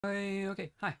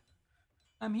Okay, hi.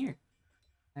 I'm here.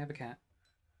 I have a cat.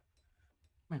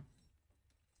 Come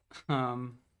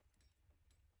here.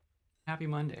 Happy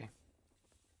Monday.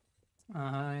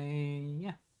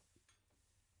 Yeah.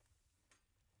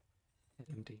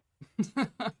 It's empty.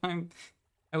 I'm.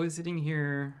 I was sitting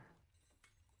here.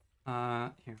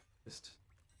 Here, just.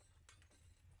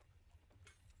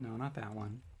 No, not that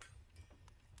one.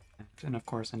 And of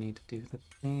course, I need to do the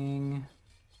thing.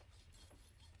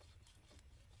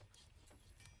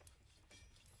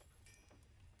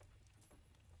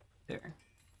 There.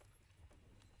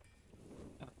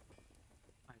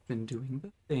 I've been doing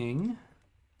the thing.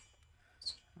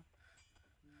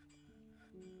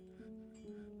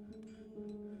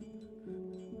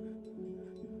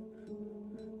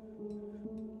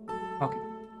 Okay.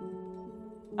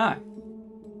 Hi.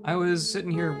 I was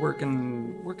sitting here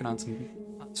working on some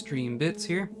stream bits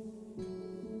here.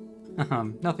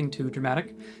 Nothing too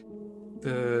dramatic.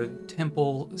 The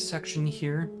temple section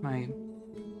here, I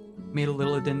made a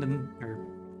little addendum, or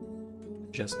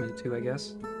adjustment to, I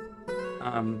guess.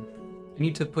 I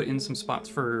need to put in some spots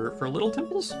for little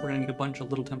temples. We're gonna need a bunch of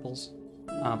little temples,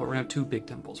 but we're gonna have two big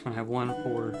temples. We're gonna have one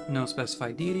for no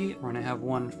specified deity. We're gonna have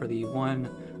one for the one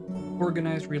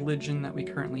organized religion that we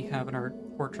currently have in our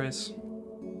fortress.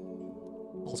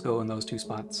 Let's go in those two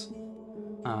spots.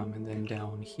 And then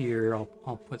down here,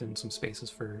 I'll put in some spaces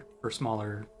for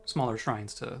smaller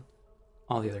shrines to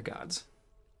all the other gods.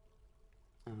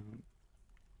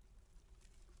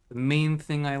 The main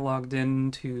thing I logged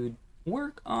in to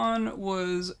work on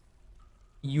was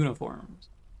uniforms.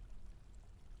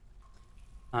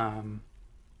 So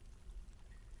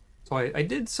I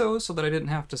did so that I didn't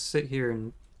have to sit here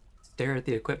and stare at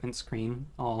the equipment screen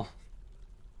all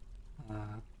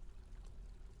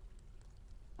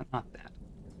not that.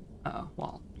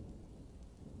 While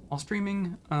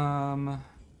streaming,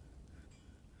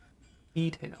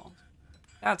 details.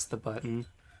 That's the button.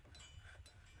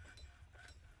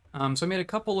 So I made a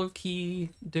couple of key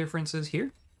differences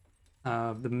here.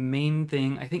 I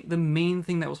think the main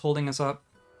thing that was holding us up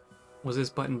was this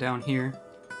button down here.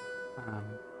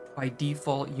 By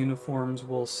default, uniforms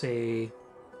will say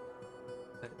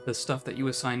that the stuff that you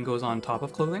assign goes on top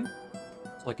of clothing.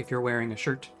 So like if you're wearing a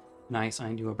shirt and I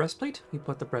assigned you a breastplate, you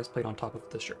put the breastplate on top of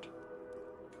the shirt.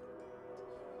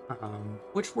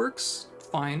 Which works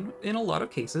fine in a lot of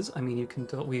cases. I mean, you can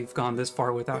tell we've gone this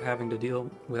far without having to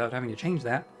change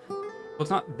that. So it's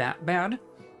not that bad.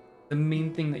 The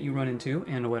main thing that you run into,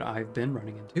 and what I've been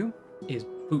running into, is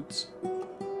boots.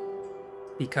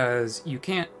 Because you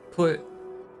can't put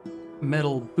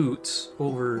metal boots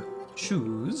over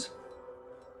shoes.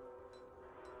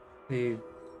 They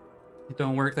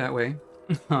don't work that way.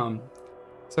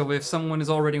 So if someone is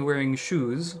already wearing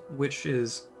shoes, which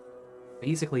is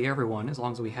basically everyone, as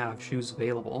long as we have shoes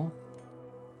available,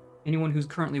 anyone who's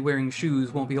currently wearing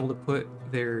shoes won't be able to put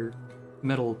their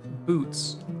metal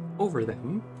boots over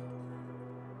them.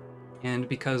 And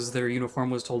because their uniform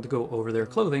was told to go over their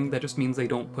clothing, that just means they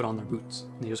don't put on their boots.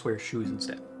 They just wear shoes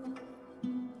instead.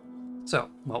 So,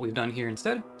 what we've done here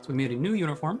instead is we made a new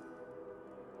uniform,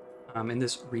 and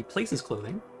this replaces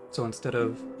clothing. So instead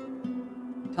of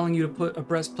telling you to put a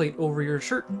breastplate over your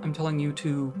shirt, I'm telling you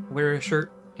to wear a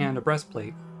shirt and a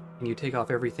breastplate, and you take off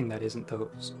everything that isn't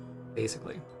those,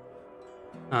 basically.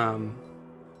 That's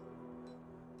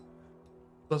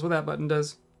what that button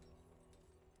does.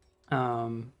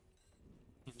 And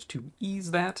to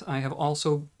ease that, I have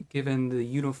also given the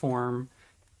uniform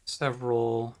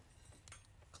several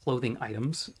clothing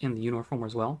items in the uniform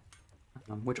as well,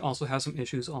 which also has some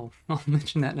issues. I'll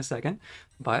mention that in a second.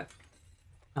 But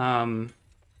so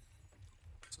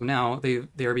now they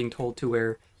are being told to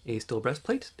wear a steel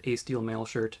breastplate, a steel mail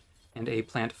shirt, and a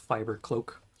plant fiber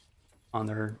cloak on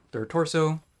their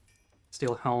torso,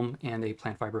 steel helm, and a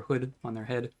plant fiber hood on their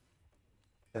head,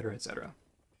 etc., etc.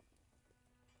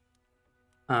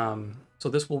 So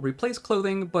this will replace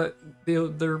clothing, but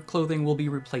their clothing will be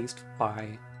replaced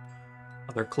by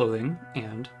other clothing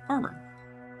and armor.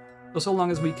 So long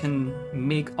as we can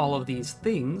make all of these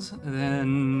things,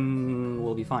 then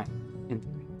we'll be fine, in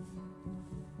theory.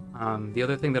 The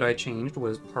other thing that I changed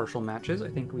was partial matches. I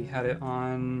think we had it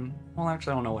on... Well,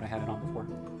 actually, I don't know what I had it on before.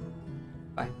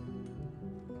 Bye.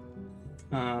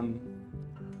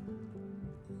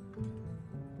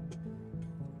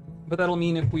 But that'll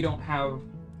mean if we don't have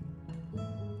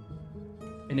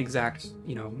an exact,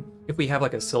 if we have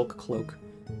like a silk cloak,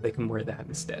 they can wear that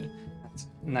instead.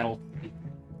 And that'll be...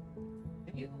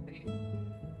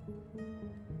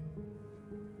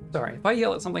 Sorry, if I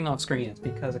yell at something off screen, it's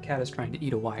because a cat is trying to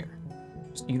eat a wire.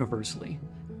 Just universally.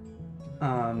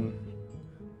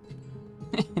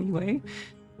 Anyway,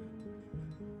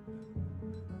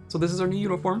 So this is our new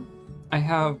uniform. I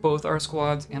have both our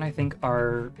squads and I think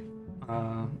our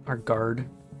guard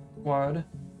squad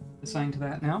assigned to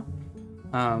that now.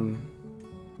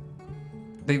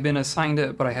 They've been assigned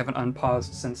it, but I haven't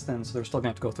unpaused since then, so they're still gonna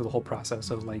have to go through the whole process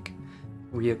of like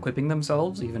re-equipping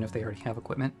themselves, even if they already have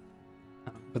equipment.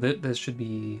 But this should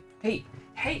be... Hey!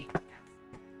 Hey!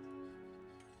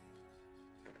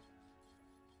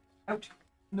 Out!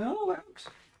 No, out!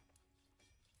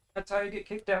 That's how you get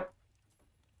kicked out.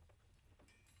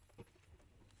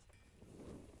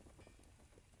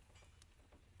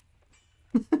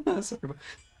 Sorry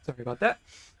about that.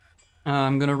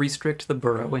 I'm gonna restrict the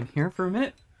burrow in here for a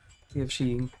minute. See if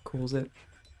she cools it.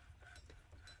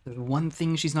 There's one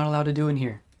thing she's not allowed to do in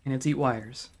here, and it's eat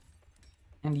wires.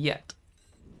 And yet,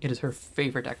 it is her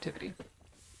favorite activity.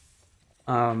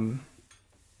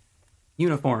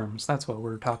 Uniforms, that's what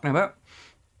we're talking about.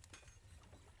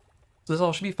 So this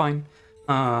all should be fine.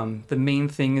 The main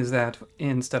thing is that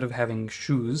instead of having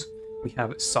shoes, we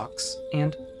have socks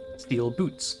and steel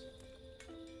boots.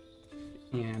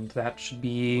 And that should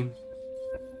be...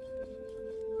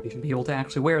 They should be able to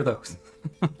actually wear those.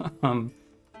 So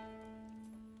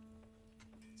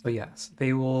yes,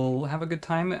 they will have a good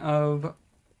time of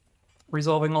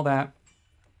resolving all that.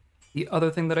 The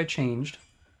other thing that I changed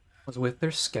was with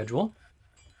their schedule.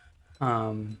 We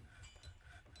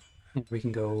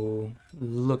can go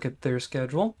look at their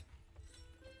schedule.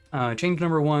 Change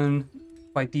number 1,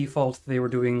 by default, they were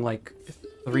doing like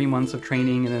 3 months of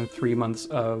training and then 3 months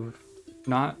of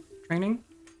not training,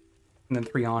 and then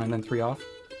 3 on and then 3 off.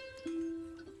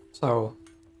 So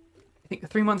I think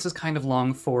 3 months is kind of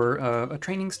long for a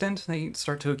training stint. They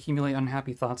start to accumulate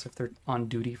unhappy thoughts if they're on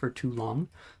duty for too long.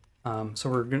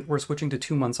 So we're switching to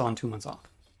 2 months on, 2 months off.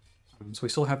 So we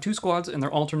still have 2 squads and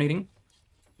they're alternating.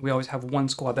 We always have 1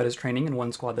 squad that is training and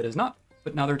 1 squad that is not,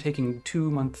 but now they're taking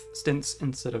 2-month stints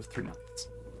instead of 3 months.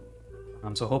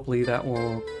 So hopefully that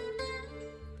will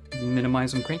minimize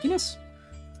some crankiness.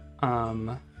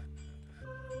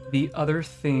 The other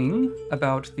thing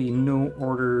about the no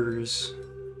orders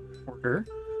order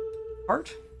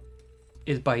part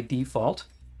is by default.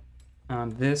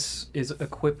 This is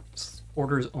equipped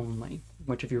orders only,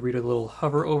 which if you read a little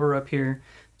hover over up here,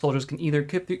 soldiers can either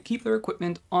keep their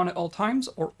equipment on at all times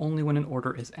or only when an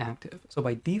order is active. So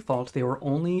by default, they were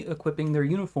only equipping their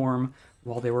uniform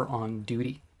while they were on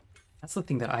duty. That's the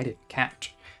thing that I didn't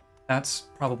catch. That's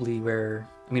probably where,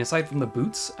 I mean, aside from the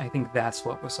boots, I think that's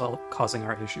what was causing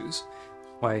our issues.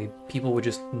 Why people would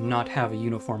just not have a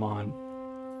uniform on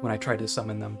when I tried to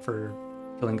summon them for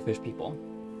killing fish people.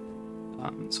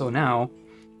 So now,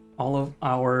 all of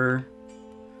our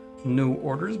no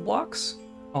orders blocks,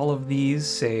 all of these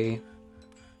say,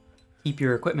 keep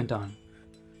your equipment on,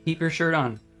 keep your shirt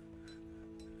on.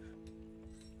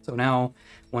 So now,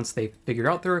 once they figure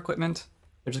out their equipment,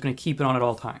 they're just going to keep it on at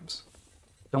all times.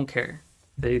 Don't care.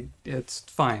 It's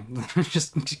fine.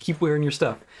 just keep wearing your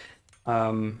stuff.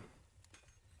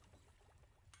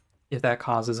 If that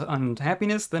causes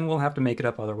unhappiness, then we'll have to make it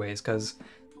up other ways, because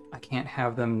I can't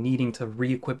have them needing to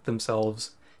re-equip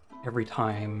themselves every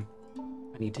time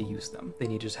I need to use them. They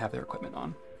need to just have their equipment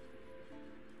on.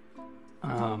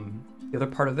 The other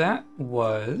part of that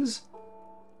was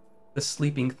the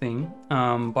sleeping thing.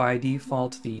 By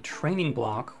default, the training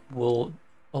block will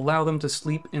allow them to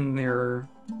sleep in their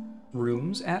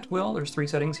rooms at will. There's 3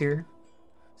 settings here.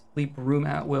 Sleep room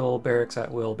at will, barracks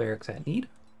at will, barracks at need.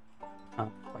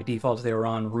 By default, they were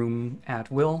on room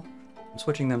at will. I'm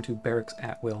switching them to barracks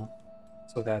at will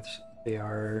so that they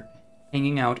are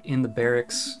hanging out in the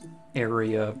barracks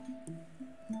area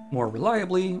more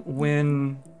reliably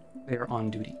when they're on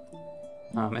duty.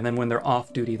 And then when they're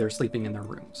off duty, they're sleeping in their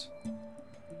rooms.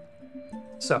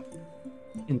 So,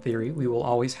 in theory, we will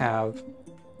always have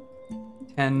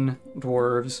 10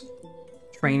 dwarves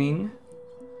training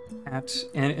at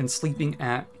and sleeping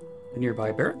at the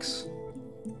nearby barracks,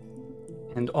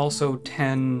 and also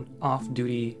 10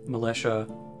 off-duty militia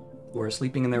who are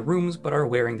sleeping in their rooms but are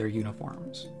wearing their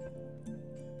uniforms.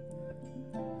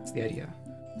 That's the idea.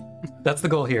 That's the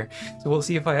goal here. So we'll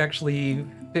see if I actually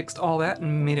fixed all that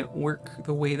and made it work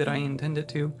the way that I intended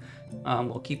to.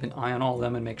 We'll keep an eye on all of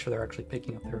them and make sure they're actually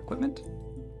picking up their equipment.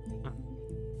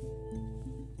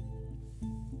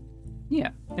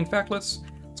 Yeah, in fact, let's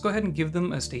go ahead and give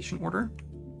them a station order.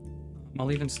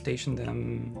 I'll even station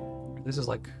them. This is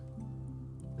like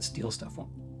the steel stuff one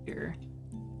here.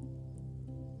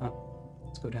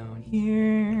 Let's go down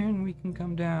here, and we can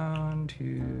come down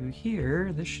to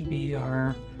here. This should be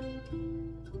our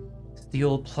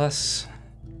steel plus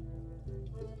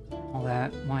all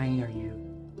that. Why are you?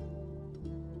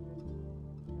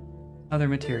 Other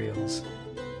materials.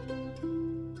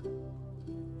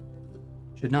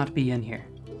 Should not be in here.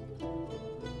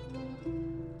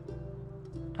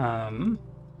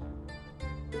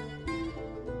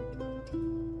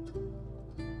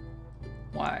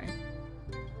 Why?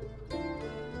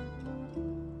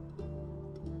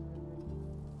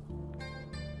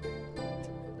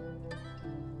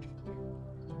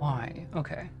 Why?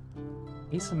 Okay.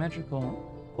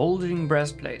 Asymmetrical bulging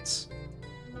breastplates.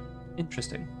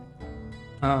 Interesting.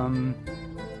 So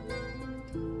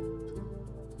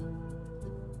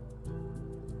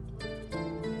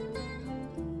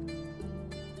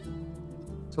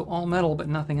all metal but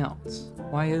nothing else.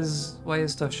 Why is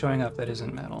stuff showing up that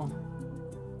isn't metal?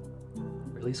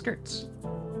 Frilly skirts.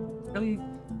 Really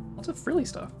lots of frilly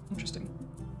stuff. Interesting.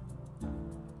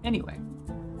 Anyway.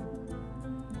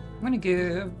 I'm gonna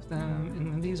give them,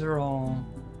 and these are all,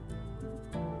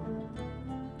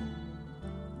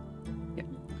 yeah.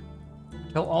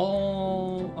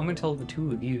 I'm gonna tell the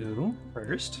two of you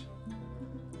first.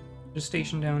 Just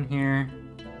station down here.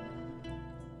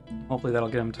 Hopefully that'll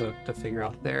get them to figure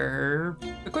out their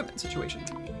equipment situation.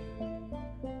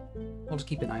 We'll just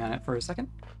keep an eye on it for a second.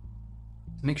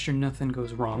 Make sure nothing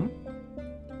goes wrong.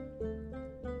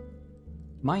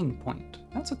 Mine Point.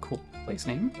 That's a cool place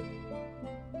name.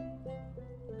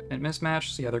 And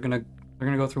mismatch. So yeah, they're gonna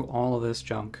go through all of this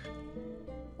junk.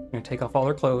 They're gonna take off all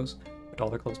their clothes, put all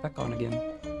their clothes back on again.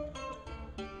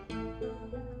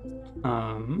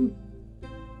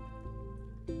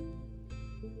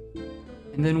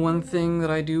 And then one thing that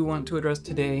I do want to address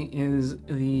today is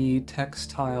the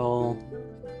textile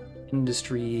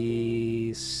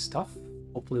industry stuff.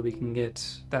 Hopefully we can get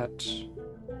that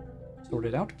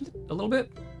sorted out a little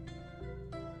bit.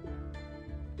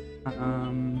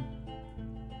 And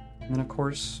then of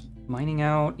course, mining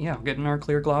out, yeah, getting our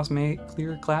clear glass made.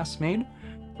 We're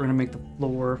gonna make the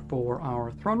floor for our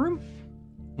throne room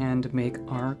and make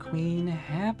our queen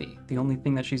happy. The only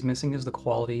thing that she's missing is the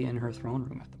quality in her throne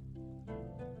room.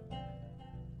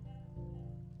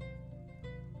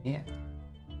 Yeah.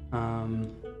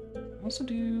 Also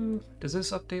does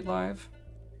this update live?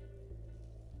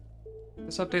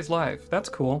 This update's live. That's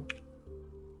cool.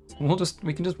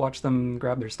 We can just watch them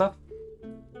grab their stuff.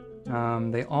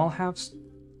 They all have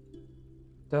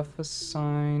stuff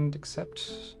assigned,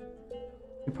 except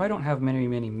we probably don't have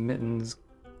many mittens.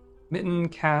 Mitten,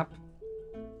 cap,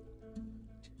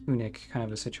 tunic kind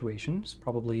of a situation. It's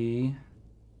probably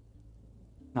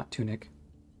not tunic.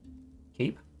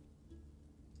 Cape? I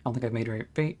don't think I've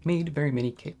made very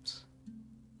many capes.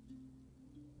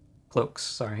 Cloaks,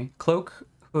 sorry. Cloak,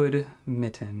 hood,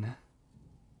 mitten.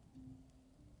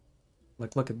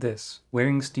 Look at this.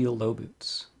 Wearing steel low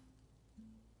boots.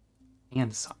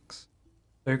 And socks.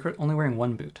 They're only wearing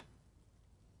one boot.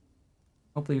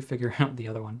 Hopefully you figure out the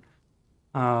other one.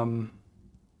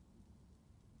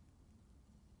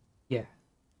 Yeah.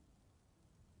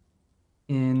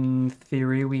 In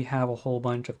theory, we have a whole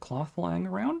bunch of cloth lying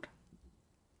around.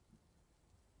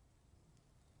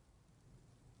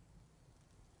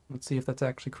 Let's see if that's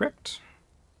actually correct.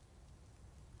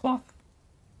 Cloth.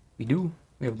 We do.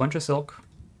 We have a bunch of silk.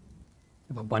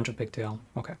 We have a bunch of pigtail.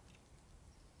 Okay.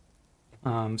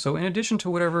 So in addition to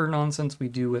whatever nonsense we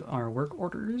do with our work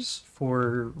orders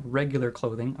for regular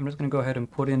clothing, I'm just going to go ahead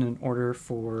and put in an order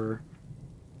for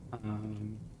the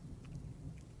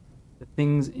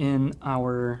things in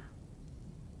our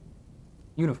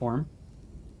uniform.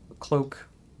 The cloak,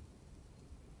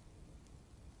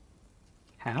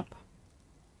 cap,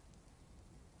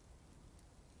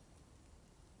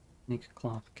 make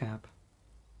cloth cap.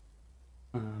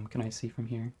 Can I see from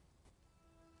here?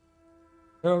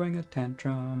 Throwing a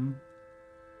tantrum.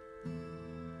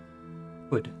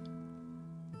 Hood.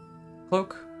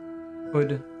 Cloak,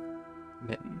 hood,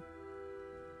 mitten.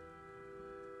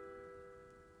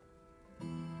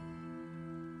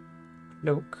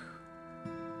 Cloak.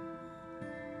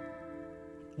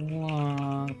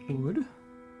 Hood.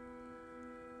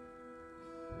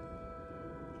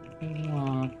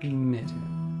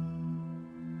 Mitten.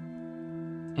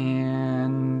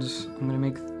 And I'm gonna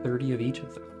make 30 of each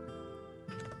of them.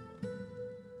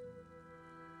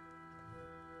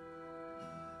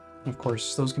 Of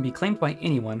course, those can be claimed by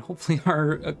anyone. Hopefully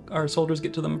our soldiers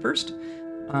get to them first,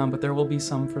 but there will be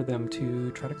some for them to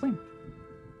try to claim.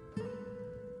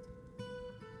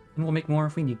 And we'll make more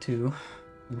if we need to.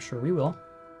 I'm sure we will.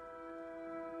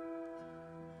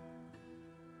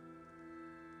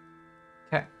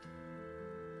 Okay.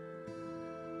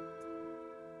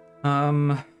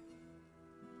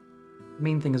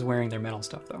 Main thing is wearing their metal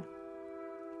stuff, though.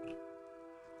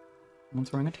 Someone's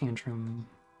throwing a tantrum.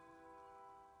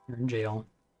 You're in jail.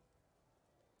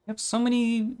 You have so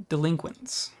many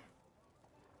delinquents.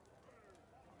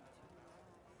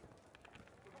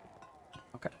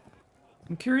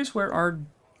 I'm curious where our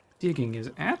digging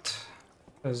is at,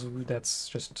 because that's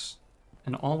just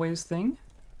an always thing.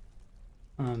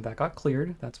 That got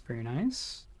cleared. That's very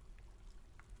nice.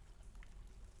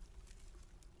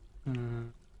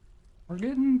 We're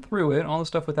getting through it. All the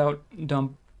stuff without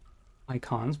dump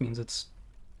icons means it's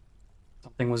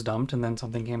something was dumped and then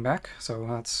something came back. So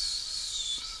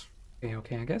that's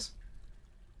okay, I guess.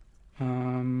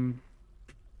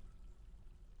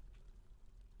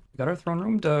 We got our throne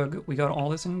room dug. We got all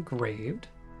this engraved.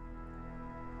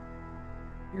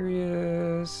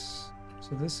 Curious.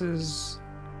 So this is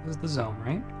the zone,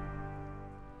 right?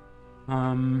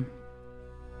 I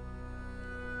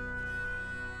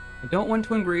don't want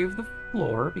to engrave the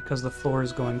floor because the floor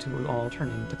is going to all turn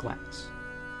into glass.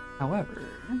 However,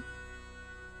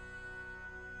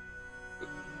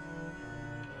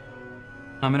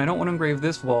 and I don't want to engrave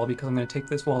this wall because I'm going to take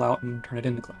this wall out and turn it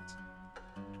into glass.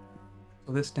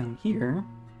 So this down here.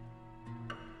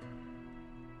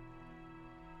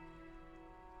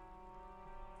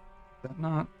 Is that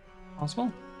not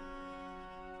possible?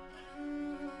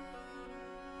 Oh,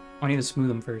 I need to smooth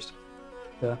them first.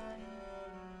 Duh.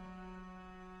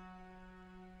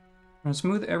 I'm gonna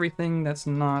smooth everything that's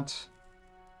not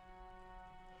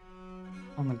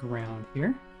on the ground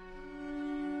here.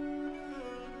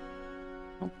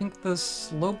 I don't think the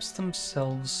slopes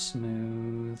themselves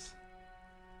smooth.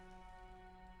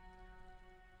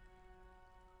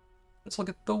 Let's look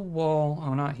at the wall.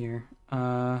 Oh, not here.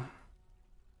 Well,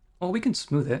 we can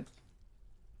smooth it.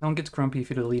 No one gets grumpy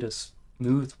if you delete a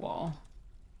smooth wall.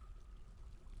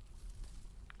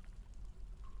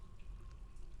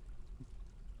 I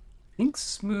think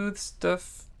smooth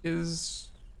stuff is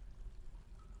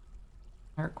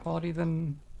higher quality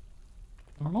than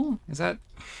normal? Is that?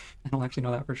 I don't actually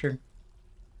know that for sure.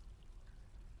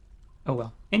 Oh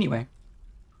well. Anyway.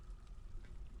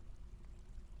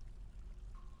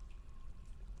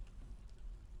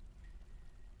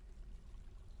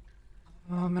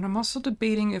 And I'm also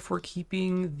debating if we're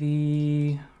keeping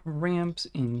the ramps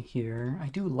in here. I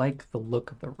do like the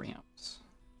look of the ramps.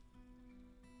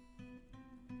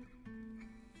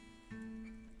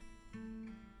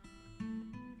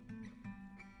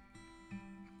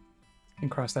 Can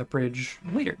cross that bridge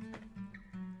later.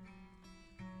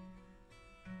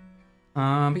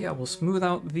 But yeah, we'll smooth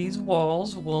out these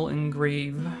walls. We'll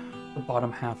engrave the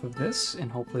bottom half of this,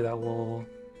 and hopefully that will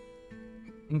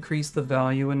increase the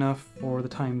value enough for the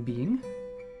time being.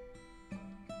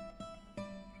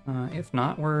 If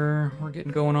not, we're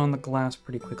getting going on the glass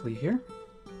pretty quickly here.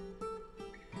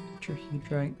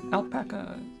 Tetrahedrite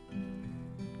alpaca.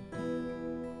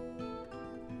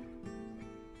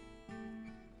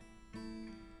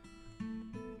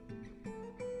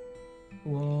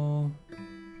 Cool.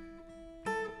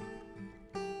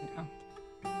 Yeah.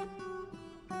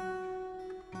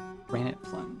 Granite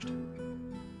plunged.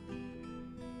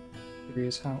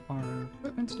 Curious how our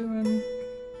equipment's doing.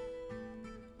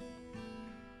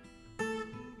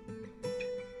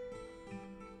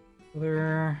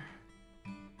 They're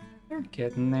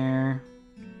getting there.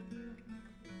 You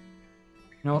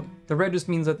know, the red just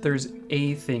means that there's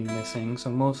a thing missing, so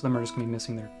most of them are just gonna be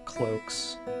missing their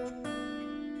cloaks.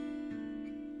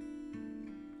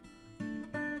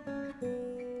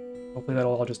 Hopefully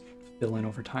that'll all just fill in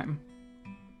over time.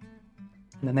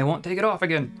 And then they won't take it off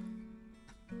again.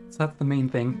 So that's the main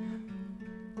thing.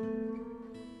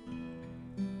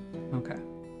 Okay.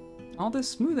 All this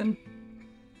smoothing.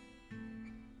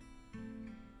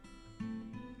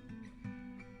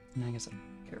 And I guess I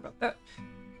don't care about that.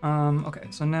 Okay,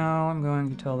 so now I'm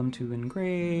going to tell them to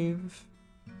engrave.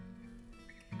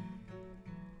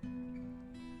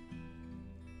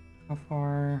 How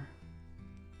far?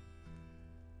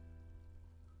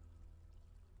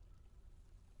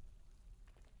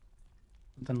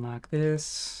 Something like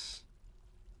this.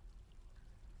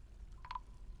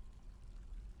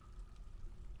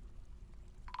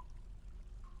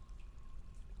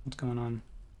 What's going on?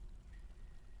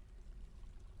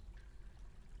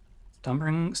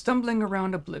 Stumbling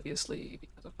around obliviously,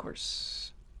 because of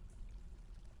course.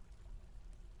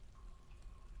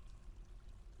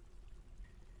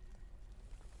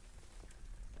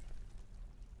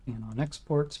 And on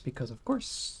exports, because of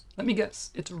course. Let me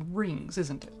guess, it's rings,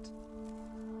 isn't it?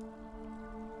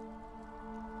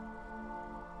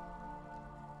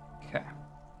 Okay.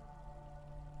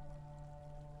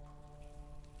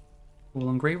 We'll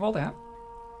engrave all that.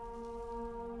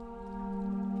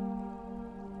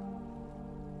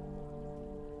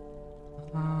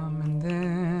 And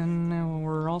then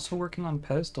we're also working on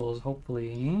pedestals,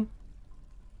 hopefully.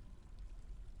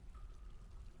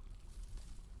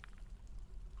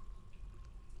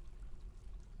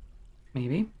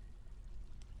 maybe.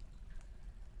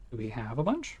 Do we have a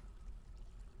bunch?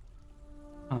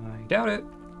 I doubt it.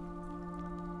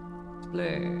 Let's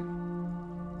play.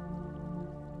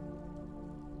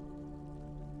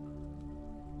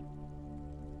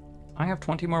 I have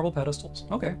 20 marble pedestals.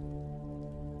 Okay.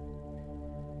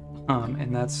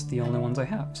 And that's the only ones I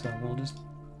have, so we'll just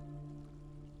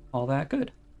call that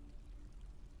good.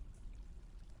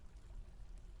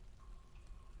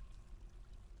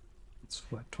 It's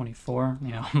what, 24?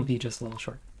 Yeah, I'll be just a little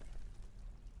short.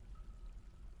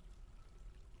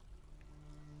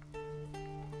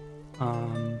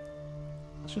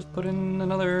 Let's just put in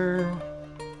another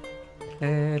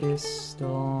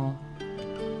pedestal.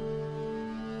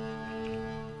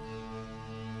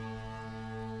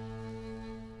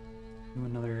 Do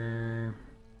another.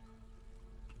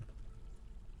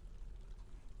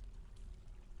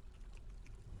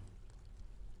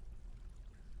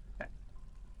 Okay.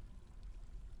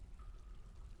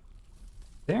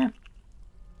 There.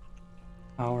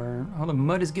 Oh, the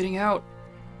mud is getting out.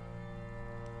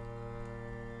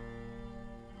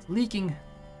 It's leaking. Do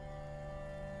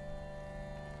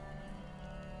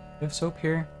we have soap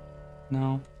here?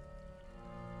 No.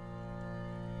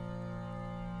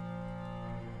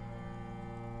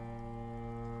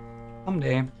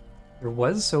 Someday. There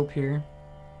was soap here.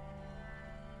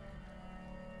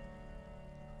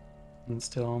 And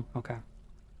still, okay.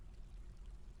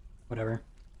 Whatever.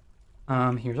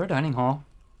 Here's our dining hall.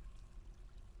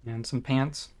 And some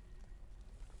pants.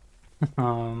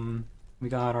 We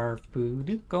got our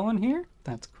food going here.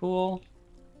 That's cool.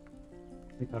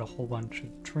 We got a whole bunch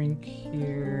of drink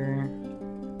here.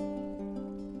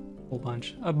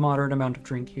 A moderate amount of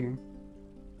drink here.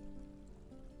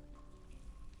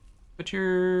 But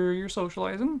you're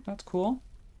socializing. That's cool.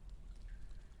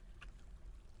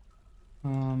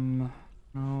 No,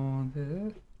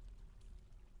 this.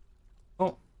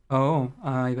 Oh,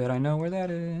 I bet I know where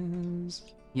that is.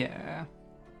 Yeah.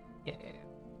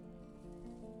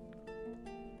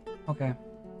 Okay.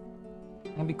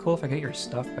 That'd be cool if I get your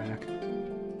stuff back.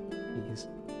 Please.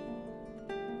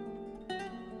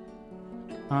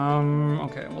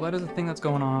 Okay, well that is a thing that's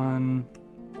going on.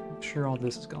 I'm sure all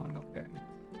this is going okay.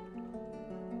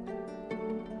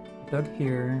 Dug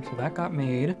here, so that got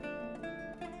made.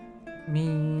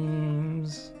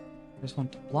 Means I just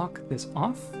want to block this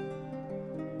off.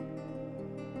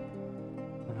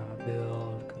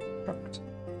 Build, construct,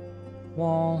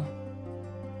 wall.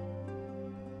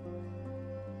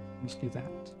 Let's do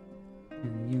that.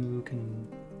 And you can...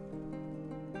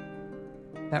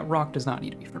 That rock does not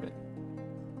need to be forbidden.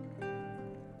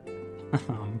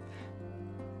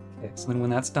 Okay, so then when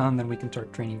that's done, then we can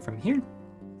start draining from here.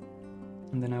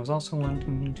 And then I was also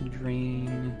wanting to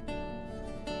drain...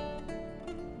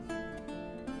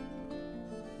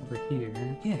 over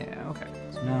here. Yeah, okay.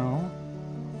 So now...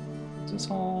 Is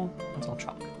this all... That's all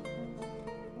chalk.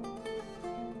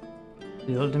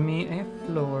 Build me a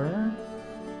floor.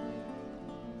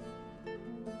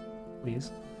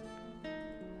 Please.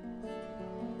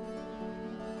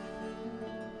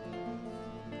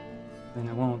 Then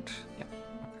I won't... Yeah,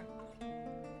 okay.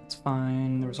 That's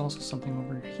fine. There was also something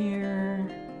over here.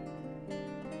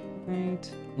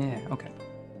 Right. Yeah, okay.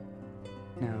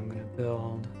 Now I'm gonna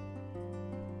build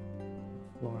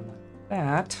a floor like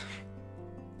that.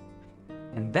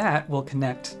 And that will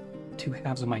connect two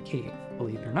halves of my cave,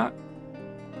 believe it or not.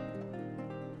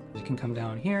 You can come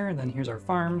down here, then here's our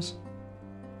farms.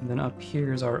 And then up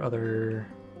here's our other...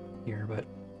 Here, but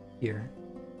here.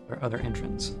 Our other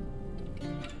entrance.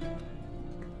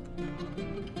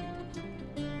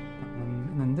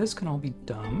 And then this can all be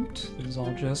dumped. This is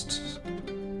all just...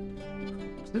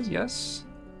 This is yes.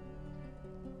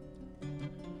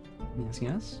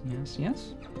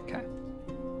 Yes. Okay.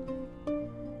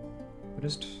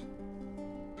 Just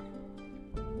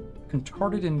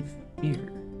contorted in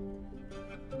fear.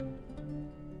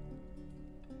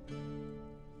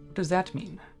 What does that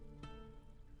mean?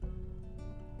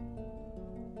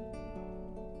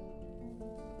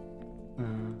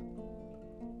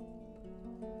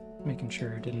 Making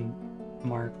sure it didn't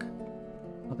mark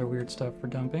other weird stuff for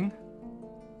dumping.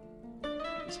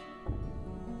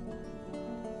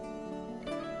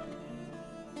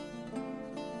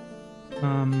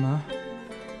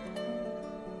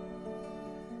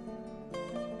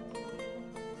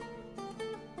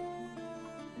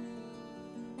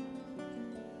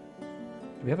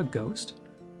 Do we have a ghost?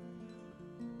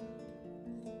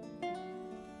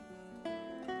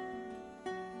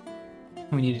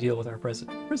 We need to deal with our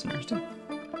prisoners too.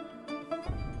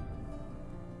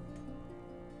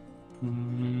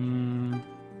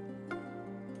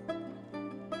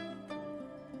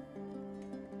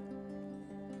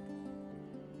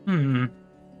 Hmm.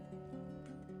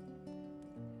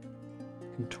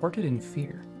 Contorted in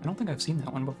fear. I don't think I've seen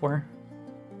that one before.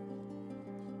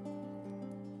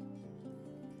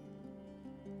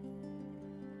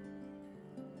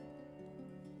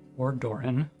 Or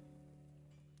Doran.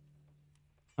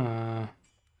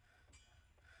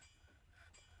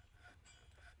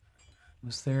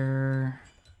 Was there...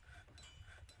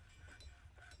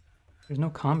 There's no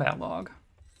combat log.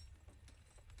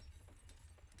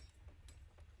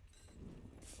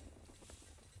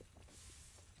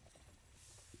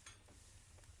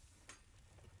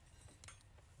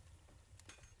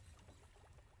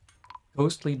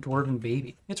 Ghostly dwarven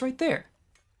baby. It's right there.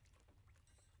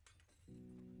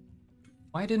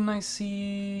 Why didn't I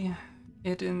see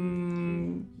it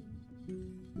in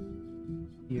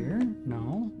here?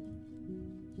 No.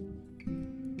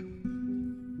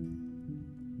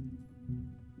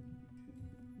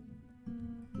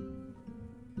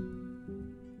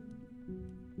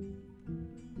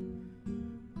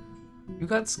 You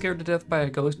got scared to death by a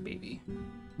ghost baby.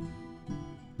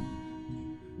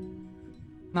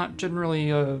 Not generally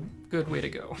a good way to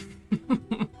go.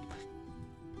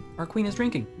 Our queen is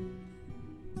drinking.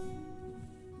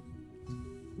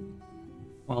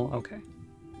 Well, okay.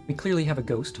 We clearly have a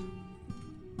ghost.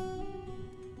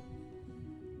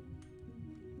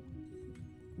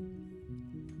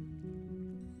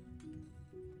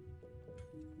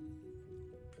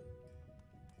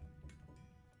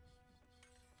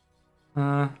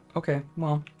 Okay,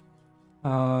 well,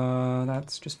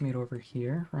 that's just made over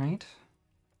here, right?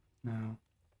 No.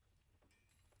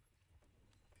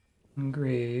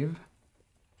 Engrave.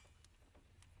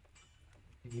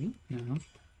 Maybe? No.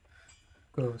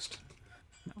 Ghost.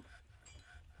 No.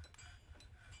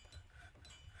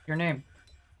 Your name?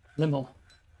 Limmel.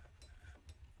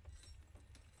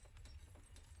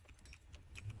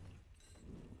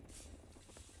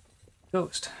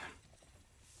 Ghost.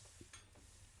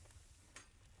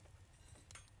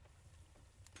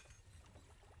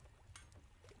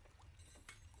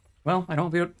 Well, I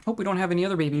hope we don't have any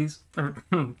other babies or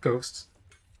ghosts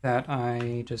that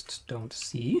I just don't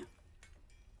see.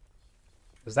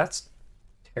 Because that's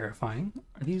terrifying.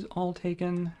 Are these all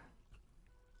taken?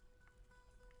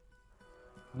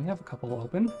 We have a couple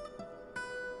open.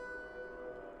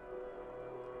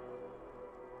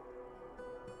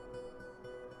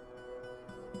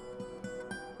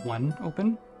 One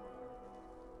open.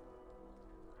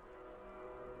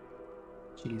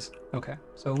 Jeez. Okay,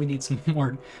 so we need some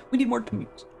more. We need more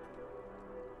tombs.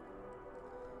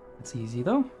 It's easy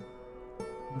though.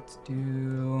 Let's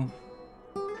do.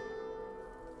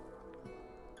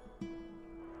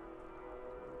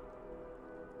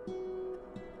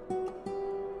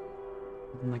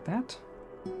 Something like that.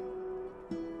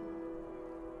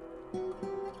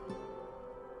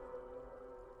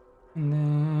 And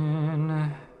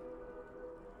then.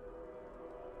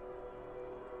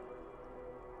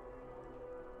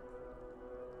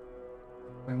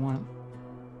 I want.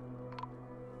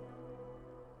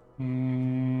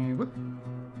 Whoop.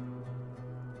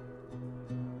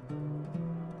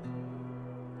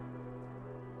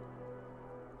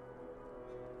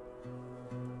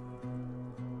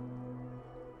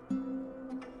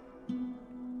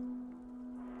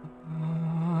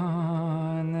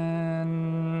 And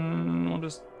then we'll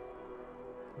just.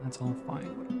 That's all fine,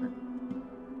 whatever.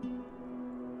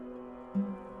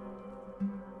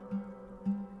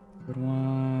 Would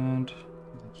want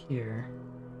like here.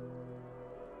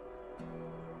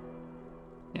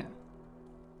 Yeah.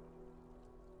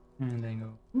 And then go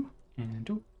ooh, and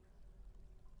do.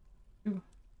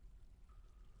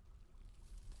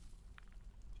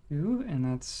 Two, and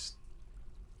that's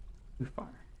too far.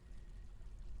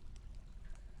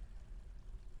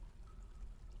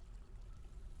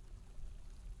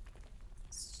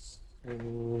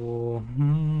 So,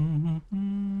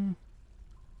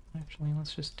 actually,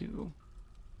 let's just do.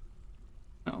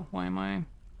 No, why am I?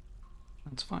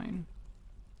 That's fine.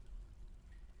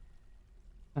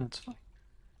 That's fine.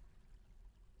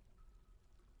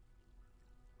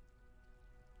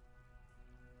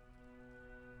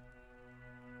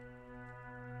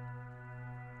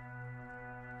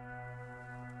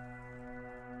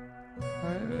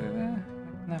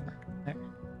 That worked. There.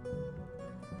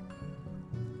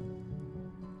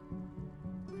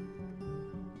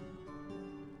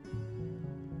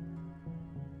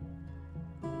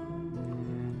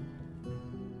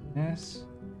 And this.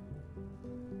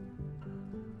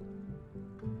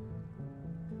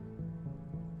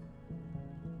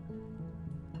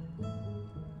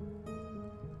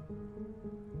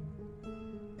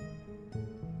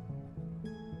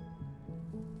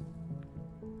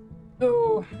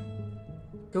 Oh.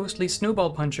 Ghostly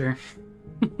snowball puncher.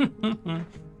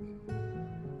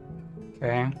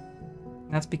 Okay.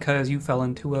 That's because you fell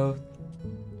into a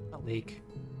lake.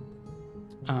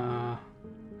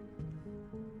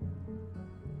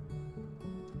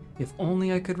 If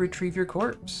only I could retrieve your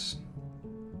corpse.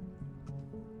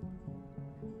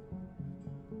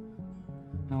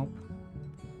 Nope.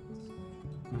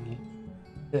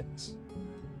 This.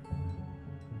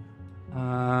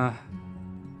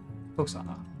 Hosa.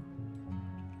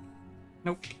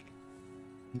 Nope.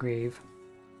 Grave.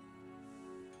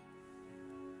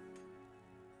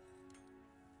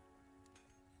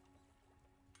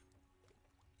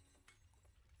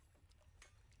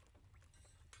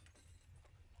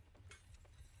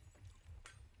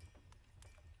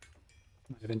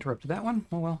 Might have interrupted that one.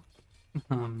 Oh well.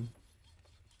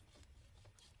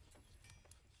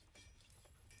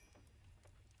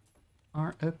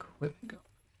 Our equipment go.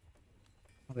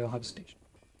 Oh, they all have a station.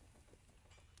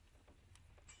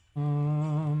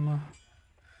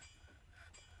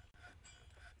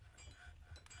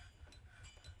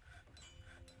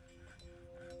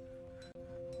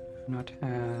 Not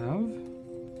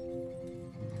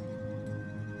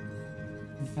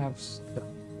have stuff.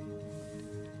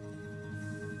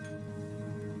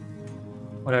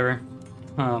 Whatever.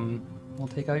 We'll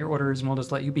take out your orders and we'll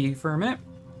just let you be for a minute.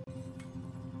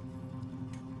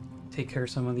 Take care of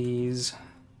some of these.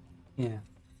 Yeah.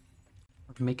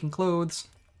 We're making clothes.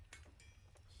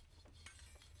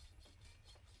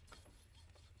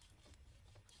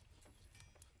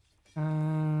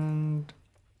 And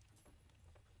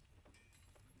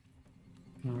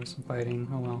there was some fighting.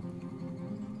 Oh well.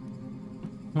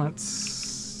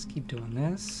 Let's keep doing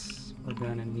this. We're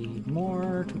gonna need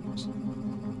more tools.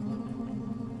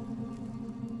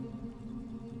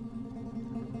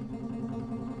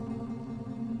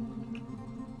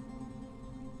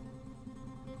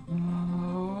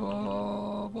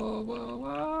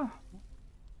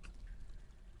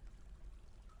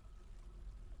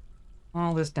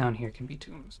 All this down here can be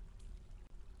tombs.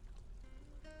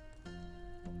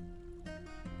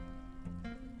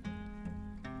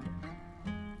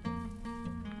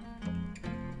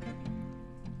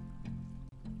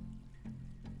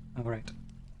 All right.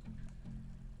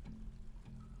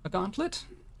 A gauntlet?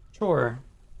 Sure.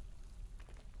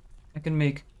 I can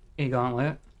make a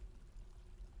gauntlet.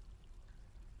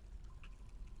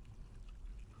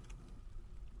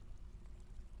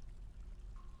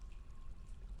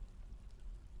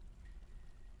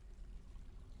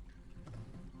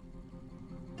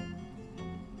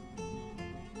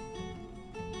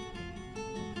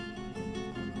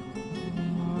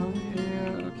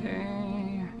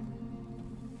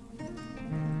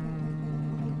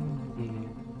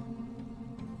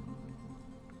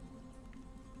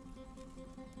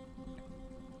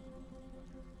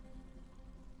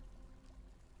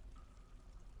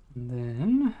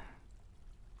 Then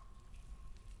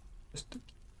just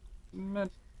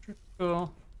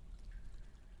symmetrical.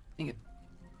 Dang it.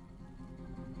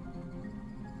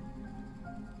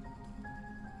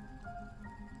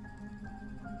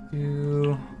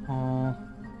 Do all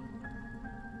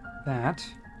that.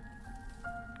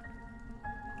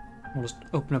 We'll just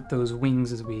open up those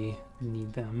wings as we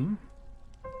need them.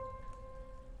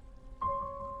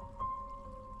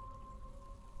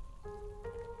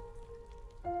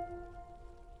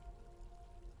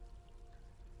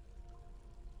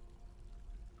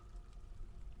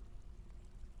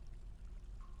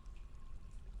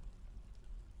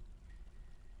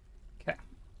 Okay.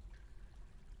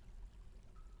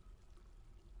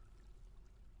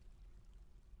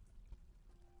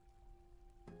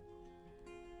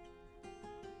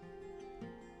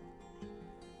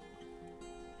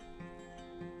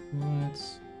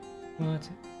 What?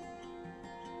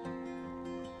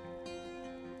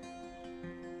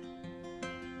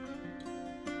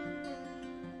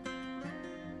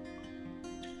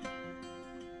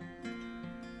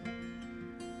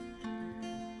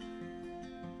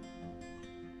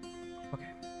 Okay.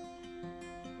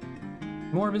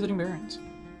 More visiting barons.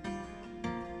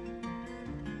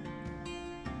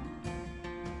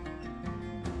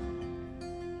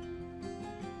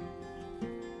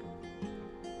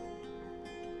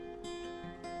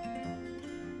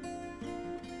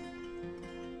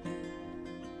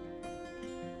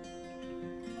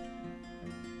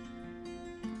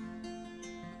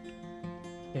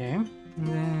 Okay, and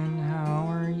then how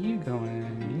are you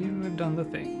going? You have done the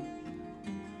thing.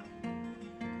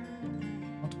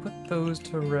 Let's put those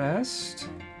to rest.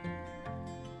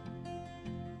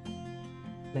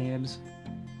 Labs.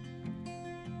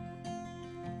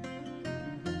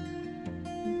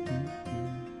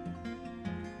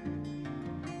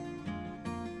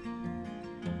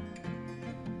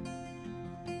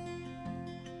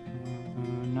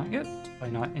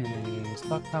 Probably not in a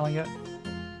stockpile yet.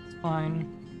 It's fine.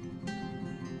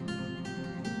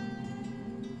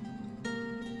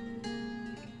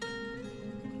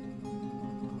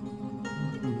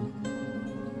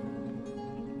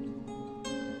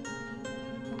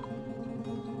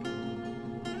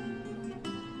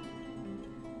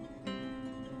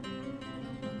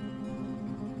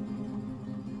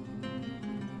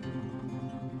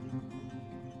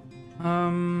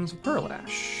 So Pearl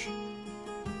Ash.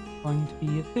 Going to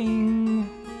be a thing.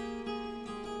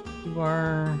 You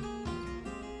are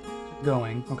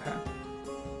going. Okay.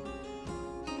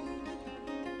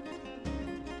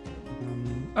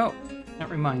 Oh, that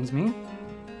reminds me.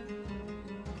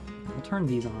 We'll turn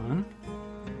these on.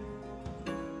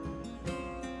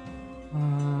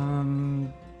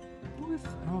 Both? I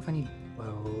don't know if I need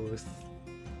both.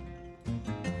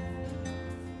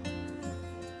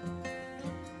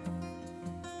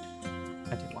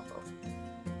 I did want both.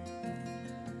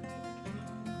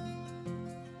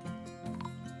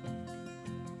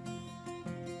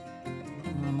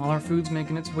 All our food's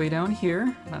making its way down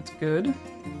here. That's good.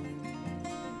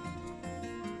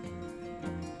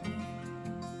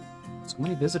 So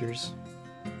many visitors.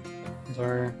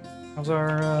 How's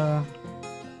our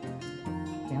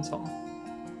dance hall?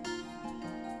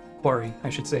 Quarry, I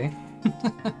should say.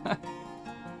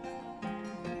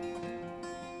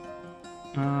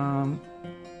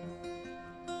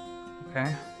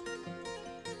 Okay.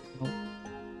 Well,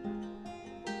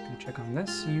 gonna check on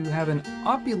this. You have an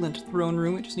opulent throne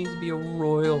room. It just needs to be a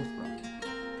royal throne.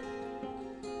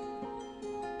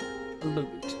 I love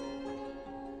it.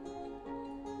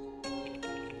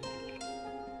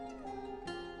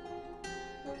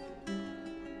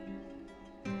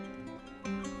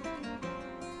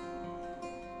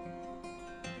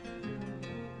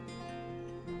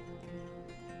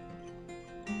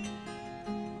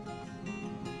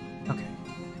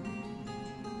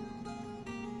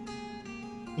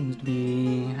 Seems to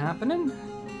be happening.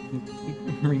 Keep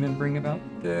remembering about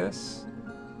this.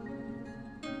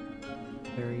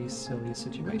 Very silly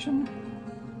situation.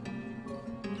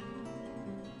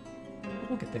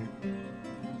 We'll get there.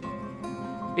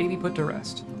 Baby put to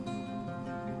rest.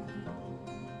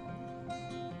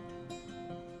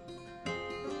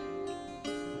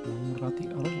 And what about the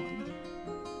other one?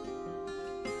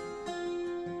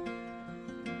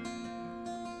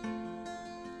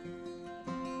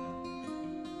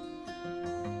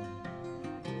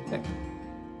 Okay.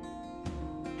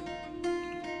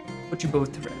 Put you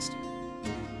both to rest.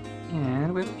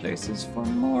 And we have places for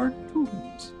more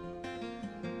tombs.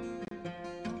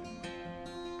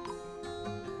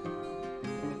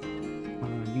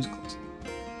 Use clothes.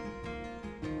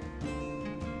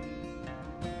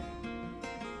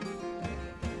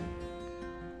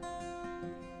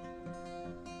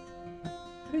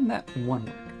 Put in that one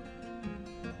work.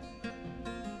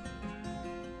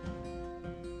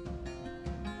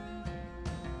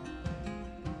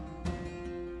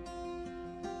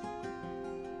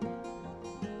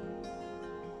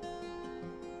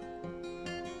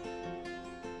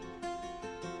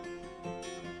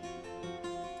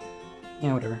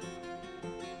 Yeah, whatever.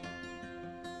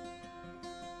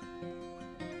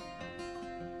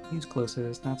 Use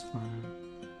closest, that's fine.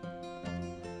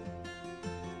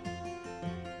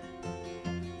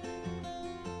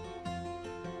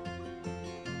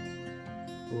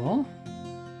 Cool.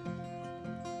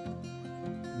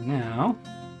 Now,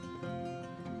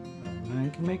 I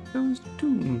can make those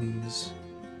tombs.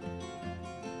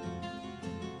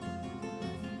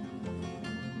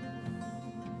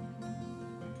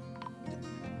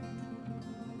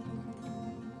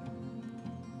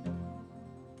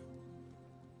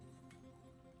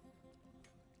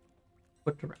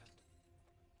 Put to rest.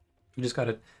 You just got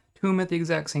a tomb at the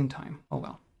exact same time. Oh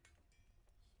well.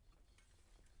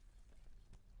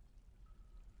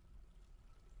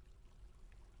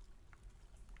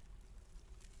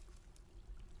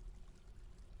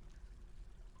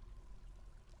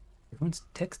 Everyone's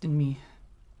texting me.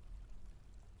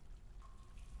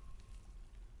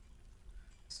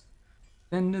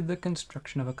 Suspended the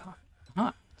construction of a coffin.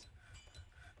 Huh.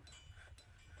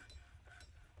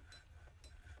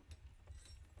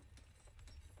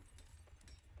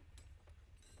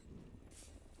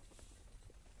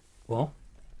 Well.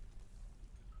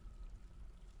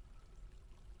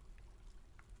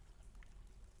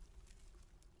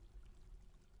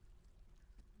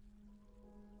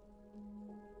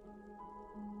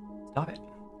 Stop it.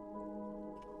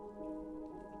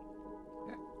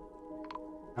 Okay.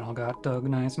 That all got dug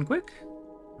nice and quick.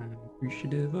 I'm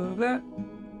appreciative of that.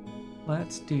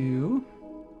 Let's do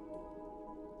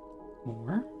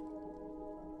more.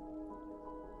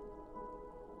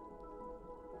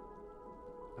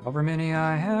 However many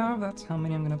I have, that's how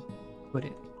many I'm gonna put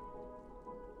in.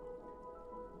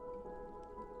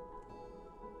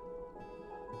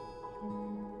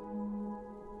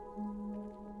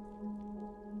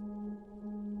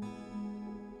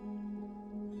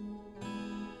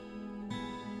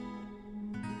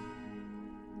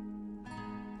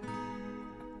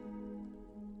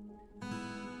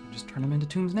 Just turn them into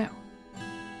tombs now.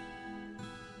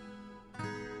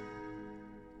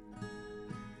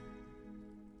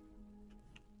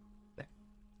 There.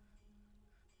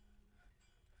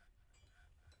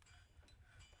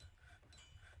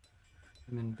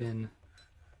 And then bin.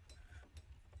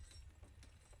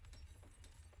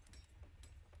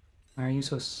 Why are you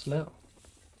so slow?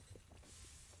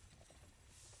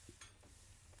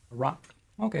 A rock.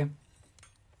 Okay.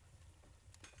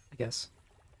 I guess.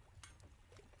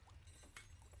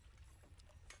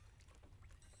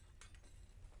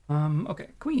 Okay,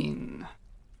 queen.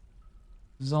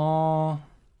 This is all...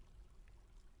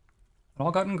 It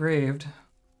all got engraved.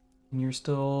 And you're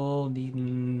still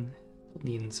needing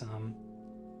some.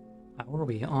 How are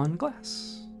we on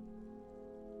glass?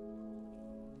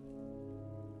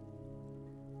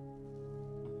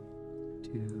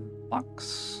 Two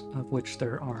blocks, of which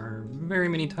there are very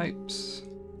many types.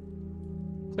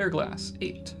 Clear glass,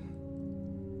 8.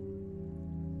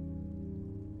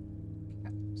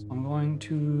 Okay, so I'm going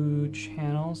to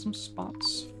channel some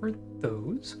spots for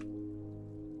those.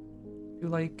 Do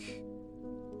like...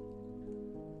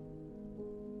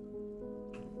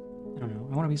 I don't know,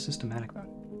 I want to be systematic about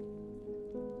it.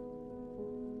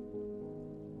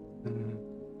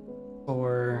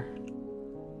 For...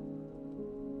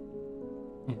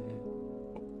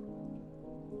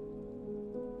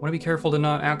 Want to be careful to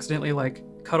not accidentally like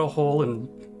cut a hole and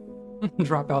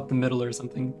drop out the middle or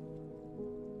something.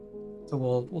 So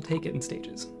we'll take it in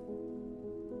stages.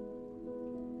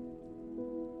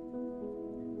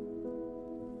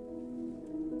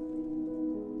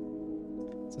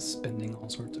 Suspending all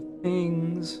sorts of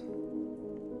things.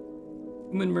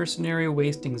 Human mercenary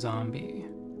wasting zombie.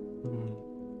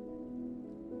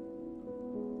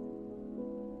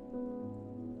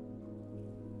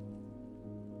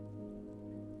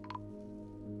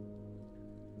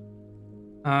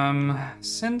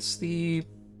 Since the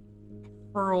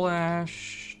pearl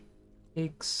ash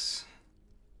takes...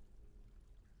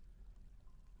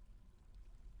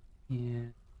 Yeah.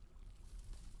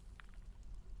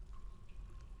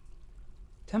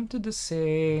 Tempted to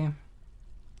say...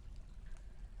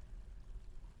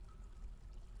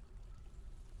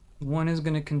 One is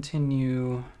going to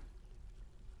continue...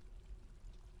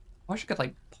 I wish I could,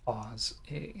 like, pause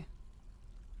a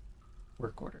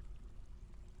work order.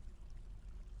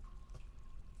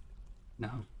 No.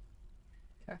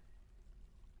 Okay.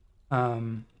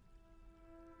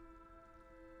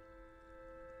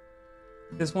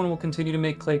 This one will continue to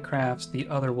make clay crafts. The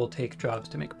other will take jobs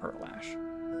to make pearl ash.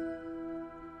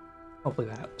 Hopefully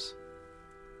that helps.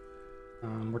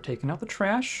 We're taking out the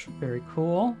trash. Very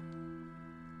cool.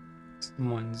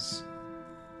 Someone's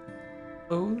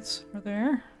clothes are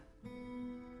there.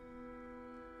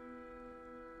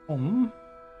 Home.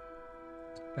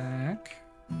 Back.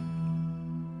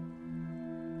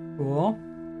 Cool.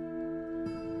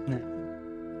 Now,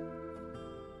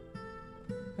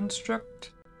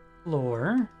 construct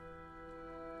floor.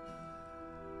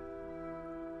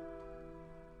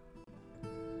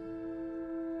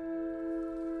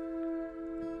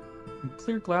 And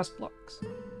clear glass blocks.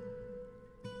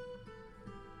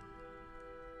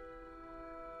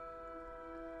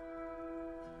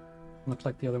 Looks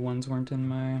like the other ones weren't in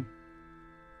my...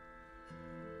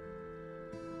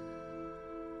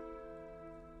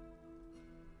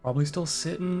 Probably still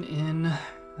sitting in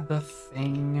the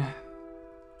thing.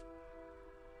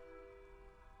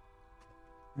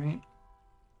 Right?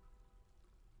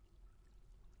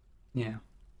 Yeah.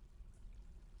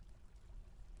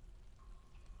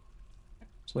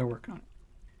 So they're working on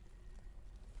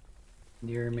it.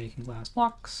 You're making glass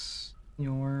blocks.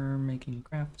 You're making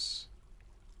crafts.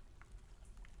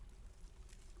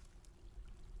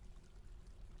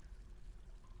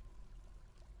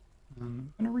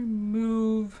 I'm gonna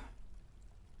remove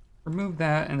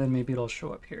that, and then maybe it'll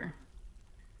show up here.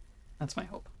 That's my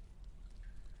hope.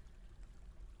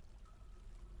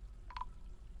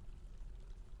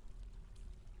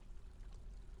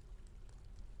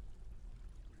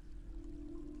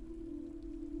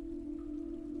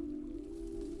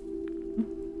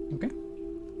 Okay.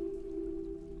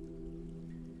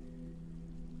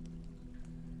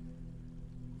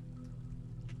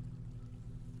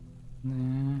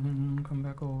 Then come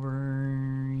back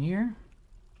over here.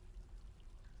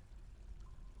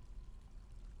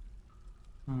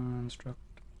 construct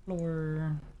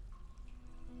floor.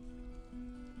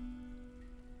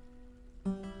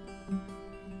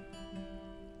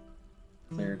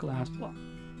 Clear glass block.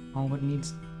 All it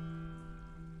needs.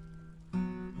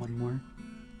 One more.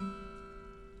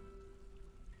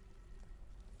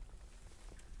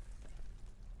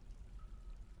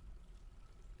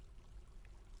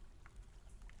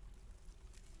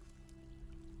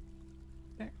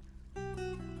 There.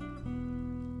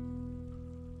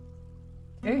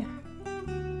 Okay.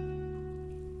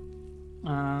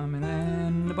 And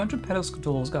then a bunch of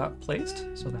pedestals got placed,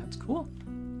 so that's cool.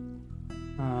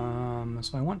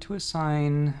 So I want to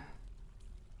assign.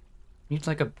 Need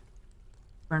like a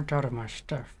burnt out of my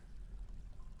stuff.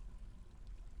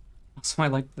 Also, I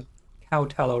like the cow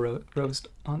tallow roast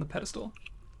on the pedestal.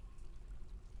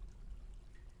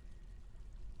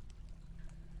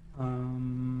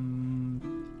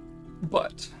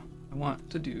 But I want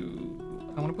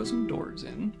to put some doors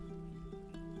in.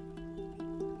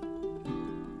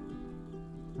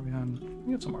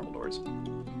 We have some marble doors.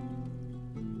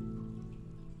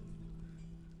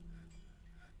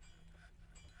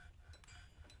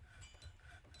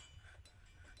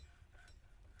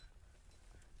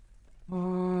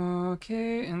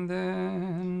 Okay, and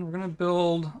then I'm gonna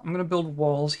build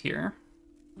walls here.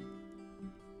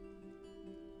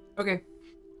 Okay.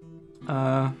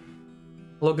 Hello,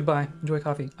 goodbye. Enjoy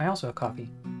coffee. I also have coffee.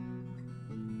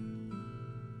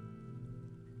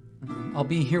 I'll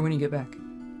be here when you get back.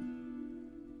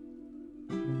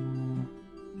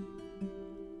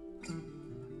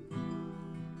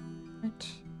 Right.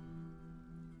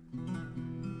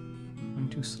 I'm going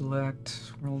to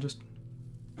select, we'll just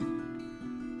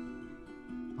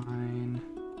fine.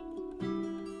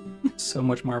 So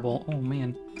much marble. Oh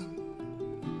man.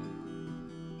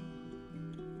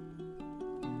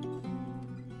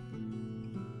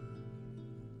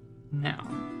 Now.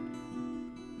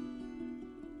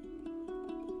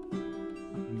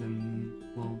 And then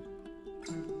we'll...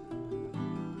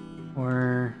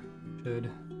 Or should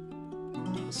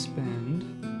spend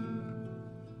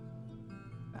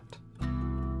that.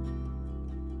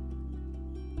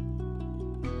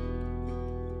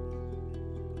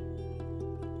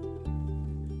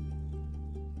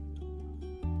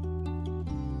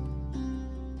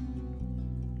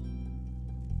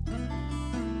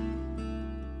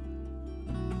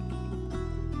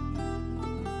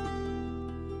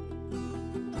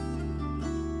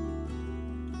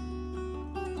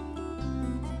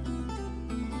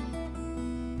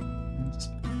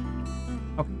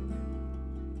 Okay.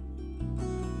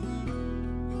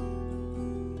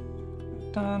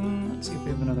 Done. Let's see if we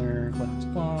have another glass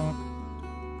block.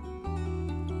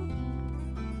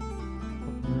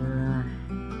 Over.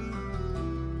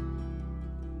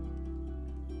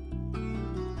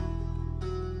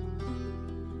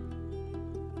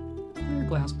 Another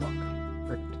glass block.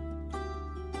 Perfect.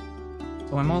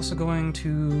 So I'm also going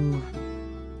to...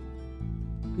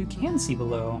 You can see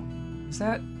below. Is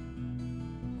that...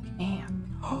 Man.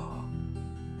 Oh,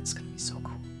 it's gonna be so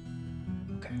cool.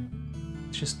 Okay.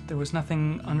 It's just there was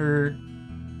nothing under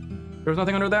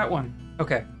that one.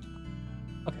 Okay.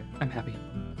 Okay, I'm happy.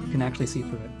 You can actually see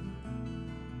through it.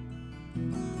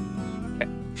 Okay.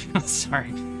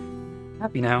 Sorry.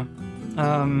 Happy now.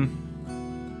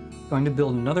 Going to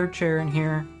build another chair in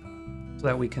here so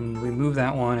that we can remove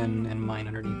that one and mine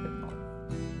underneath it.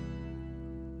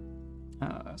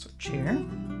 So chair.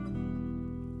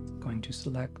 Going to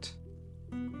select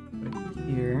right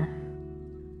here,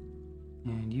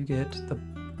 and you get the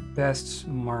best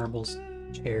marbles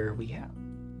chair we have.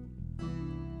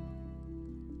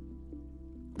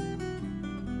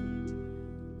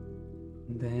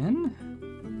 And then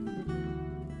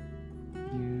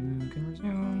you can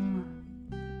resume.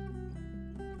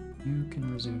 You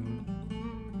can resume.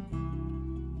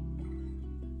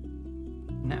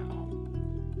 Now.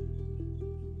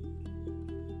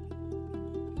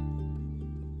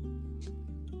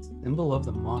 Symbol of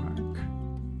the monarch.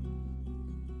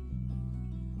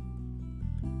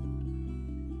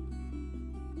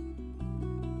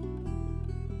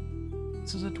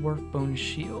 This is a dwarf bone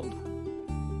shield.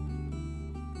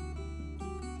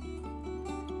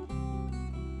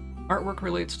 Artwork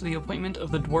relates to the appointment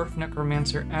of the dwarf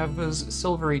necromancer Ava's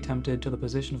Silvery Tempted to the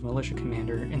position of militia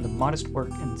commander in the modest work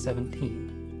in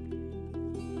 17.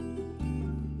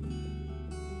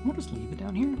 We'll just leave it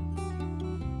down here.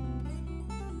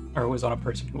 Or it was on a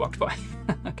person who walked by.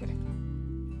 Okay.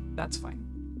 That's fine.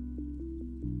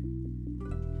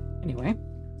 Anyway.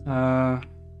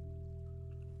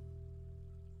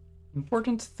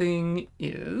 Important thing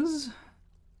is...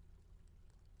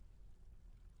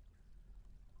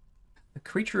 the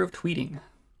creature of tweeting.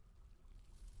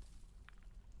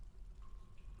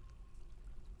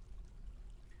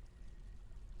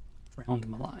 Round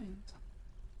maligned.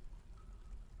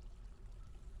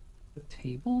 The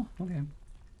table? Okay.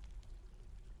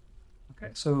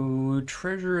 Okay, so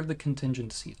treasure of the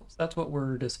contingent seals. That's what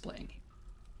we're displaying here.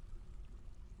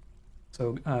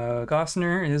 So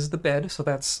Gossamer is the bed, so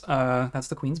that's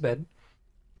the queen's bed.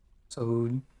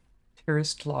 So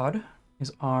Terraced Lod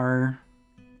is our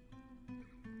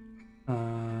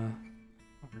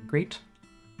grate.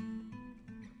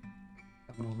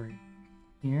 That one over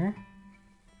here.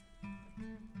 Can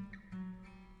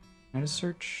I just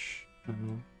search?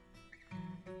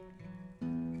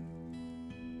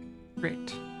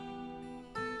 Great.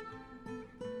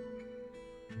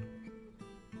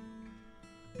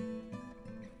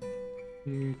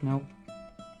 Nope.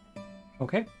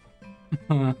 Okay.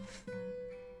 So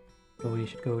we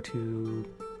should go to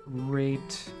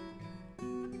great.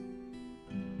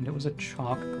 And it was a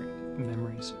chalk grate.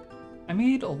 Memories. I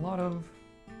made a lot of.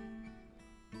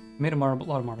 Made a lot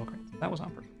of marble crates. That was on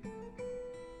purpose.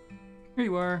 Here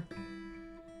you are.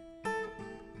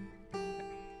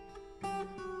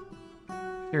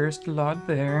 There's a lot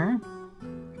there.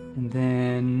 And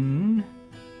then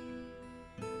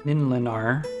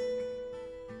Ninlinar.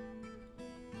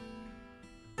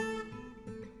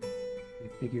 A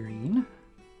figurine.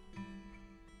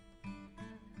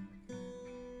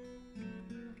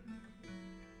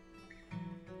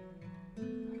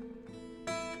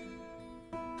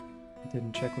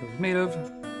 Didn't check what it was made of.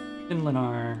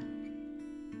 Ninlinar.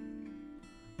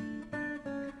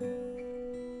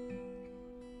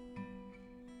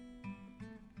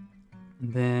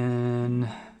 And then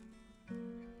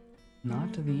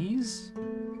not these.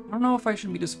 I don't know if I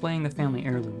should be displaying the family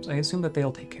heirlooms. I assume that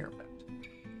they'll take care of it.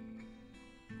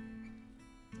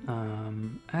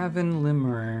 Avon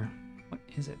Limmer. What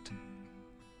is it?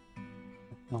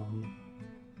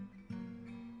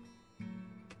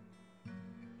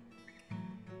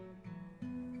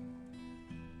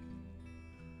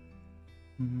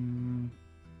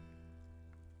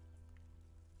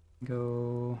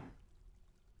 Go.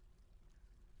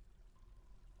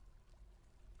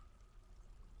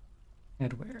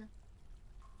 Headwear.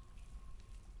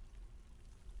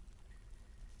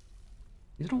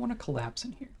 These don't want to collapse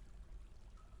in here.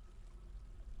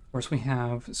 Of course, we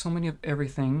have so many of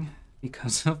everything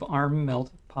because of our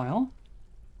melt pile.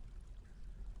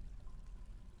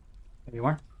 There you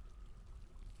are.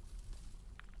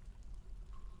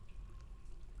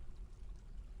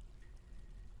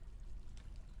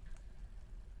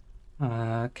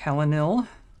 Kalanil,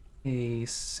 a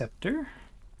scepter.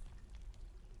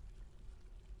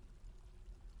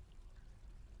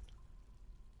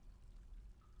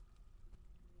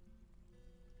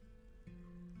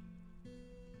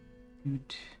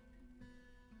 Dude.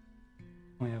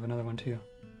 Oh, we have another one too.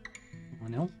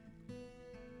 Kalanil.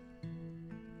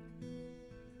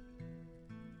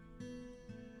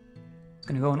 It's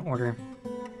gonna go in order.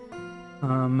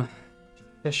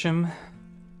 Shisham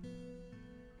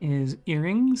is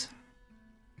earrings.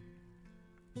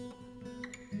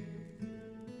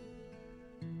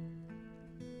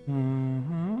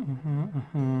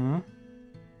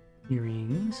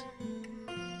 Earrings.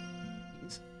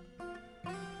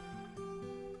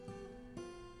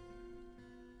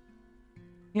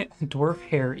 Yeah, dwarf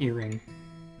hair earring.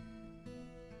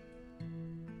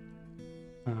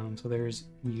 So there's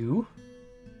you.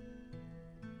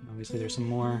 Obviously there's some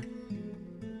more.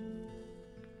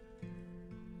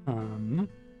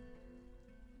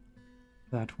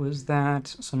 That was that.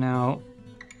 So now,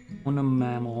 Ona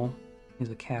Mammal is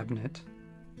a cabinet.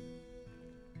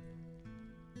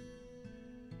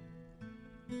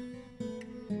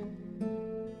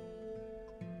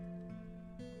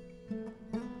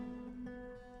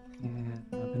 And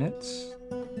cabinets.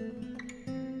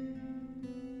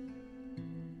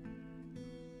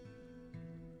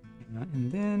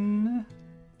 And then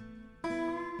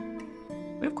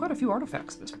we have quite a few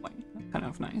artifacts at this point. That's kind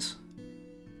of nice.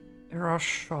 Era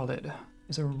Charlotte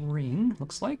is a ring,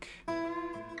 looks like.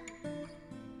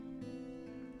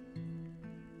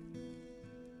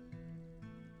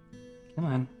 Come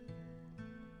on.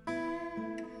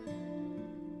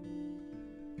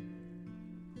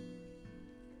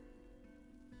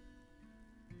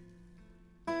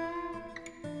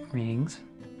 Rings,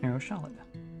 Arrow Charlotte.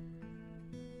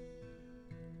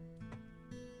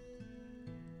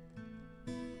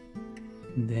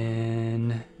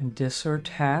 Then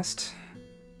Disortast.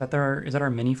 Is that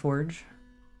our mini forge?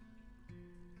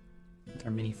 That's our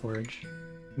mini forge.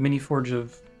 Mini forge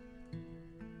of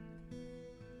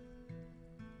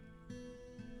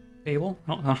Fable?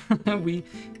 Oh, we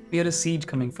had a siege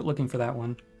coming for looking for that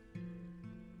one.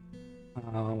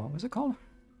 What was it called?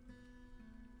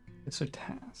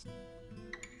 Disortast.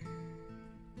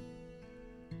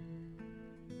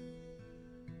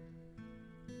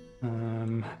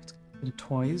 Let's get the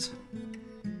toys.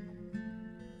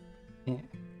 Yeah. Okay.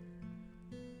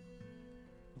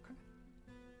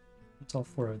 That's all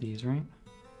 4 of these, right?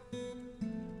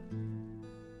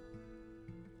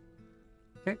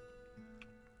 Okay.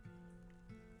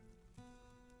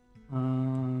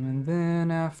 And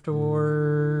then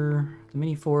after the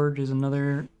mini forge is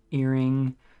another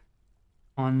earring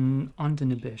on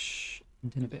Dinibish.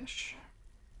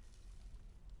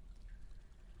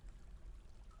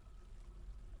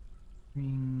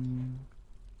 Ring.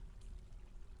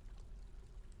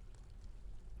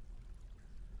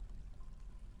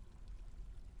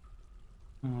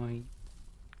 Oh,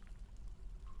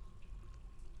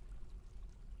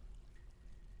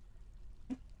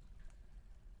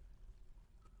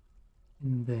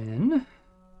 and then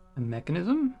a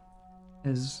mechanism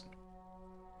is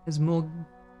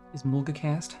Mulga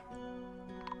cast.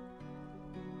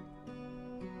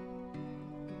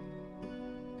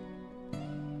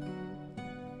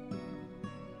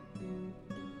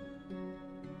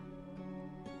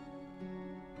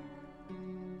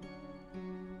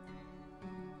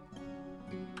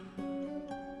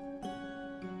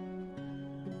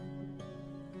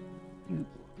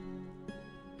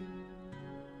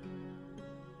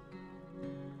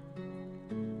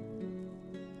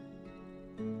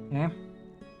 Okay.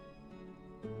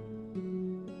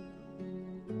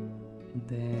 And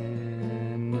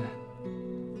then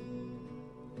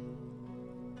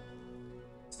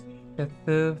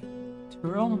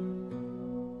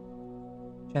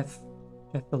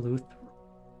Chethaluth.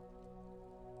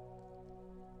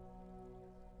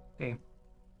 Okay.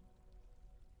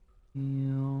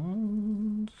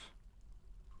 And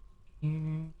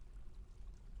here.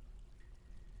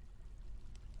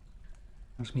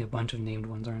 There's gonna be a bunch of named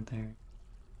ones, aren't there?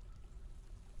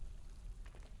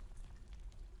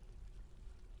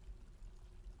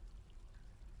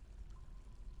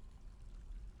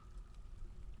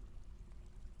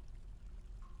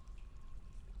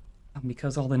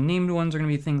 Because all the named ones are going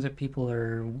to be things that people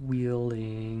are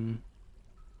wielding.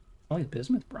 Oh,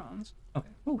 bismuth bronze.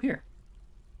 Okay. Oh, here.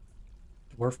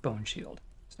 Dwarf bone shield.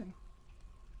 Interesting.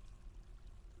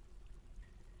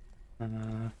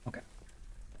 Okay.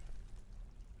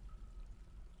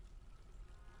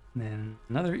 And then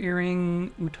another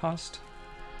earring, Utost.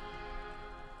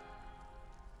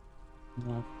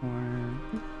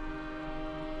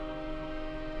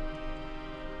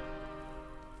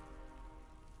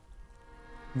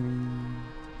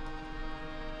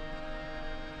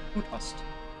 Utost.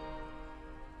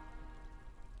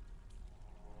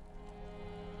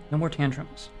 No more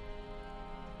tantrums.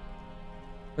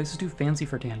 Places too fancy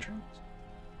for tantrums.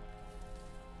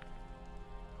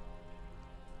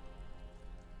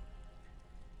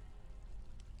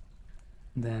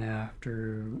 Then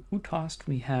after Utost,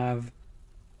 we have...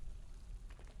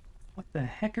 What the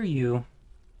heck are you?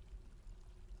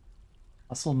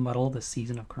 Hustle Muddle, the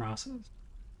Season of Crosses.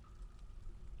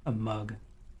 A mug.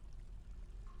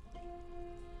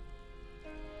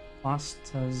 Lost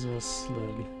as a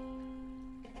slug.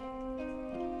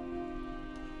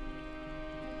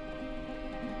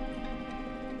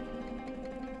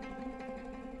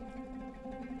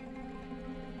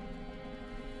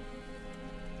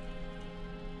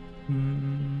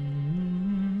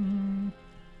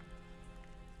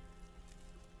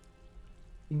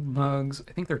 Mugs.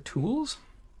 I think they're tools. Is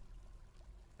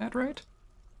that right?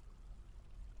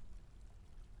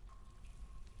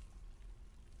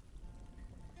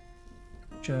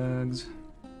 Jugs.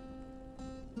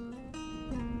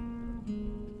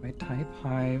 White type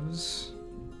hives.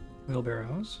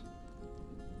 Wheelbarrows.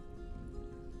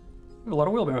 We have a lot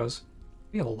of wheelbarrows.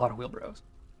 We have a lot of wheelbarrows.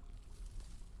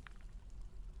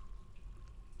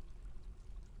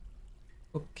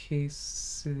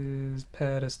 Bookcases,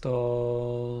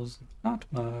 pedestals, not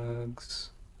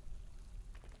mugs.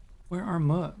 Where are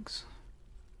mugs?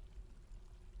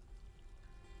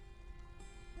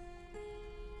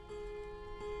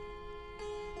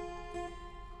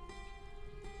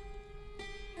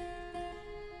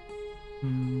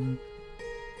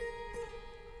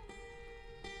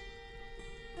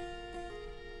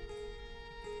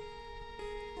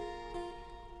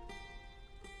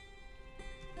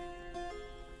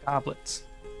 Goblets.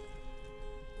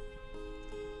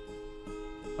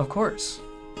 Of course.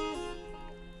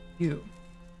 You.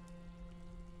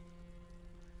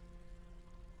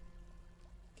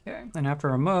 Okay, and after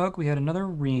a mug, we had another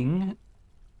ring.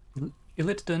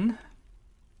 Ilitden.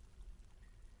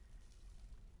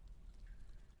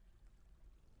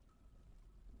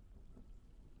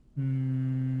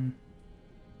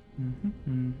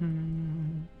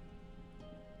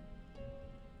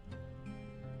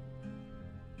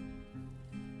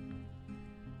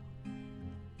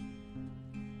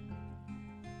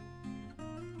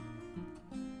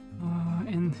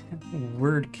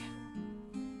 Word...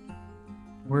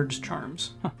 Words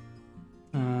charms. Huh.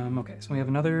 Okay, so we have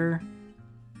another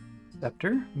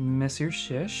scepter. Messir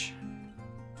Shish.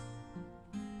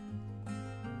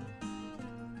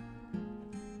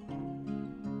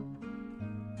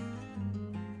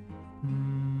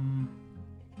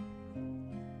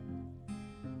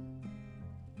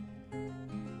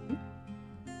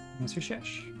 Messir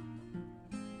Shish.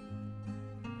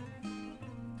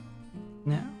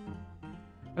 Now,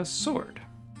 a sword.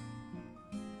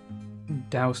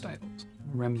 Doused idols.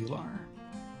 Remular.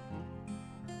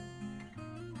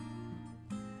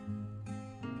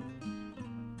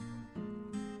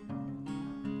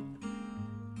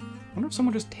 I wonder if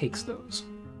someone just takes those.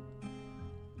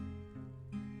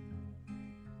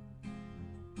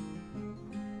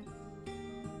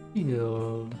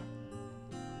 Field.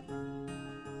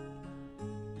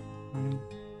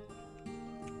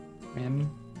 Ram?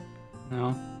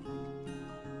 No.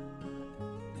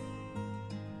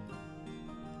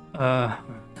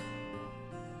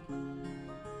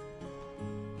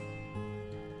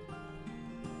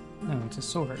 No, it's a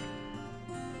sword.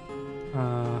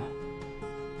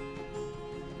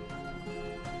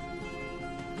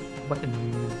 Weapon.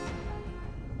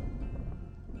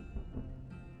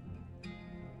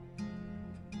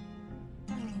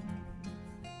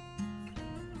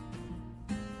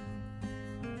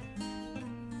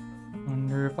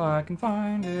 Wonder if I can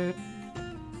find it.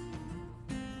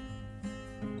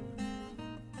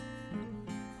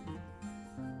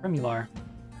 Remular.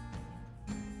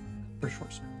 For sure.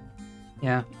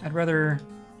 Yeah, I'd rather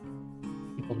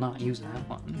people not use that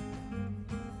one.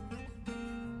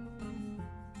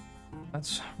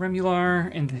 That's Remular,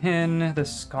 and then the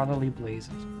Scholarly Blazes.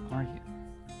 Are you?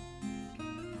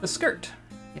 The skirt.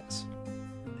 Yes.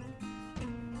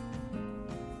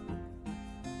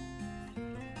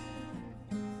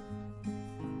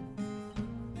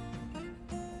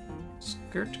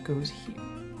 Skirt goes here.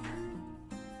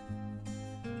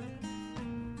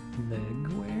 Leg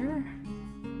wear.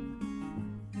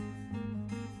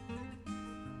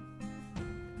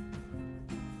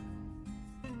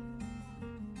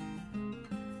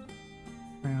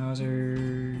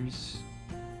 Trousers.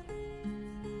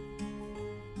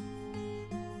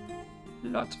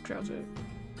 Lots of trousers.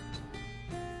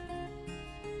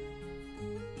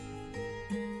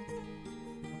 How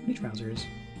many trousers?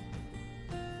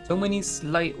 So many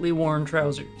slightly worn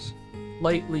trousers.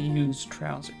 Lightly used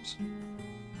trousers.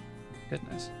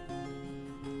 Goodness.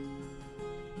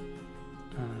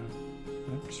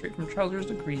 Straight from trousers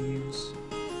to greaves.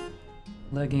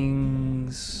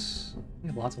 Leggings. We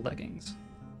have lots of leggings.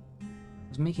 I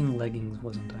was making leggings,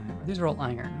 wasn't I? These are all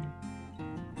iron.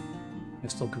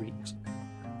 There's still greaves.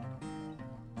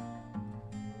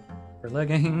 For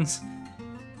leggings.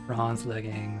 Bronze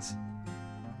leggings.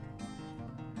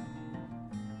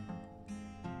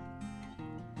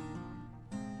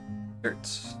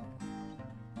 Shirts.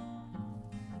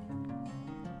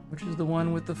 Which is the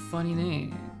one with the funny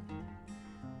name?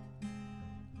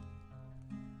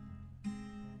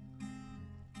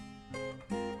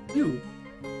 You,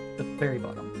 the very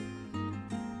bottom.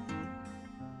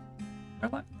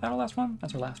 That our last one?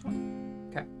 That's our last one.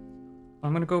 Okay.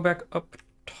 I'm gonna go back up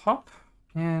top,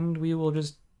 and we will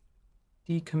just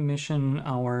decommission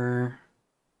our...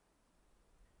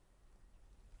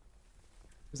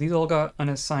 These all got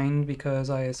unassigned because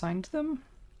I assigned them?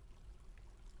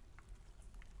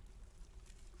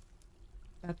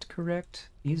 That's correct.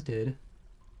 These did,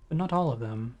 but not all of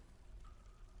them.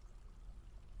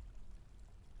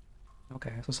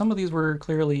 Okay, so some of these were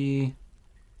clearly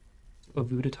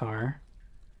Avutatar.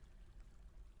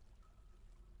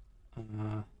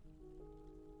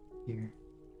 Here.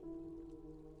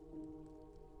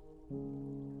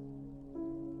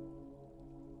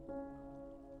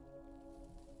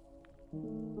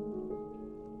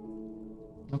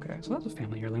 Okay, so that's a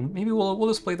family heirloom. Maybe we'll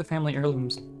display the family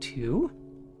heirlooms too.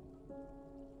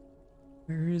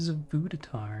 Where is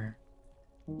Avutatar?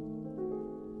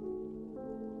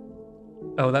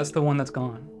 Oh, that's the one that's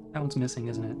gone. That one's missing,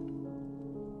 isn't it?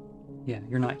 Yeah,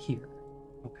 you're not here.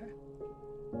 Okay.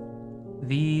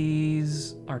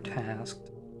 These are tasked.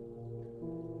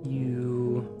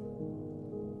 You...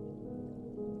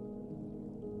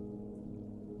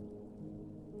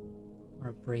 are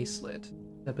a bracelet.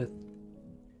 Debith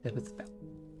belt.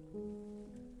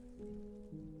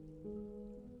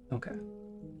 Okay.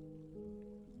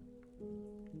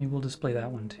 Maybe we'll display that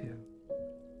one too.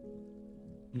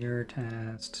 You're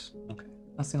tasked. Okay.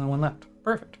 That's the only one left.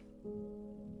 Perfect.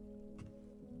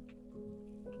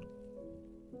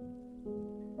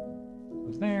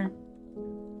 Goes there.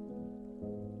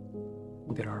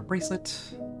 We'll get our bracelet.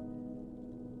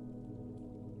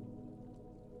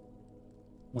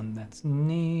 One that's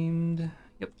named.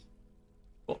 Yep.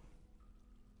 Cool.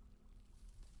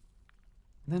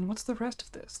 Then what's the rest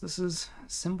of this? This is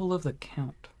symbol of the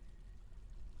count.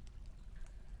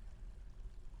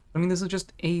 I mean, this is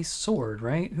just a sword,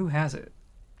 right? Who has it?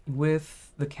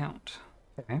 With the count.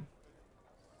 Okay.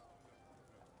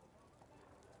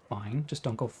 Fine. Just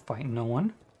don't go fighting no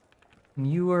one.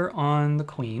 And you are on the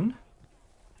queen.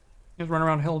 Just run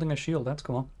around holding a shield. That's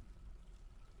cool.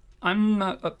 I'm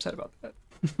not upset about that,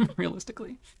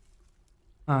 realistically.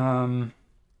 The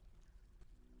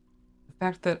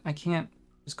fact that I can't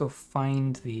just go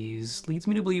find these leads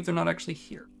me to believe they're not actually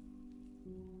here.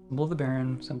 Symbol of the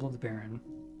Baron, symbol of the Baron.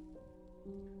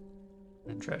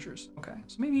 And treasures. Okay,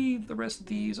 so maybe the rest of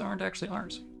these aren't actually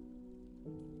ours.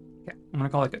 Okay, I'm gonna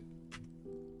call it good.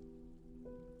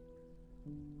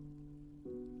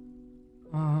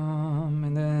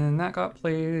 And then that got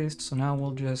placed, so now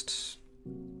we'll just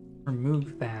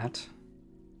remove that.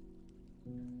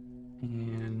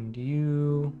 And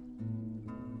you...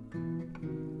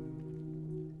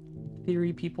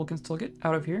 Theory people can still get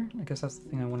out of here. I guess that's the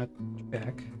thing I want to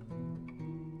check.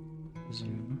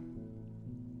 Zoom.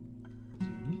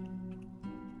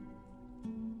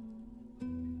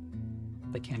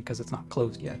 They can't because it's not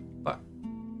closed yet, but...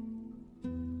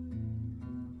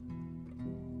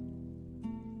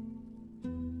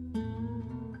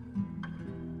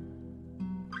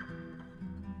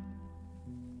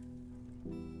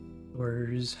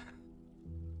 Doors.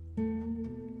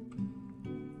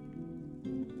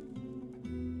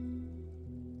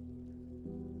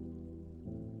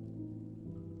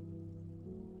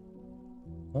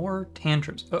 More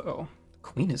tantrums. Uh-oh. The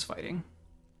queen is fighting.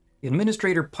 The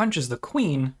administrator punches the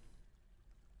queen.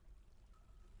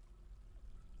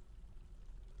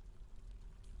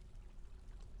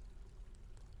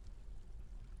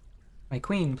 My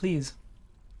queen, please.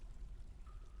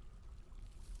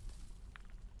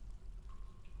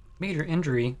 Major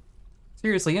injury.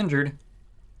 Seriously injured.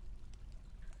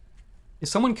 If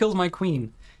someone kills my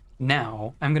queen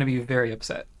now, I'm gonna be very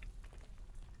upset.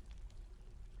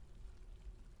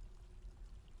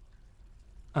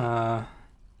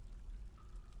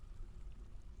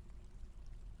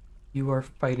 You are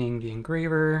fighting the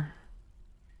engraver.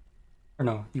 Or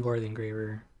no, you are the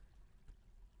engraver.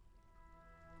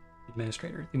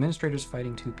 Administrator. The administrator's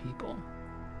fighting two people.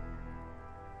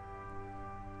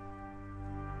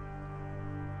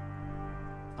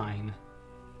 Fine.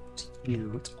 It's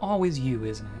you. It's always you,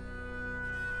 isn't it?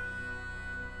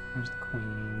 There's the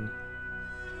queen.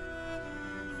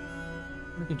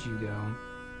 Where did you go?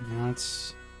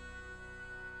 That's...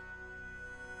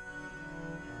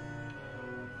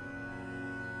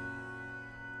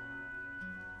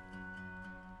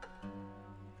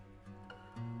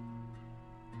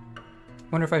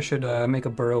 Wonder if I should make a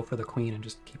burrow for the queen and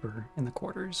just keep her in the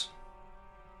quarters.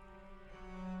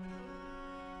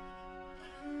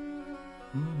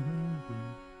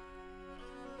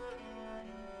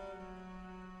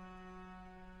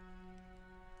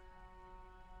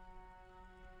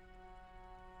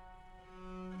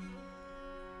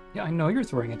 Yeah, I know you're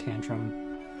throwing a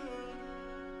tantrum.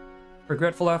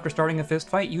 Regretful after starting a fist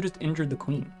fight? You just injured the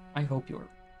queen. I hope you're...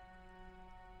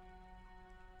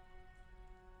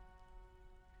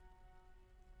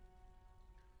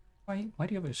 Why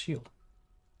do you have a shield?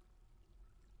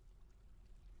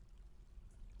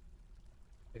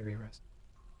 Very rested.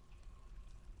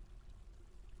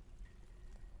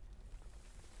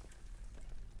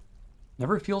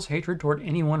 Never feels hatred toward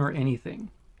anyone or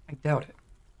anything. I doubt it.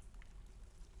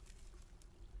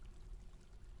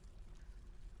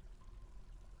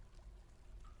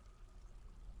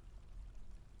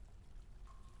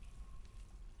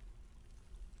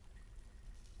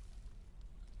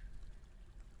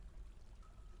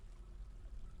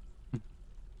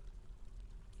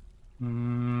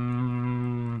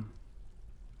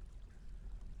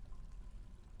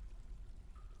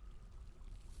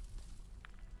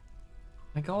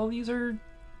 Like, all these are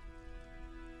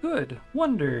good,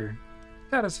 wonder,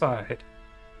 satisfied,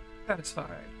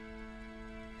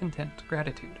 content,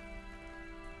 gratitude.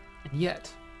 And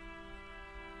yet...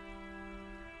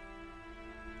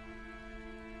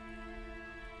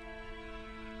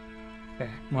 Okay,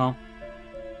 well,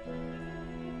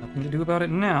 nothing to do about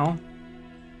it now.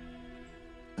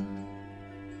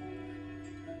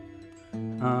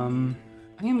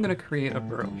 I am gonna create a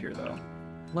burrow here, though.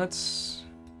 We'll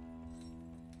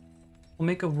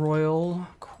make a royal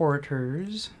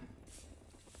quarters.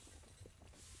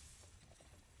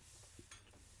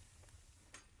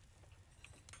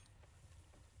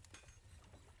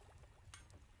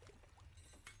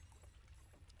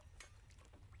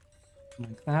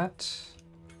 Like that.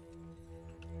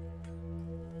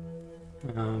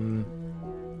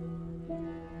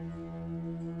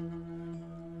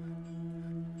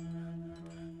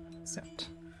 Accept.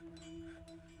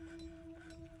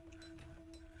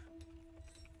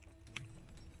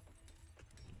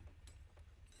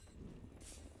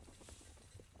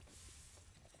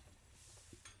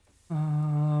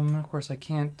 Of course I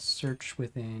can't search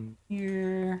within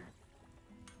here.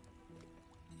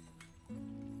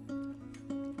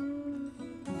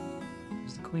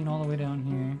 There's the queen all the way down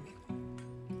here.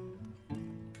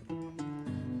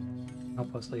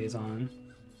 Outpost liaison.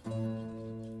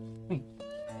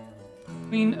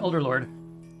 Queen Elder Lord.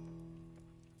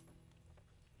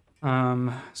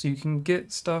 So you can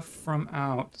get stuff from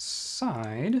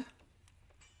outside.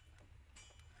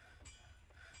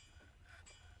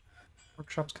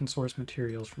 Workshops can source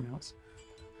materials from outside.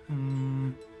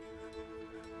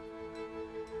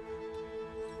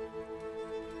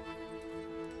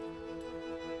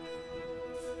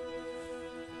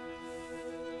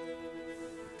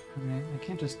 I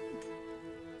can't just...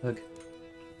 Look.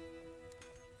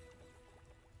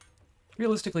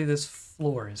 Realistically, this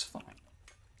floor is fine.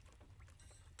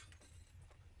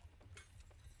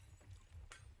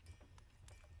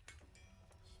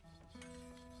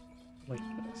 Like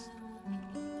this.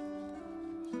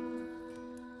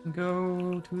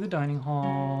 Go to the dining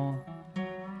hall.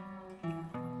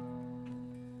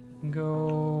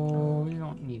 Go... You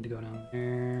don't need to go down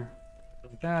there.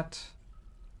 Like that.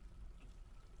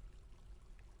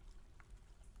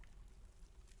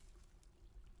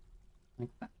 Like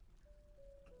that.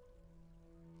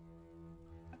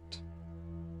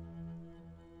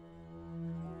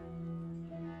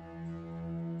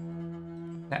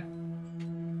 That.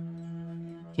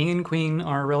 King and queen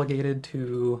are relegated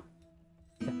to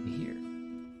here.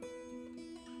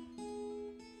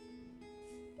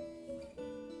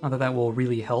 Not that that will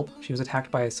really help. She was attacked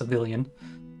by a civilian,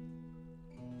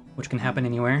 which can happen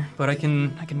anywhere. But I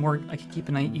can keep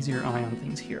an easier eye on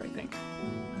things here. I think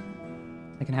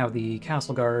I can have the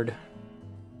castle guard.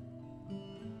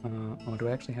 Oh, do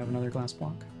I actually have another glass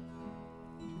block?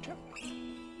 Check.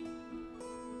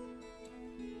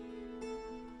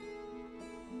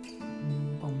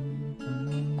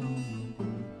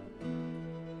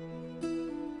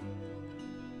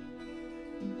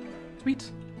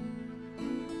 Sweet.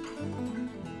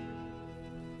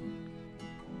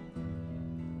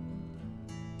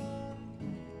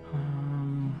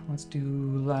 Let's do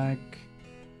like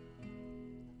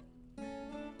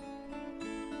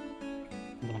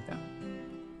something like that.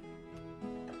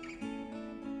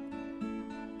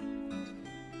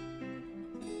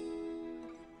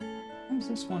 How's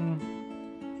this one?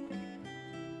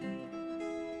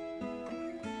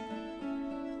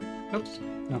 Oops,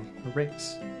 no,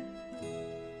 erase.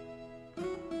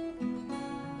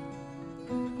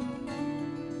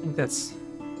 I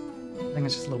think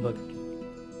it's just a little bug.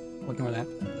 We'll ignore that.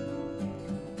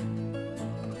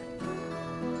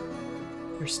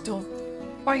 You're still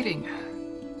fighting.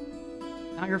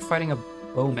 Now you're fighting a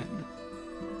bowman.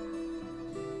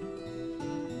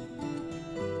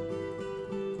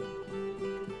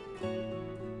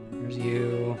 There's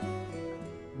you.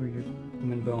 You're your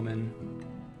human bowman.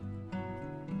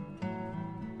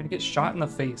 You're gonna get shot in the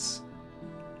face.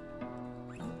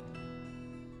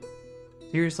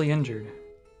 Seriously injured.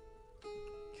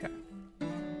 Okay.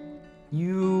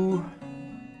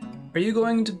 Are you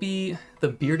going to be the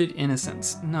bearded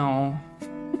innocents? No.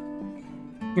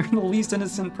 You're the least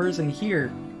innocent person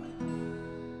here.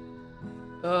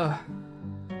 Ugh.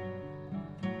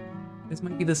 This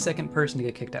might be the second person to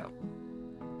get kicked out.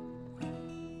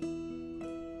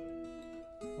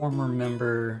 Former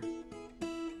member.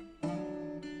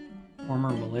 Former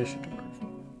militia dwarf.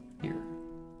 Here.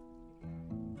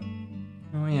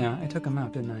 Oh yeah, I took him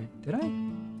out, didn't I? Did I?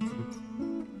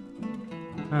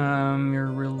 Your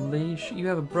relation... You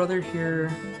have a brother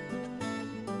here.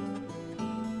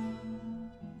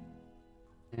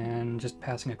 And just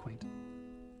passing acquaintance.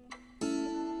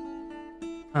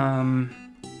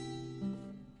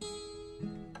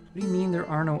 What do you mean there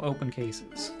are no open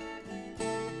cases?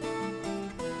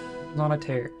 Not a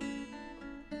tear.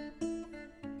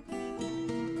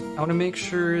 I want to make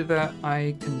sure that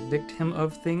I convict him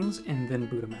of things and then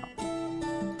boot him out.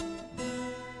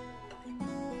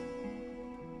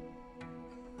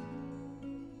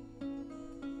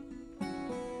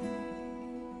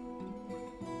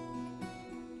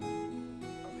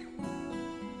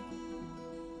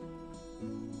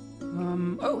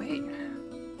 Oh, hey.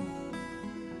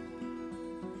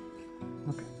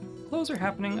 Okay. Clothes are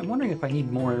happening. I'm wondering if I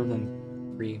need more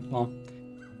than 3. Well,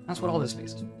 that's what all this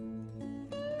space is.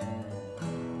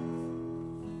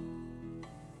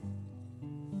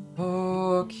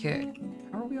 Okay,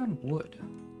 how are we on wood?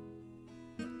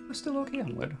 We're still okay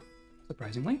on wood,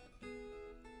 surprisingly.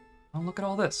 Oh, look at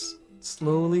all this.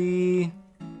 Slowly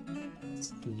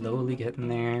getting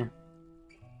there.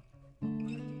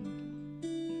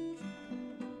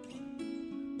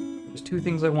 There's two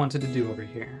things I wanted to do over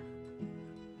here.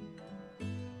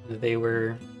 They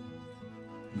were...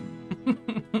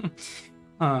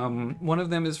 one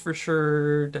of them is for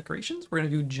sure decorations. We're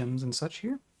gonna do gems and such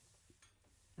here.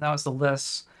 That was the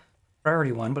less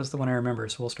priority one, but it's the one I remember,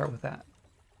 so we'll start with that.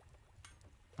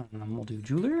 We'll do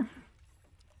jeweler.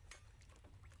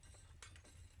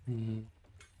 And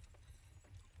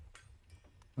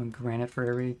granite for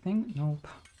everything. Nope.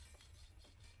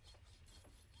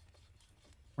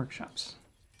 Workshops.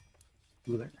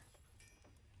 Jeweler.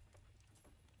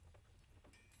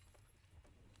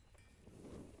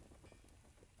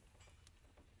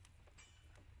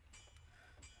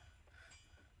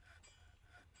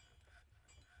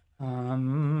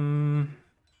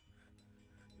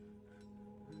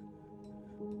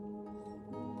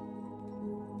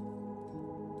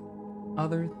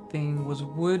 Other thing was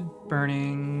wood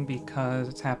burning because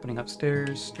it's happening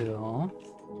upstairs still.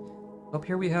 Up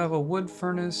here we have a wood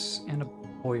furnace and a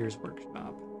bowyer's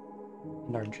workshop.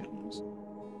 And our gems.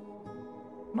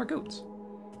 More goats.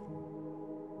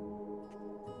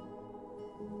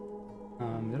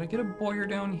 Did I get a bowyer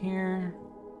down here?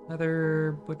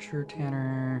 Leather, butcher,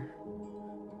 tanner.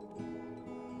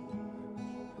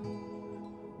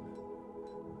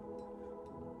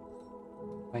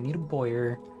 I need a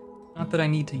bowyer. Not that I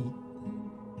need to...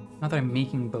 Not that I'm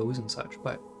making bows and such,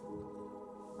 but...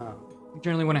 you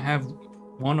generally want to have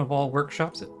one of all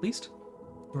workshops at least.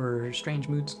 For strange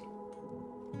moods.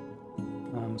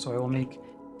 So I will make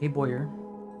a bowyer.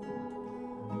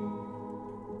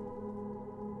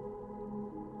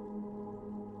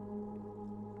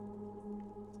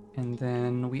 And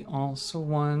then we also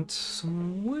want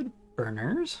some wood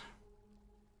burners.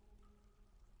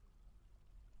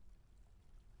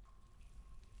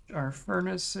 Our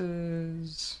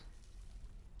furnaces.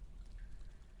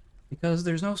 Because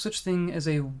there's no such thing as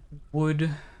a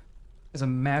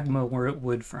magma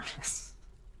wood furnace.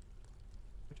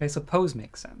 Which I suppose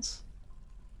makes sense.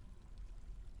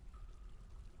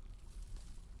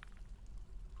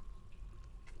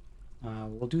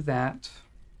 We'll do that.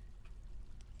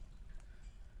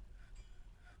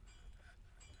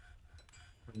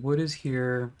 Wood is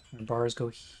here. Our bars go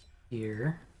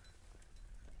here.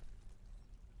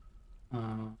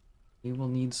 We will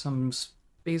need some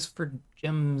space for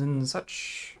gems and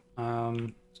such.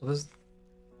 So that's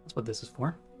what this is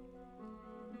for.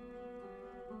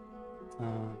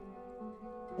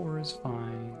 4 is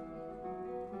fine.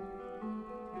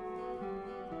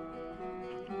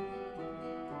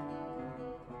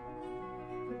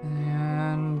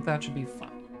 And that should be fine.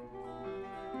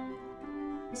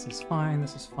 This is fine,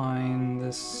 this is fine,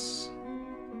 this...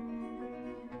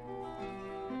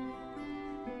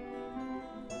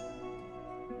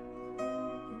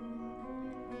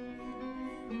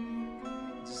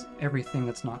 This is everything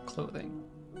that's not clothing.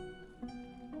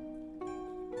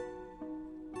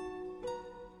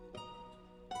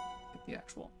 Get the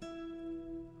actual...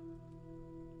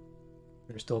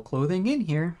 There's still clothing in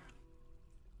here.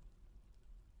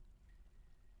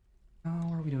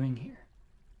 How are we doing here?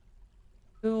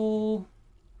 Still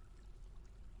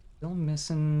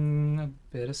missing a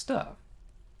bit of stuff.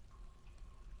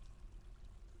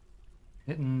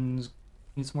 Mittens,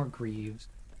 needs more greaves.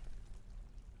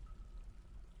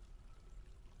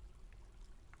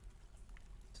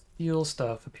 Steel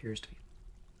stuff appears to be.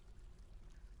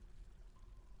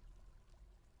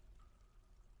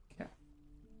 Okay.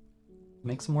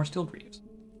 Make some more steel greaves.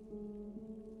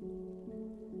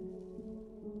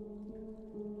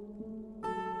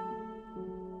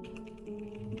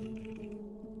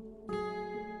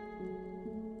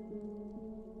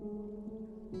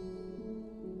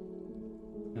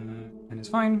 It's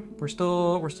fine. We're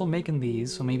still making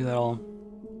these, so maybe that'll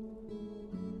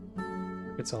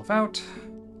work itself out.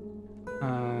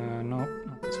 Nope,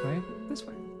 not this way. This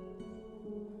way.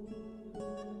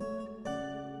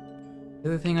 The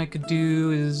other thing I could do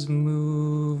is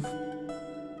move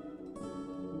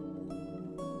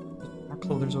our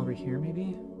clothers over here,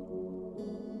 maybe.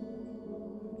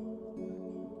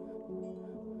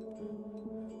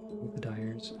 Move the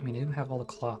dyers. I mean, I do have all the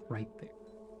cloth right there.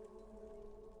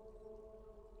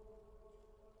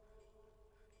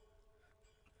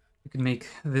 You could make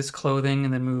this clothing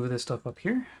and then move this stuff up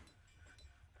here.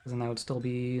 Because then that would still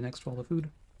be next to all the food.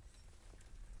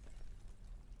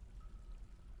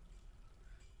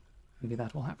 Maybe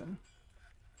that will happen.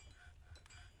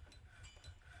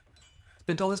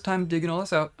 Spent all this time digging all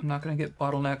this out. I'm not gonna get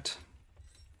bottlenecked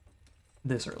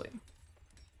this early.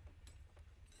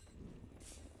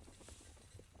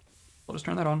 I'll just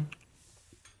turn that on.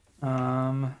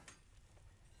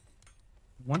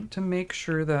 Want to make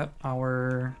sure that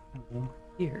our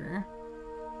here.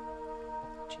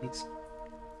 Jeez.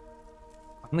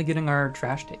 Finally getting our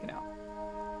trash taken out.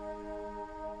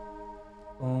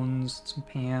 Bones, some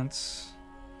pants.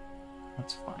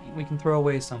 That's fine. We can throw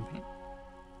away some pants.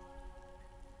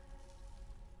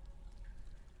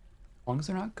 As long as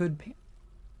they're not good pants.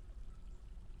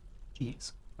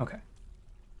 Jeez. Okay.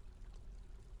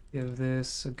 Give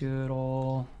this a good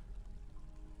ol'...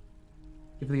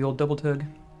 Give it the old double tug.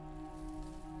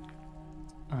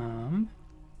 I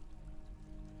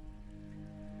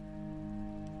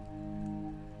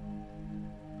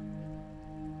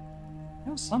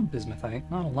have some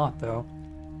bismuthite, not a lot though.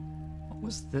 What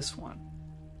was this one?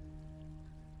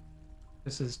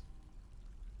 This is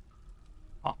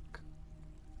Hawk.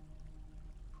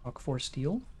 Hawk 4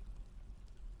 steel.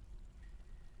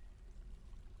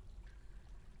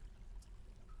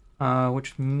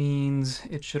 Which means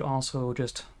it should also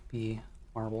just be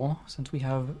marble, since we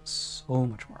have so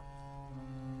much marble.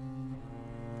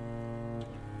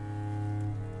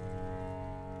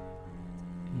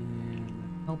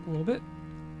 And help a little bit.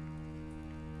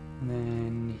 And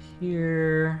then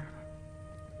here...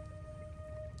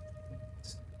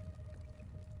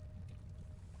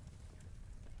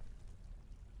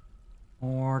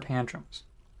 more tantrums.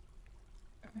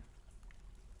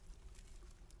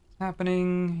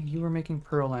 Happening. You are making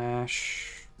pearl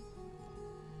ash.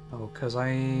 Oh, because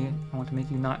I want to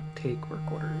make you not take work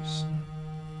orders.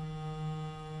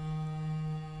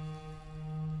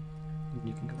 And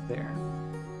you can go there.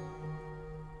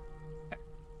 Okay.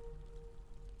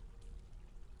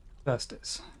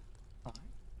 Justice. Fine.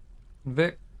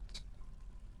 Convict.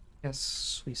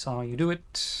 Yes, we saw you do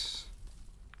it.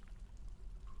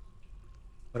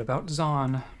 What about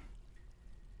Zahn?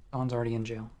 Zahn's already in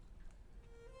jail.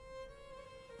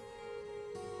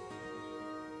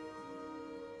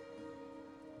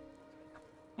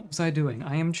 What was I doing?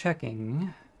 I am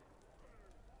checking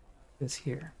this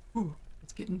here. Ooh,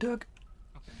 it's getting dug.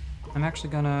 Okay. I'm actually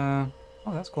gonna...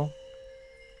 Oh, that's cool.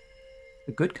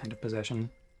 The good kind of possession.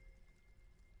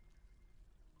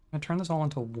 I'm gonna turn this all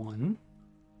into one.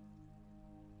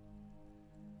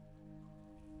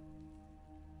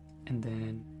 And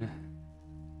then...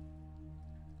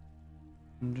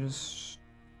 I'm just...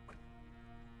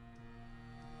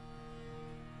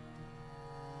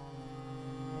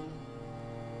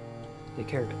 take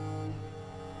care of it.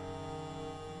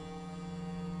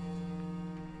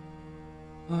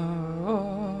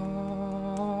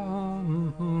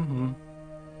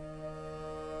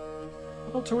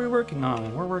 What else are we working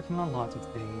on? We're working on lots of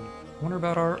things. I wonder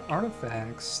about our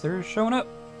artifacts. They're showing up.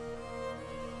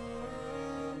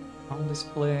 On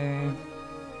display.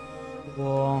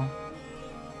 Cool.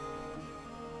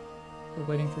 We're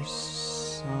waiting for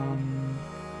some...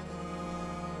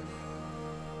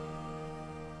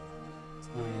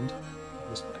 Signed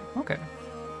display. Okay.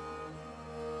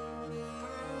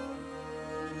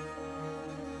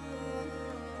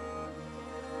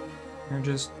 You're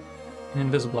just an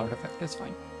invisible artifact. That's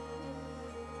fine.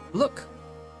 Look!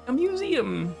 A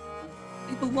museum!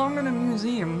 They belong in a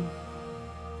museum.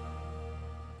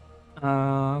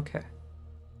 Okay.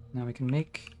 Now we can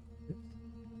make...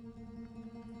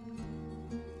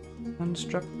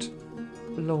 construct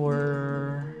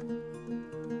floor...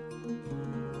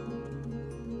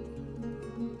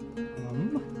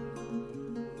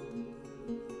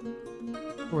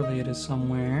 Surely it is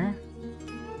somewhere.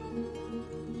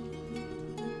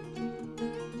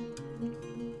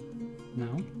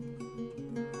 No.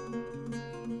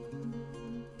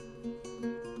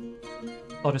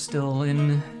 Thought it's still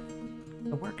in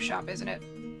the workshop, isn't it?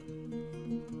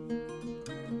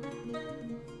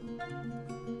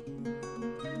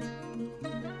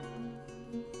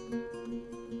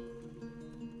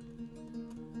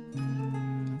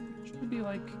 Should be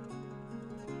like...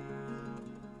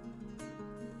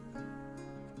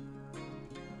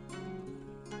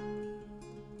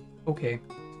 Okay.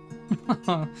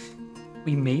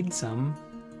 We made some.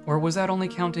 Or was that only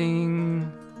counting...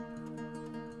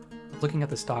 I was looking at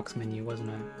the stocks menu, wasn't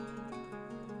I?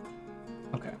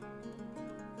 Okay.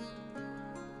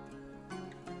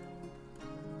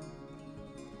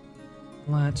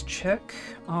 Let's check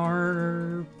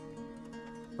our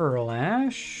pearl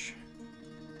ash.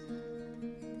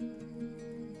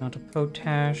 Amount of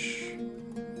potash.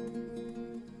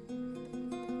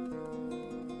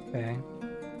 Okay.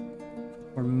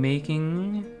 We're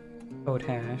making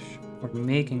potash. We're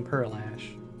making pearl ash.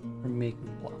 for making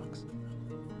blocks.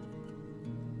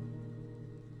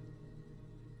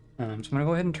 So I'm gonna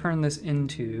go ahead and turn this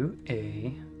into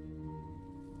a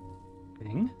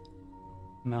thing.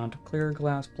 Amount of clear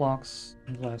glass blocks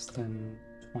less than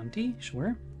 20,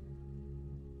 sure.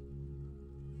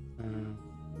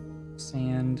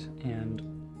 Sand and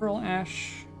pearl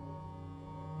ash.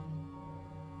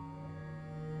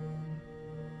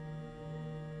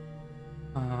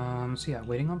 So yeah,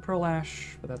 waiting on pearl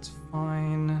ash, but that's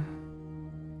fine.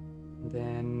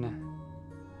 Then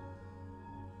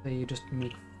they just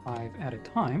make 5 at a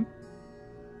time.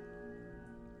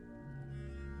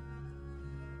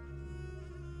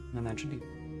 And that should be.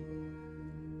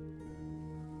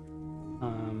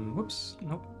 Whoops,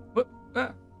 nope. Whoop,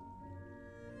 ah.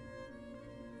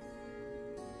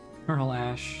 Pearl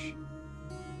ash.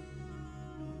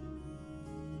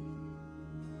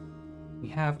 We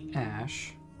have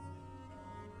ash.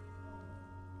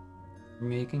 We're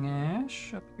making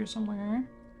ash up here somewhere.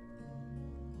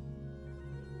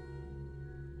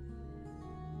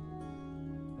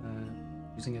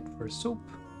 Using it for soap.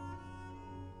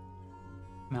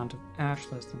 Amount of ash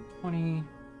less than 20.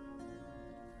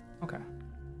 Okay.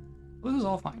 Well, this is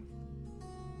all fine.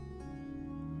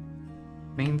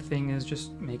 Main thing is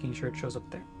just making sure it shows up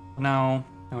there. Now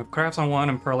we have crafts on one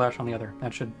and pearl ash on the other.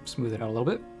 That should smooth it out a little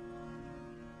bit.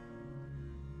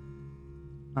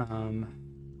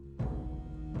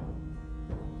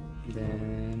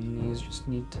 Then these just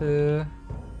need to.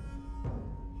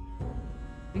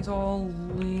 These all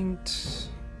linked.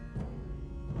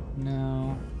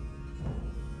 No.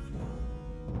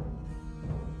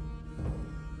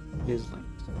 It is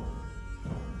linked.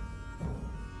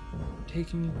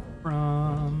 Taken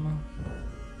from.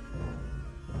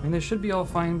 I mean, this should be all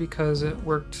fine because it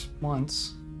worked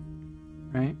once,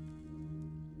 right?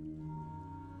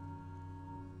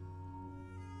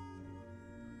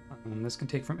 This can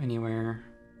take from anywhere.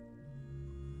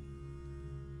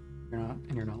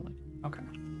 You're not linked. Okay.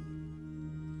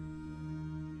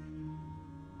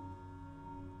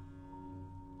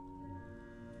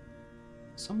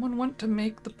 Someone want to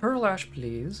make the pearl ash,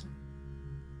 please.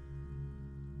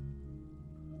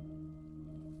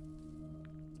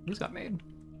 These got made.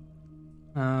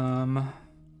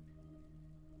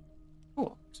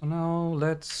 Cool. So now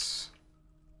let's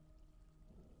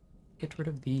get rid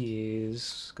of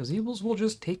these, because evils will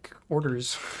just take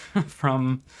orders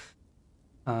from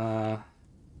the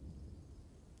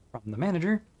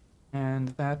manager, and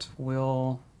that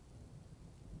will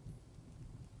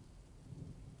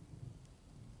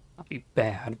not be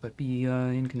bad, but be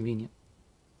inconvenient.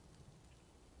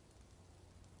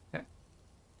 Okay.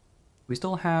 We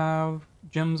still have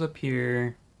gems up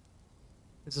here.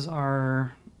 This is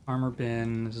our armor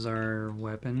bin. This is our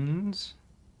weapons.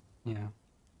 Yeah.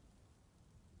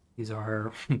 These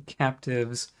are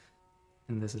captives,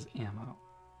 and this is ammo.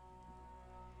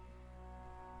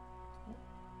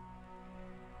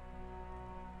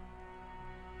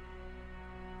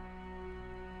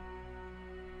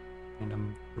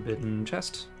 Random forbidden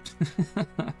chest.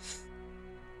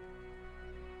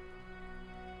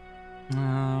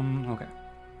 Okay.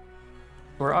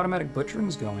 So our automatic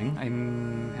butchering's going.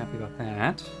 I'm happy about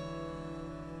that.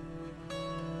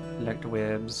 Electro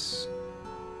webs.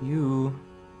 You.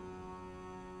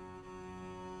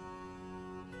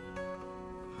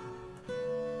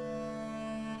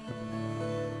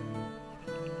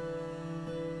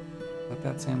 Is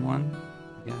that same one?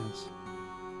 Yes.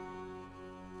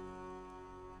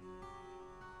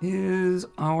 Is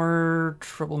our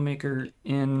troublemaker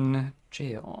in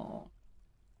jail?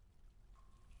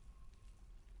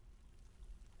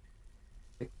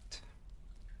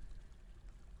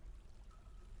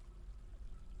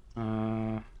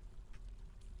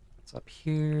 It's up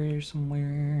here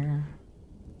somewhere.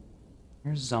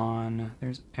 There's Zon,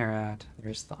 there's Arat,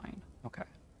 there's Thine. Okay.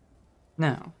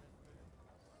 Now.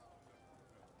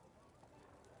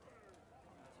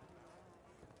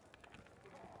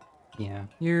 Yeah, I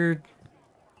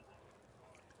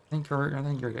think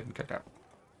you're getting kicked out.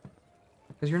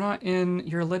 Because you're not in.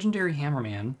 You're a legendary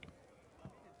hammerman.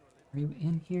 Are you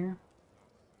in here?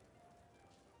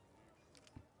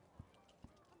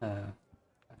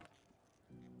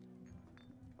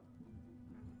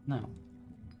 No.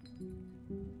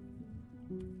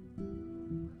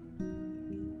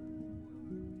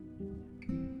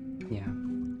 Yeah.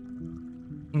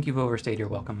 I think you've overstayed your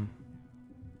welcome.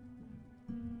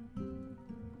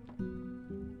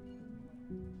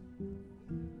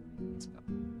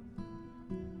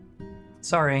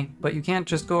 Sorry, but you can't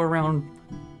just go around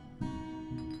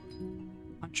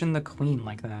punching the queen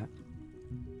like that.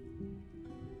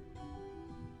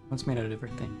 It's made out of a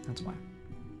different thing, that's why.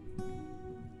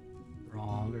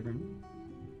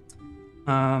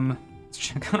 Let's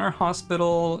check on our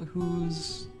hospital.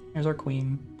 Here's our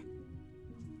queen.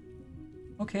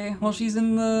 Okay, well, she's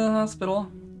in the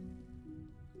hospital.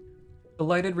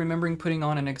 Delighted, remembering putting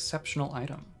on an exceptional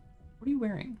item. What are you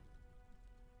wearing?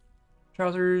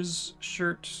 Trousers,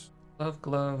 shirt,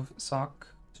 glove, sock,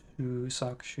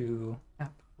 shoe,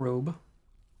 cap, robe.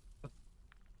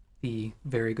 The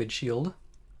very good shield.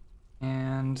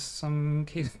 And some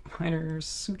case minor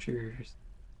sutures.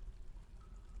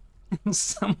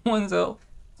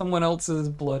 Someone else's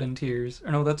blood and tears.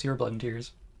 Or no, that's your blood and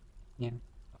tears. Yeah,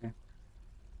 okay.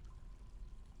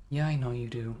 Yeah, I know you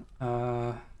do.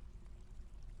 Jeez.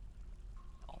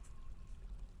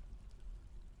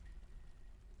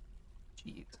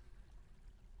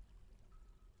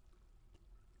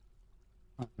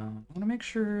 I want to make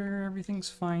sure everything's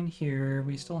fine here.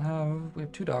 We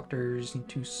have 2 doctors and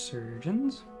 2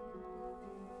 surgeons.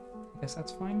 I guess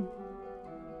that's fine.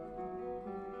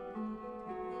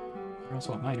 We're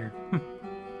also a minor.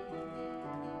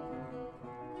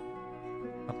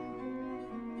 Okay.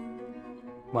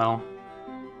 Well,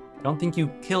 I don't think you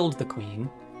killed the queen.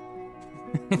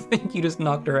 I think you just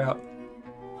knocked her out.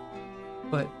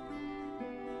 But,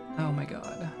 oh my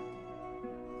god.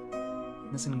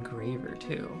 This engraver,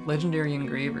 too. Legendary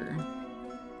engraver.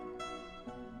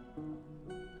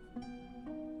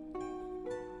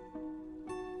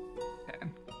 Okay.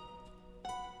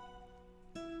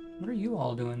 What are you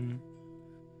all doing?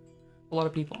 A lot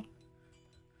of people.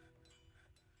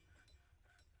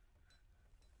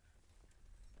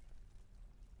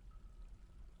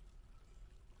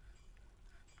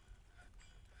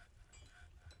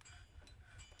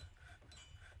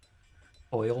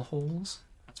 Oil holes?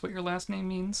 That's what your last name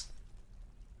means?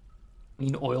 I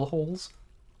mean oil holes?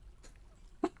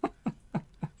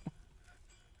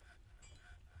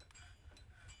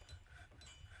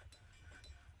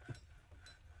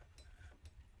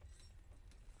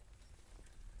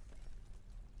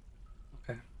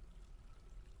 Okay.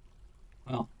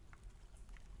 Well.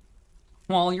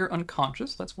 While you're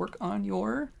unconscious, let's work on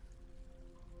your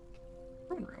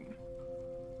throne room.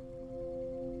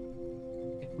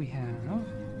 If we have...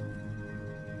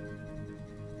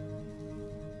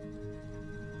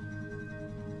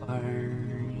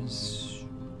 bars...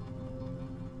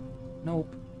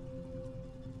 Nope.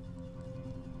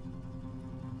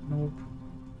 Nope.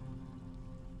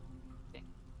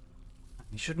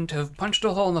 You shouldn't have punched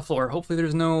a hole in the floor. Hopefully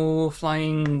there's no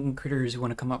flying critters who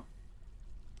want to come up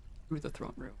through the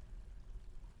throne room.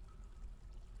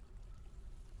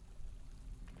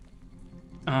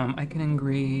 I can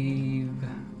engrave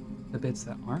the bits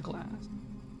that are glass.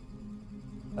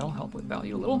 That'll help with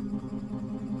value a little.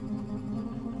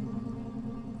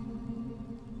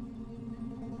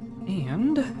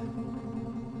 And... is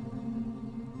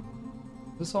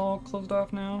this all closed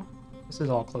off now? This is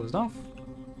all closed off.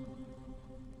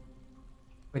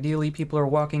 Ideally, people are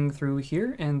walking through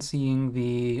here and seeing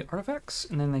the artifacts,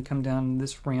 and then they come down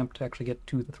this ramp to actually get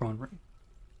to the throne room.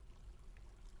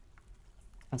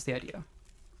 That's the idea.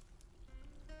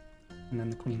 And then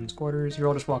the queen's quarters, you're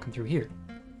all just walking through here.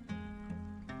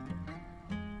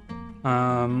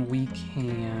 We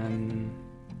can...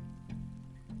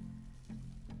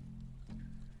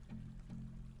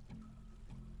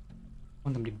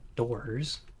 want them to be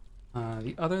doors.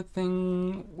 The other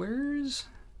thing, where's...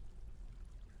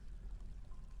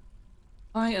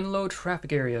 high and low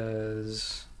traffic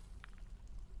areas.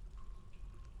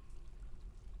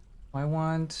 I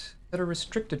want better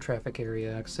restricted traffic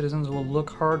area. Citizens will look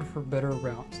hard for better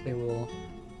routes. They'll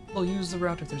use the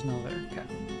route if there's no there. Okay.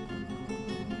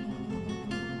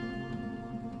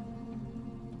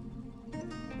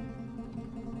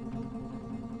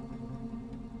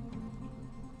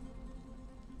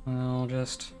 I'll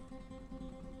just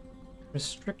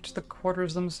restrict the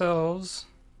quarters themselves.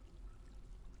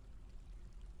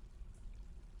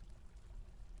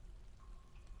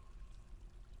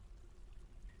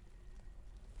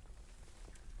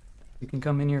 You can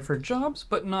come in here for jobs,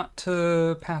 but not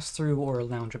to pass through or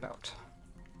lounge about.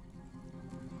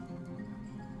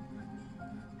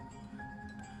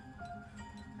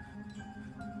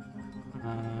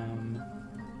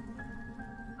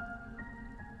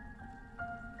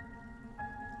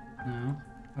 No.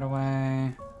 How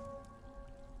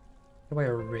do I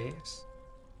erase?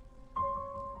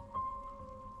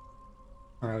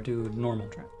 Or I'll do normal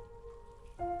track.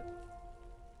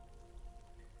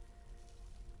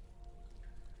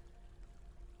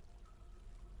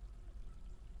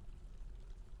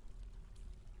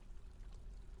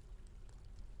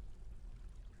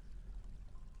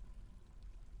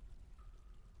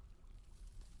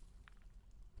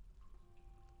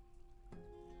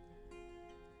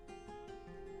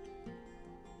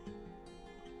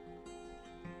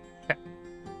 Okay.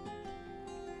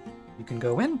 You can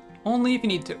go in, only if you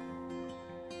need to.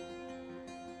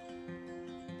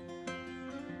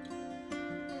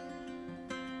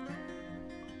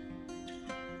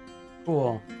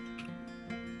 Cool.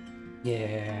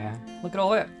 Yeah, look at all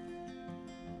that.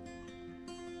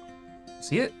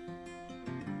 See it?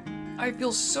 I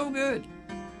feel so good.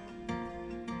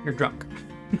 You're drunk.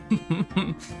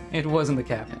 It wasn't the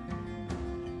cabinet.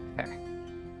 Okay.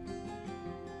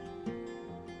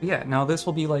 Yeah, now this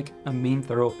will be like a main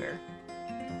thoroughfare.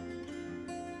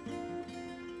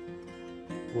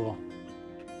 Cool.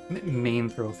 Main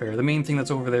thoroughfare. The main thing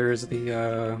that's over there is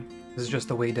the, this is just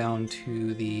the way down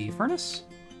to the furnace,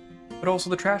 but also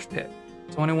the trash pit.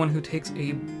 So anyone who takes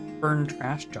a burn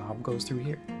trash job goes through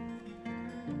here.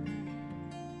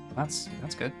 That's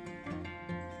good.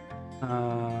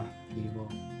 We will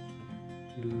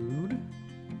loot.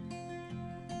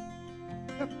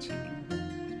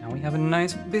 Now we have a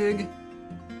nice big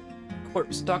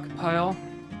corpse stockpile.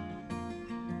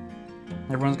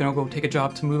 Everyone's gonna go take a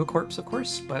job to move a corpse, of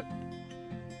course, but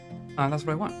that's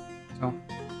what I want. So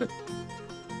good.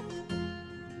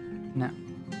 Now,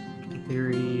 in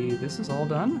theory, this is all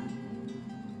done.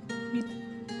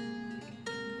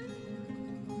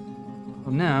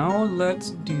 So now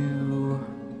let's do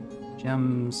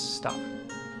gem stuff.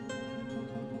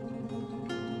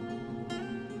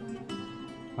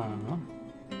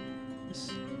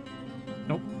 This.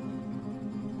 Nope.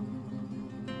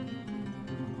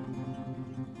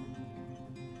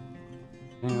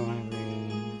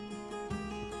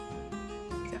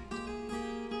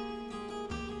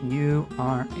 You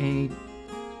are a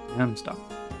gem stuff.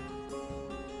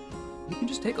 You can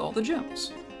just take all the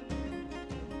gems.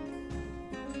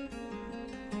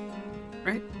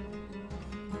 Right?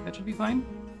 That should be fine.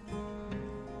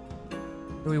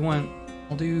 What do we want?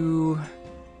 I'll do...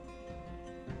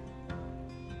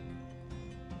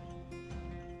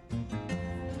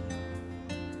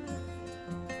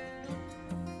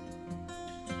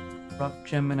 rough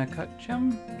gem and a cut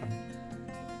gem.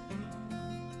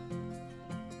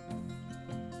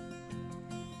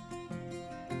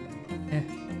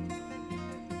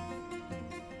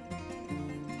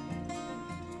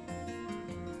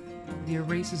 The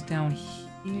erase is down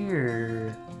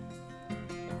here.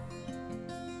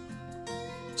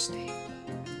 Stay.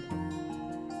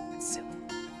 Silly.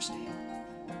 Stay.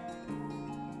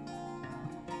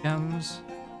 Gems.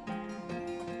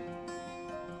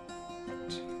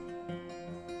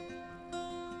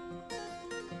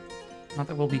 Not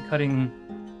that we'll be cutting.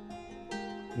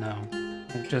 No,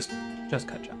 just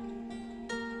cut gem.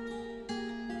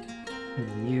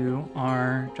 You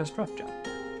are just rough gem.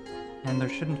 And there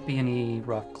shouldn't be any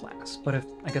rough class, but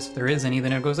I guess if there is any,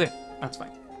 then it goes in. That's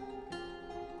fine.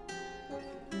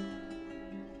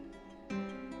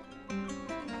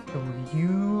 So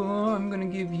you, I'm gonna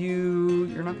give you,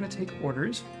 you're not gonna take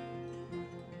orders.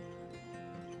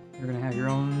 You're gonna have your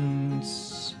own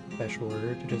special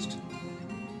order to just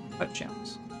cut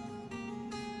gems.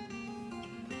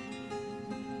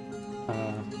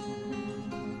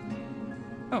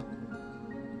 Oh.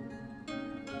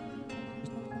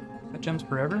 Gems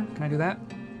forever? Can I do that?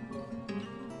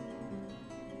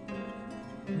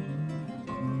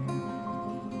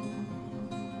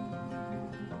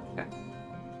 Okay.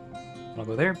 I'll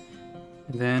go there.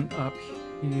 And then up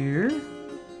here,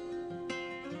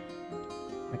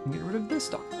 I can get rid of this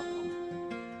stockpile.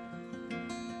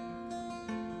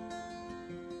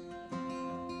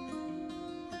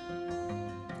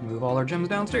 Move all our gems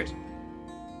downstairs.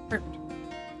 Perfect.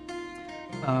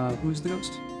 Who's the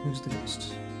ghost? Who's the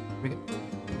ghost? We go.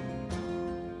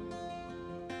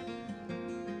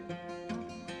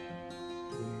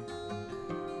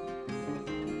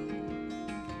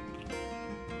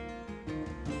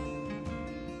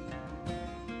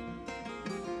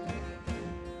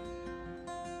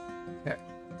 Okay.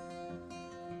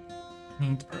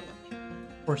 Needs perlage.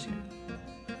 Of course you do.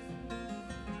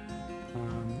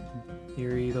 In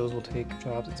theory, those will take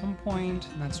jobs at some point,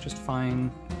 and that's just fine.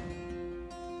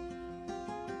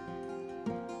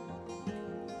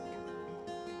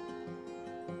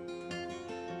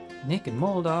 Naked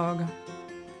mole dog.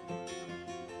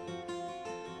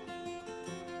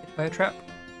 Hit by a trap.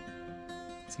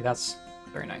 See, that's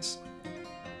very nice.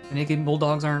 The naked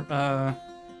bulldogs aren't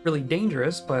really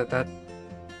dangerous, but that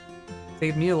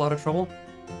saved me a lot of trouble.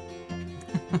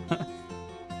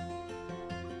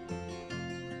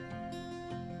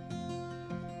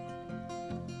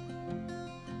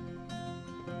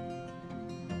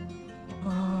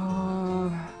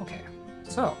 Okay,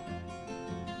 so.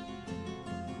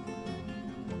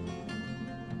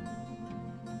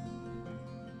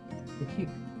 Here.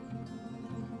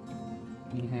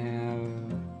 We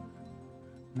have...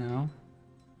 No.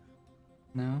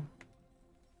 No.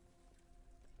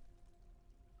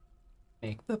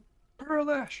 Make the pearl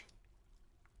ash.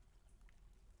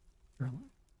 Pearl.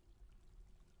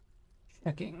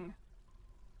 Checking.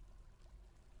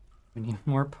 We need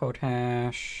more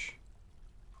potash.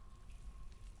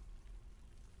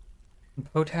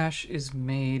 And potash is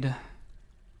made...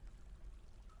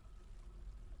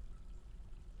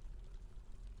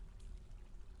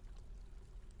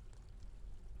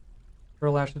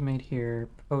 Pearl ash is made here.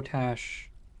 Potash...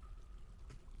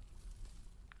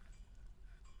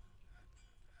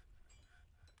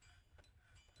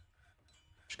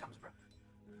 comes from.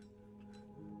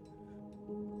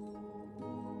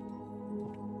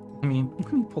 Let me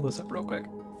pull this up real quick.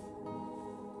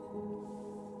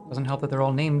 Doesn't help that they're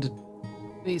all named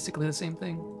basically the same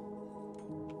thing.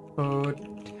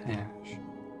 Potash.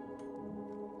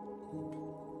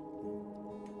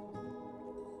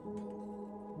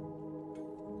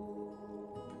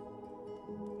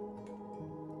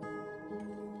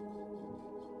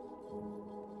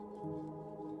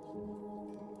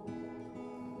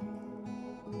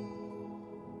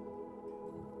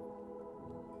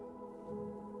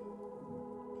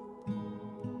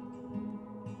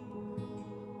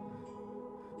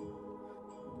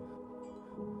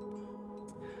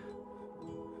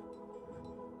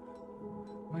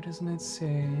 Why doesn't it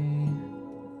say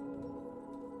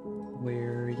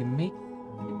where you make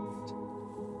it?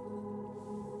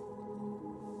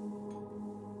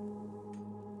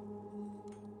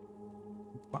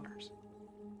 Bunners.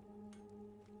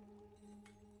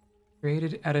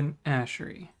 Created at an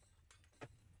ashery.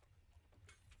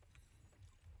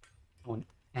 Oh, an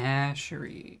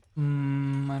ashery.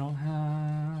 I don't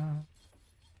have...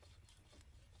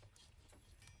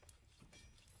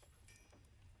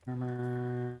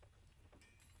 Armor.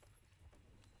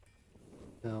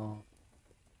 Bill.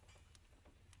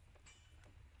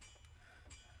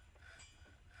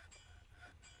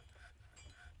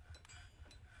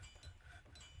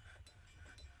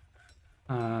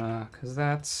 Because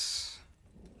that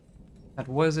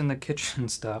was in the kitchen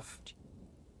stuff.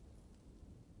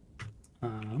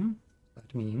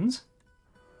 That means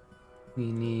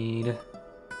we need to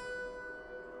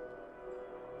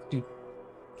do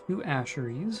 2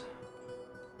 asheries.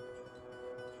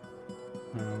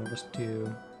 We'll just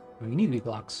do... Oh, you need to be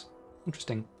blocks.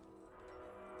 Interesting.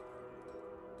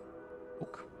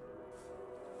 Oak.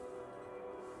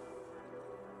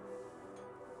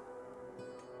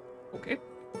 Okay.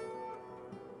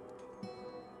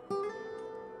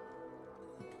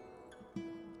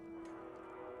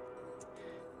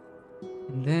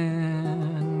 And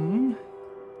then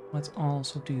let's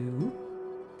also do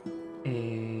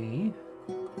a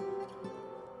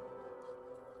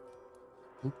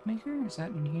bookmaker? Is that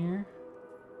in here?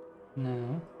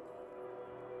 No.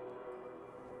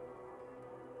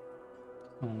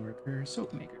 Home worker,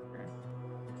 soap maker. Okay.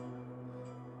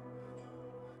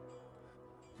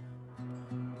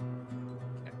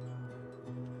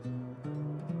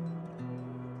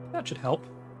 That should help.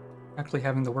 Actually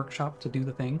having the workshop to do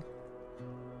the thing.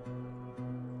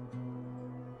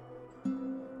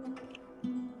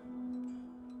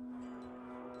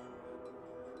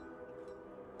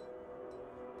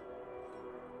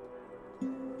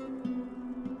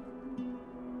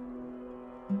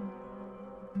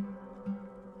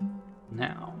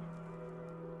 Now,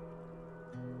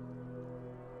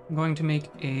 I'm going to make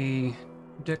a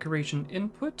decoration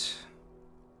input.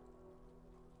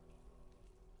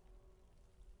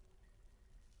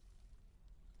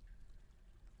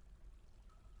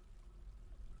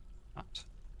 Not.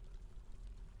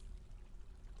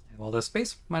 I have all this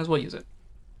space, might as well use it.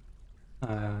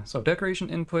 So decoration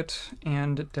input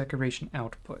and decoration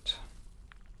output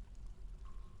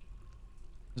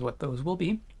is what those will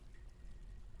be.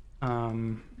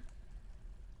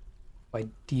 By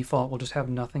default, we'll just have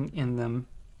nothing in them.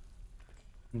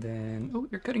 And then, oh,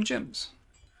 you're cutting gems.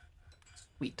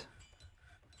 Sweet.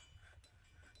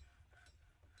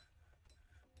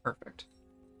 Perfect.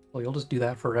 Well, you'll just do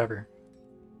that forever.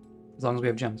 As long as we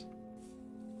have gems.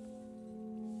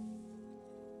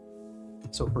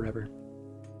 So forever.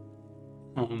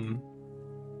 Could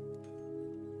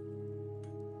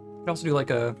also do like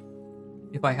a,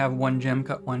 if I have 1 gem,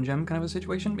 cut 1 gem kind of a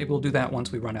situation. Maybe we'll do that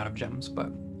once we run out of gems, but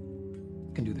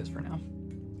I can do this for now.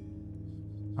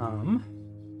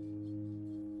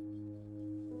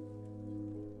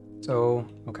 So,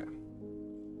 okay.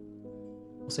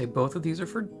 We'll say both of these are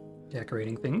for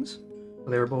decorating things. So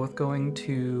they were both going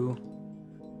to...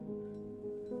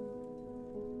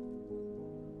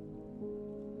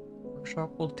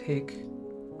 Workshop will take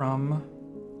from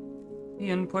the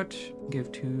input,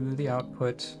 give to the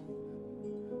output.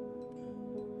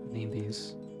 Name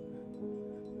these.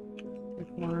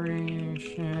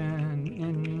 Decoration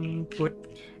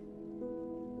input.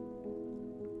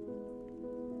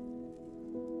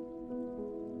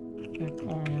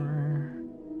 Decoration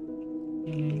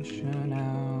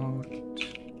output.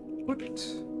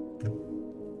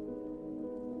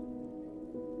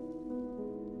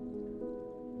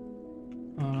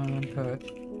 Uncut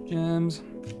gems.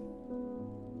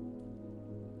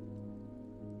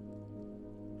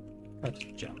 Cut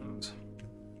gems.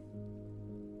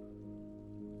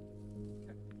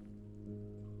 Okay.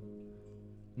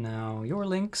 Now your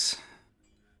links.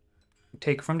 You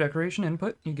take from decoration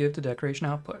input, you give to decoration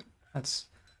output. I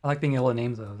like being able to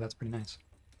name those. That's pretty nice.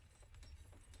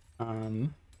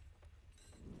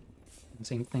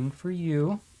 Same thing for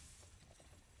you.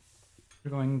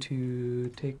 We're going to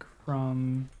take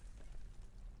from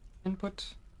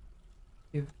input,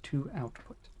 give to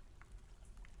output.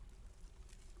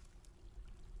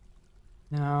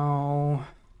 Now,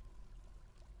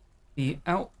 the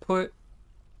output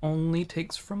only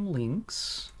takes from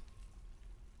links.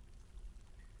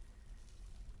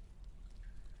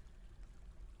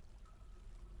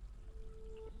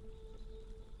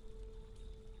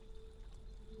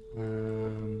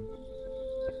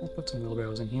 We'll put some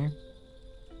wheelbarrows in here.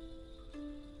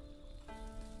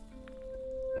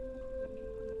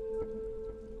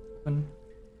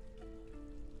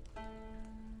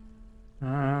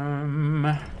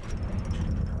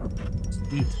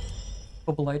 Sweet.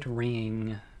 Opalite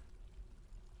ring.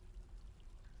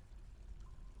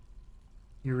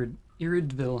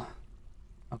 Iridville.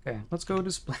 Okay, let's go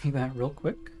display that real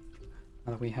quick.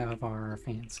 Now that we have our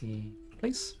fancy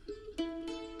place.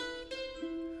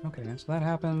 Okay, so that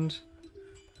happened.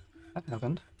 That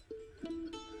happened.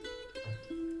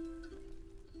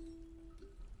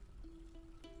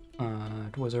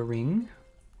 It was a ring.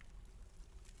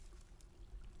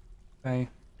 Okay,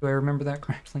 do I remember that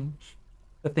correctly?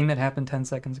 The thing that happened 10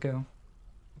 seconds ago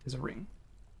is a ring.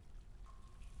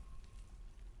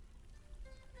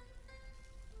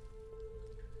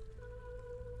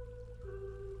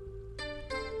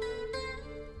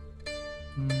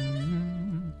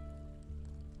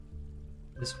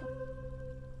 This one.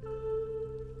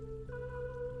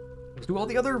 Let's do all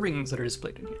the other rings that are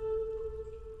displayed in here.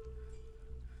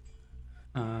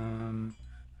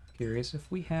 Curious if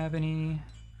we have any.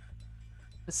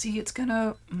 Let's see, it's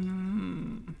gonna.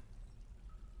 You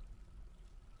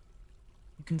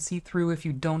can see through if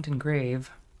you don't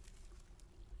engrave.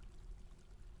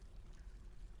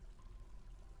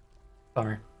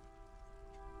 Bummer.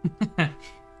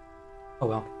 Oh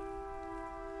well.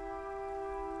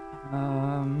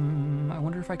 I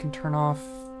wonder if I can turn off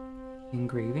the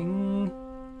engraving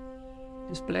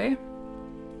display.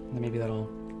 And then maybe that'll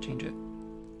change it.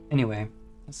 Anyway,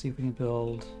 let's see if we can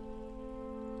build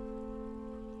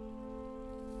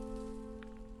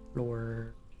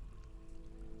floor.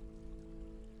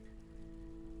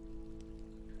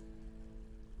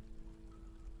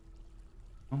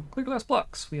 Oh, clear glass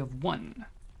blocks. We have 1.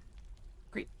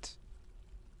 Great.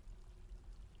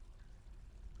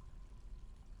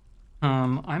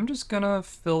 I'm just gonna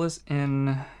fill this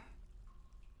in.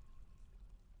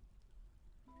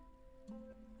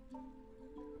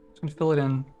 Just gonna fill it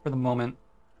in for the moment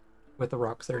with the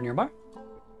rocks that are nearby,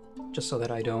 just so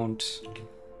that I don't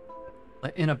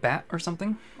let in a bat or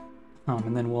something.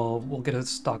 And then we'll get a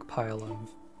stockpile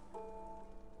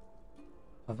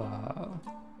of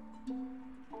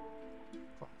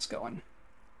glass going.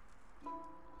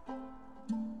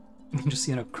 You can just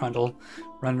see a Crundle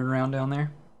running around down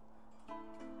there.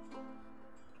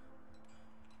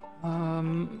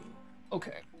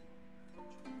 Okay.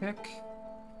 Pick.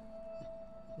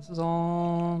 This is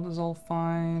all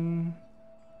fine.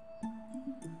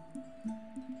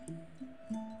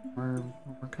 We're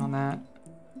working on that.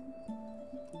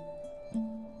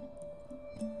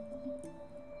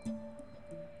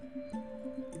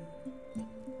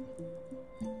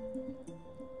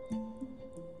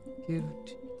 Give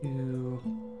to.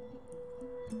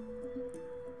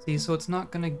 See, so it's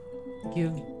not gonna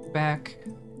give back.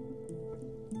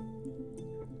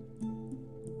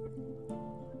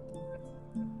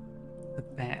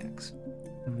 Bags.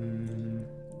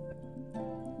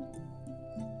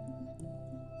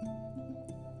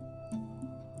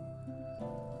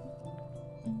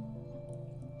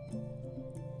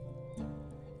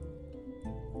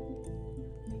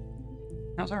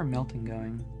 How's our melting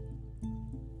going?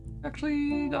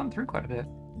 Actually gone through quite a bit.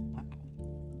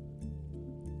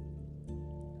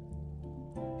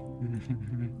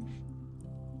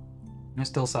 There's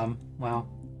still some. Wow.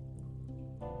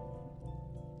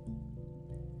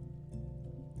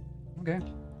 Okay.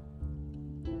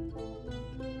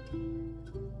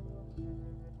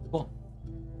 Cool.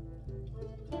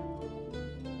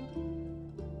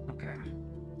 Okay.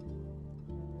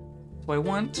 So I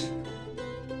want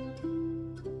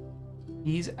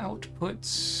these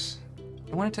outputs.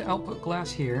 I want it to output glass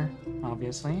here,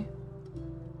 obviously.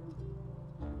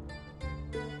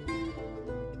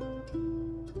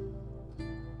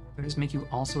 Or just make you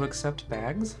also accept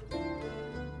bags?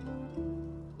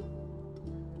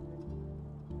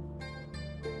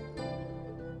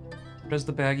 Or does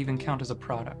the bag even count as a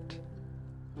product?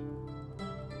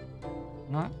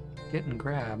 Not getting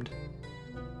grabbed.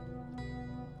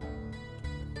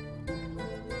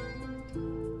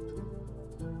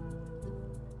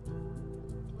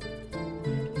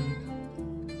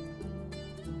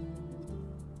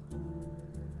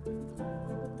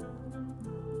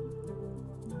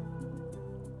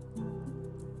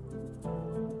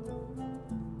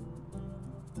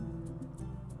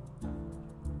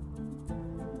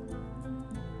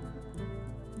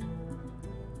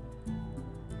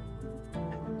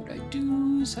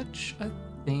 Do such a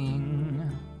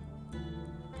thing.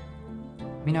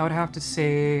 I mean, I would have to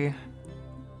say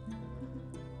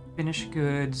finished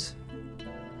goods.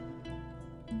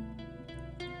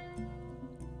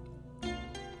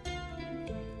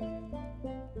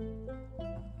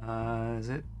 Is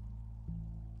it?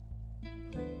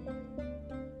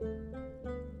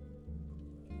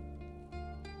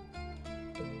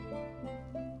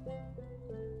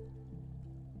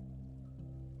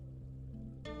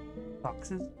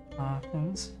 Boxes,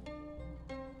 things.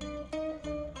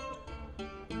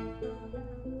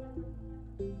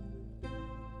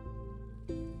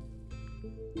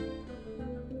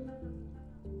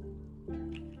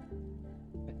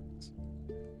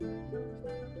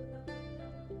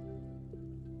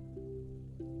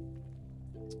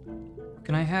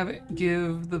 Can I have it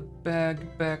give the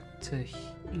bag back to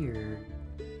here?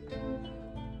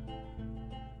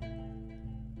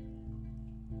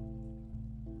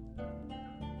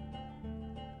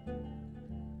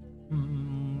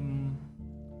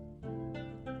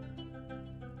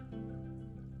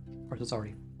 Of course, it's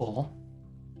already full.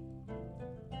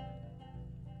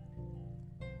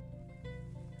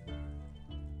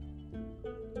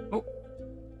 Oh.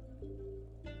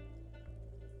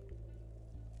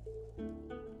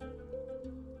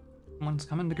 Someone's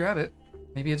coming to grab it.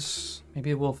 Maybe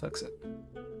it will fix it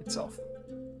itself.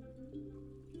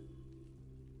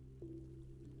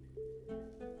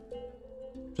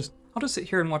 I'll just sit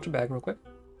here and watch a bag real quick.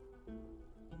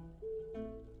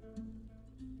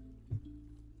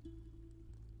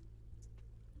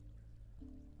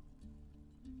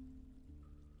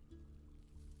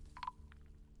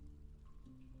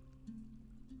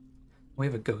 We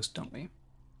have a ghost, don't we?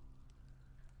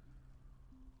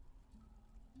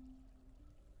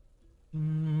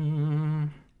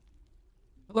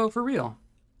 Hello, for real.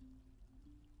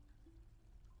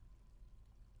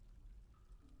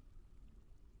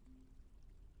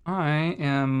 I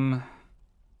am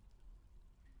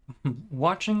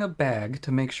watching a bag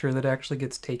to make sure that it actually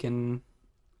gets taken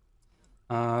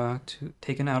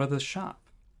taken out of the shop.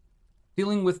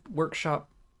 Dealing with workshop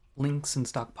links and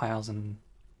stockpiles and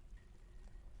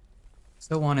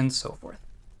so on and so forth.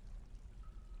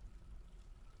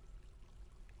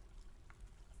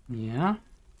 Yeah.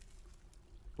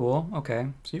 Cool. Okay.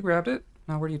 So you grabbed it.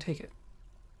 Now where do you take it?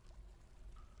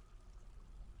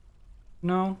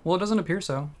 No. Well, it doesn't appear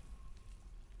so.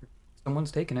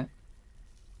 Someone's taken it.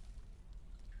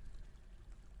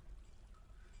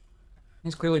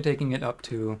 He's clearly taking it up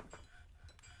to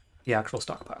the actual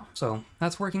stockpile. So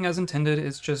that's working as intended.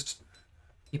 It's just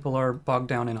people are bogged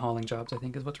down in hauling jobs, I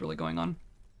think, is what's really going on.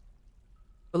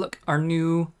 But look, our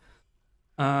new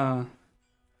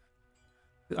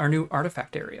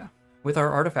artifact area with our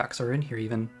artifacts are in here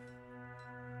even.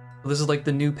 So this is like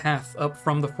the new path up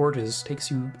from the forges,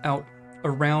 takes you out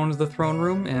around the throne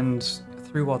room and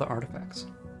through all the artifacts.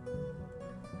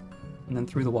 And then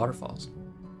through the waterfalls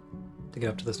to get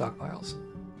up to the stockpiles.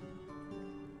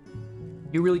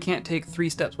 You really can't take 3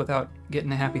 steps without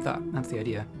getting a happy thought. That's the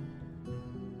idea.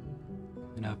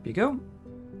 And up you go.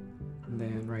 And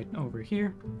then right over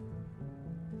here.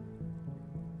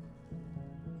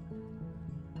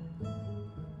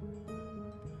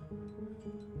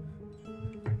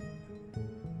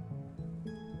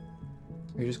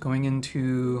 You're just going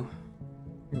into...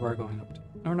 You are going up to...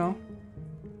 Oh no.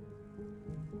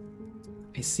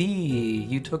 I see.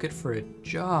 You took it for a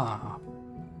job.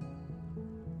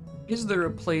 Is there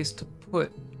a place to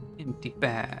put empty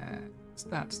bags?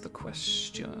 That's the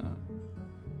question.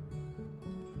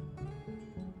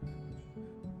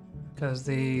 Because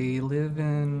they live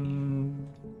in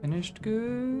Finished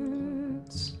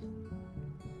goods.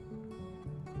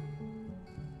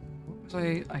 What was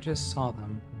I just saw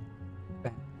them.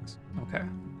 Bags. Okay.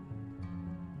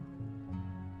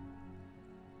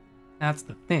 That's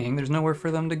the thing. There's nowhere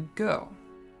for them to go.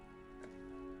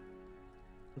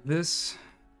 This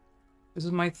is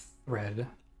my thread. I'm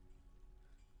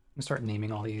gonna start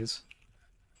naming all these.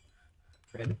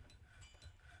 Thread.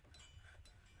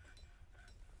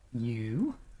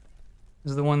 You.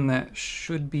 This is the one that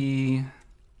should be...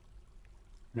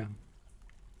 No.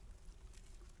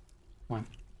 One.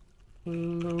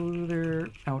 Loader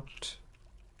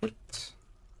output.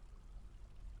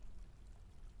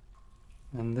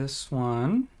 And this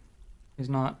one is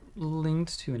not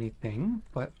linked to anything,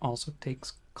 but also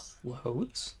takes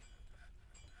clothes.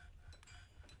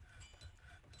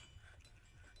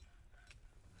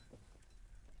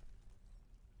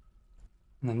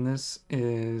 And then this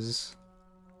is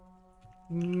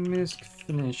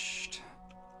finished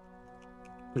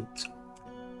goods.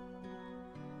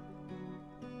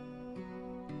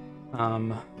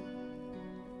 And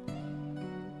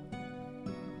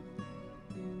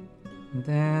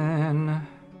then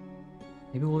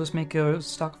maybe we'll just make a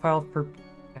stockpile for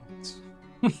bags.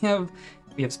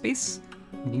 we have space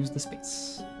and use the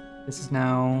space. This is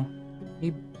now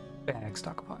a bag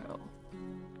stockpile.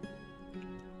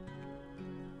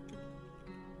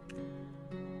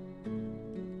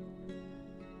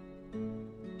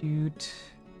 Doot.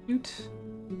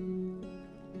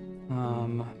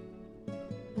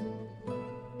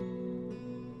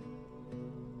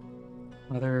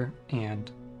 Leather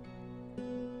and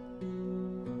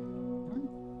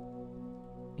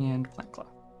plant cloth.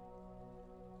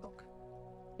 Silk.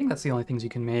 I think that's the only things you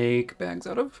can make bags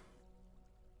out of.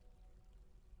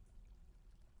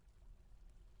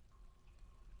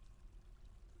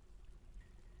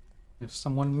 If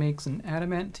someone makes an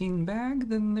adamantine bag,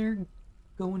 then they're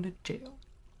going to jail.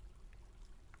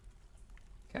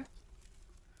 Okay.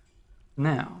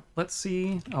 Now, let's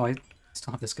see. Oh, I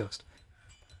still have this ghost.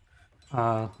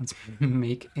 Let's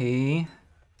make a...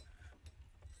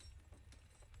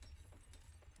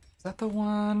 Is that the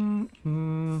one?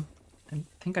 I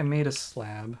think I made a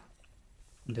slab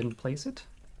and didn't place it.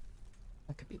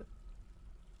 That could be the...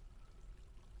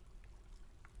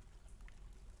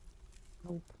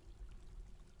 Nope.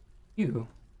 You,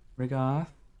 Rigoth. Is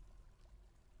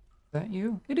that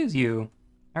you? It is you.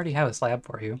 I already have a slab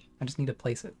for you. I just need to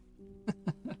place it.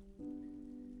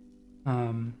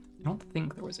 I don't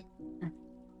think there was a...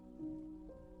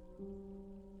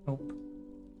 Nope.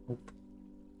 Nope.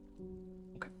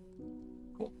 Okay.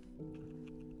 Cool.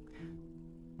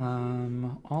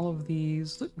 All of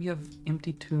these... Look, we have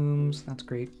empty tombs. That's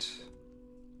great.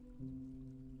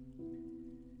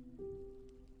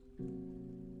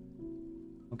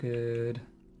 Good.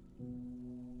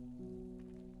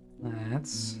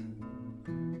 Let's...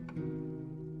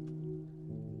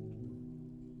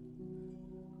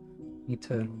 Need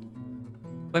to...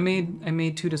 I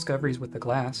made 2 discoveries with the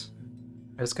glass.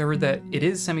 I discovered that it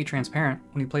is semi-transparent.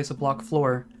 When you place a block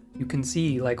floor, you can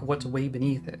see like what's way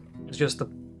beneath it. It's just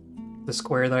the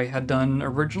square that I had done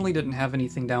originally didn't have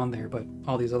anything down there, but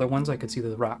all these other ones I could see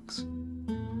the rocks.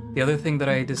 The other thing that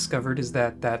I discovered is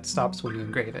that stops when you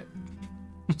engrave it.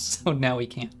 So now we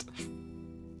can't.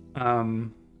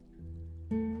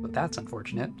 But that's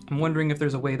unfortunate. I'm wondering if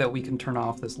there's a way that we can turn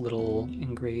off this little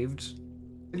engraved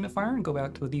signifier and go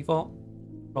back to the default.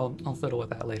 I'll fiddle with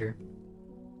that later.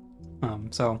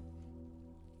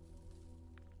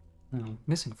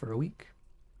 Missing for a week.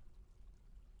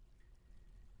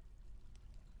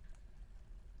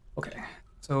 Okay,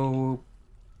 so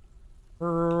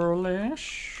pearl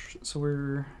ash.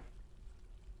 So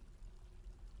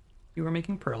you are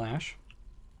making pearl ash.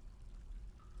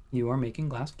 You are making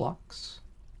glass blocks.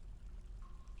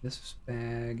 This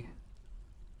bag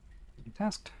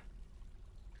tasked.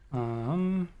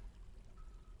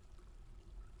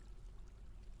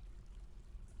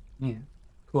 Yeah,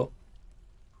 cool.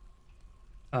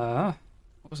 What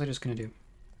was I just gonna do?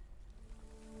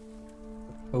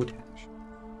 Potash.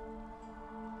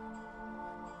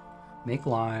 Make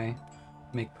lye,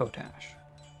 make potash.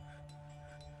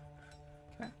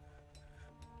 Okay.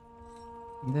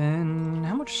 Then,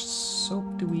 how much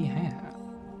soap do we have?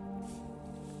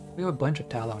 We have a bunch of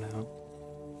tallow now.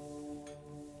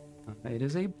 It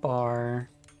is a bar.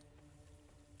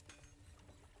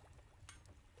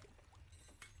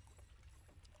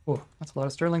 Oh, that's a lot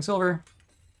of sterling silver.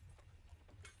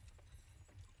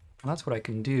 Well, that's what I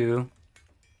can do.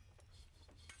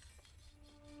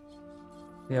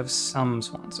 We have some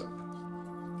swan soap.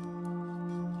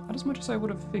 Not as much as I would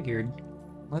have figured.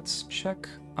 Let's check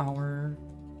our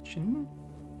kitchen.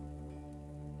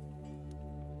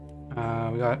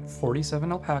 We got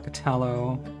 47 alpaca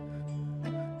tallow.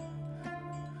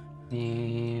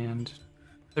 And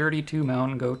 32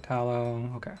 mountain goat tallow.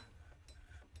 Okay.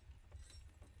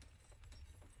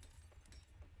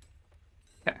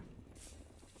 Okay.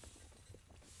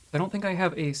 I don't think I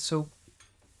have a soap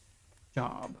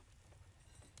job.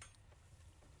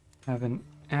 I have an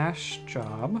ash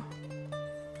job.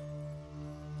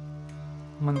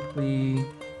 Monthly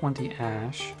 20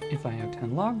 ash if I have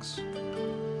 10 logs.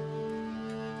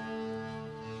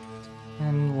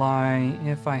 And lye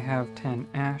if I have 10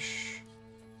 ash.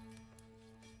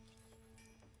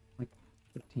 Like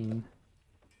 15.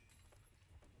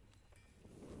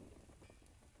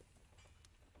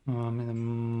 And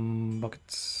then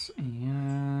buckets.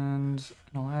 And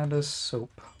I'll add a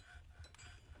soap.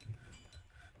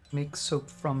 Make soap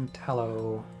from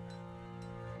tallow.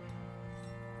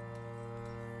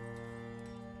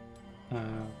 We'll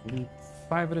do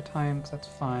 5 at a time, because that's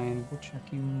fine. We'll check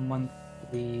you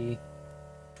monthly.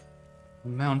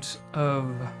 Amount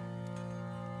of...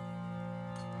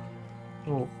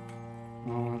 Oh,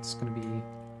 that's gonna be...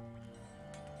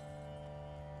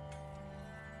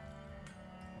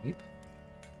 Wait.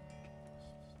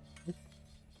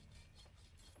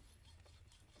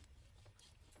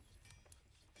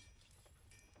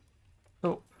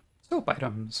 Soap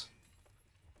items.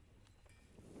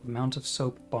 Amount of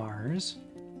soap bars.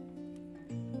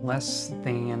 Less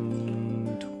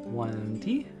than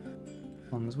 20.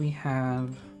 As long as we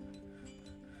have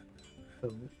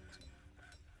those.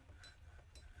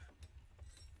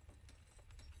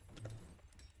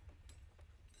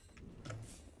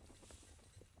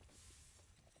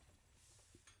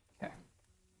 Okay.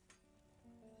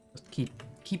 Just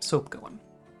keep soap going.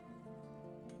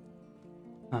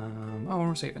 Oh,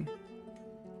 we're saving.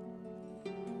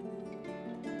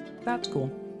 That's cool.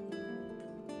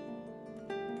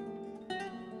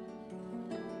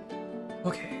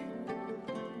 Okay.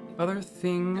 The other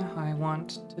thing I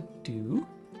want to do...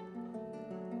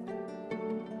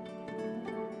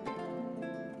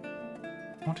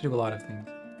 I want to do a lot of things.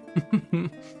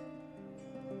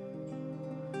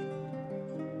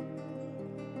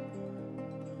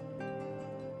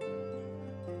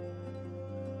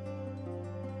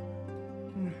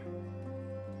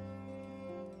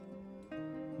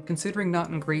 Considering not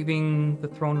engraving the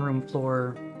throne room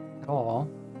floor at all,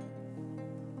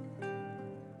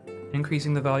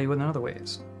 increasing the value in other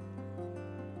ways.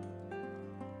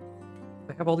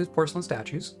 I have all these porcelain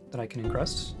statues that I can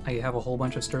encrust. I have a whole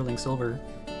bunch of sterling silver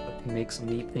that I can make some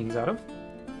neat things out of.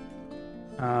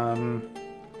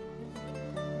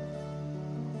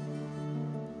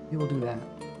 We will do that.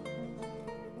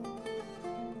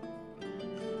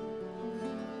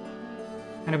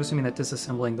 Kind of assuming that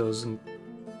disassembling those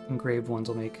engraved ones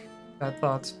will make bad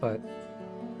thoughts, but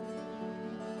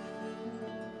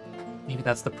maybe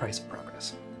that's the price of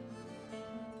progress.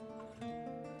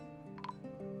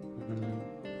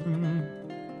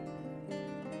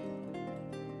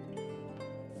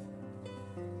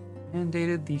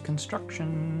 Mandated the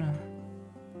construction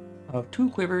of 2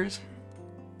 quivers.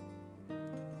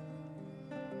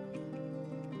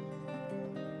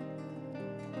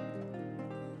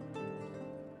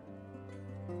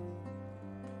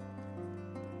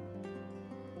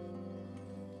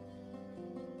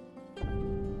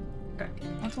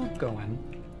 That's all going.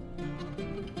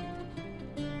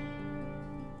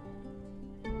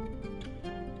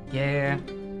 Yeah.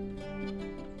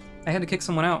 I had to kick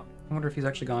someone out. I wonder if he's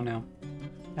actually gone now.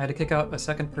 I had to kick out a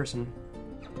second person.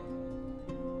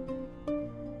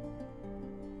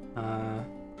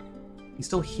 He's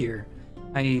still here.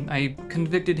 I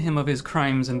convicted him of his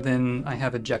crimes and then I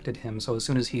have ejected him, so as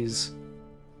soon as he's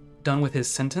done with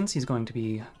his sentence, he's going to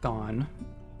be gone.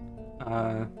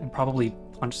 And probably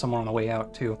punch someone on the way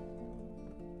out, too.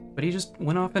 But he just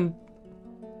went off and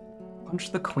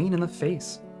punched the queen in the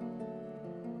face.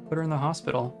 Put her in the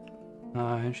hospital.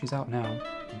 And she's out now.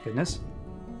 Thank goodness.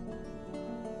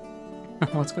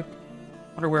 Let's go.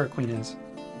 Wonder where our queen is.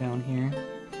 Down here.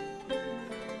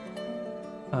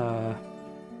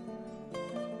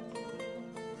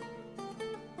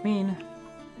 Queen.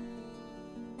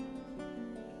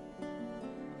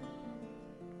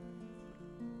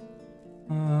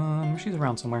 She's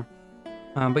around somewhere.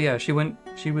 But yeah, she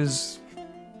was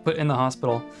put in the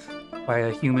hospital by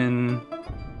a human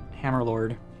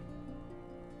hammerlord.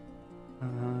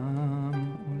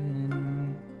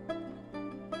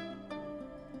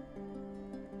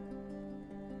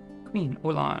 Queen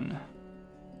Olan.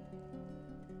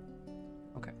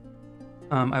 Okay.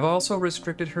 I've also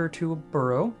restricted her to a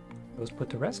burrow. That was put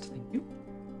to rest, thank you.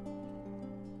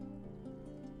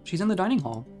 She's in the dining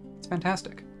hall. It's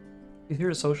fantastic. He's here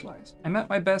to socialize. I'm at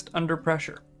my best under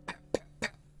pressure.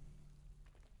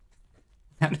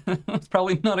 That's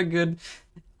probably not a good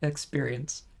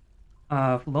experience.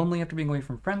 Lonely after being away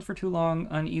from friends for too long.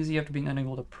 Uneasy after being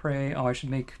unable to pray. Oh, I should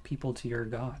make people to your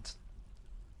gods.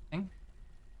 Okay.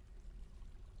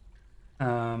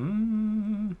 Oh.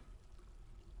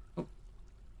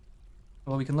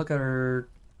 Well, we can look at our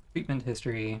treatment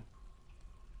history.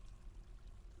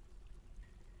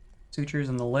 Sutures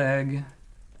in the leg.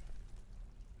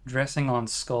 Dressing on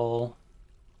skull.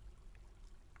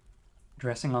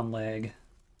 Dressing on leg.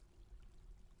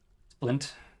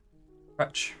 Splint.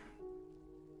 Crutch.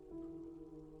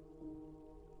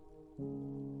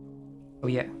 Oh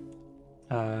yeah.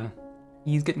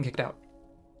 He's getting kicked out.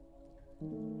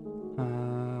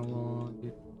 We'll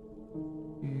do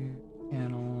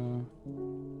panel.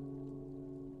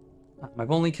 I've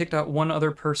only kicked out one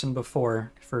other person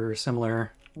before for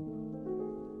similar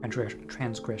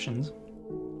transgressions.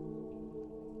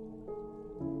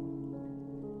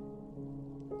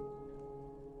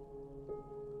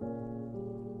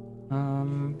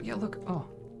 Yeah, look, oh.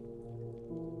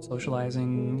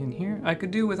 Socializing in here. I could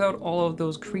do without all of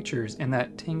those creatures and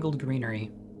that tangled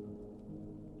greenery.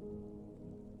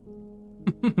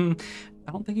 I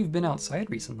don't think you've been outside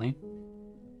recently.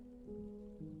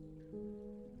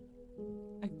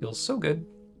 I feel so good.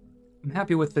 I'm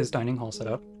happy with this dining hall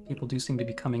setup. People do seem to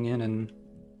be coming in and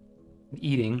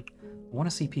eating. I want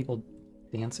to see people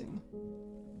dancing.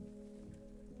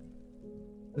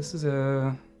 This is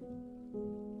a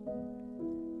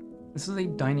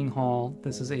dining hall.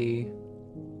 This is a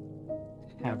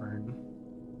tavern.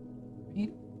 Right?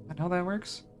 Is that how that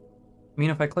works? I mean,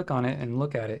 if I click on it and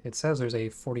look at it, it says there's a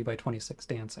 40 by 26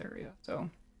 dance area, so.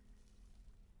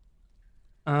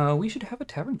 We should have a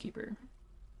tavern keeper.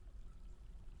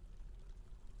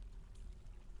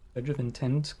 Judge of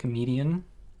intent, comedian.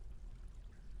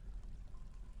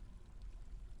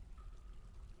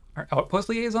 Our outpost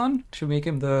liaison? Should we make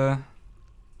him the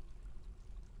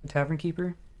tavern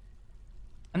keeper?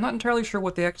 I'm not entirely sure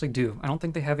what they actually do. I don't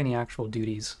think they have any actual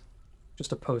duties.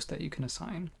 Just a post that you can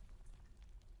assign.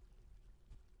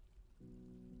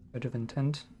 Judge of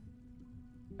intent.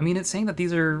 I mean, it's saying that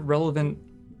these are relevant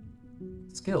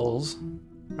skills.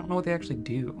 I don't know what they actually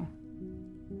do.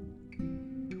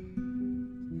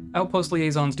 Outpost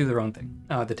liaisons do their own thing.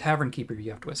 The tavern keeper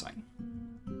you have to assign.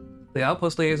 The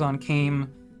outpost liaison came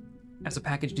as a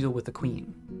package deal with the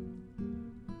queen.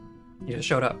 He just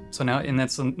showed up. So now, and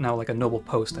that's now like a noble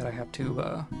post that I have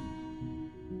to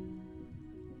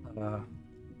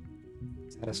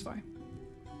satisfy.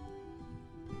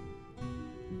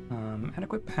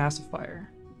 Adequate pacifier.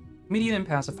 Comedian and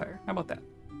pacifier. How about that?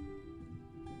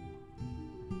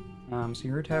 So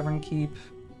you're a tavern keep.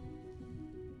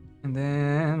 And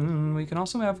then we can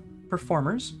also have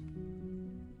performers.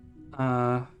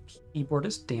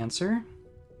 Keyboardist, dancer.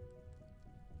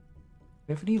 Do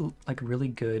we have any like really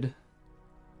good?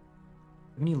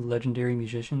 Any legendary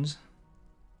musicians?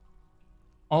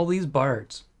 All these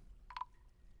bards.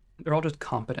 They're all just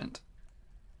competent.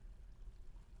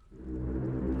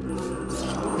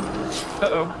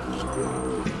 Uh-oh.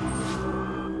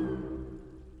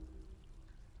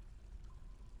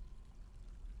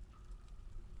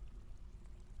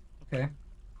 Okay.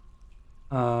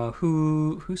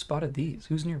 Who spotted these?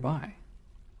 Who's nearby?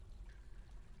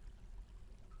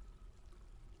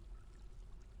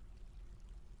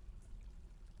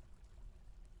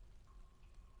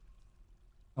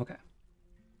 Okay.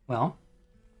 Well,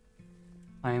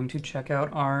 I am to check out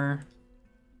our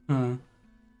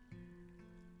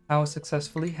how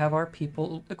successfully have our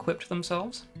people equipped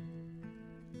themselves.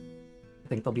 I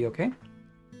think they'll be okay.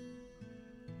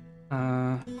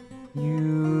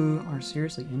 You are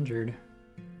seriously injured.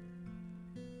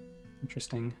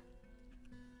 Interesting.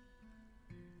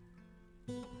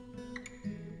 What's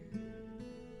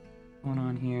going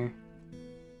on here?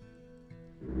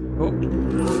 Oh.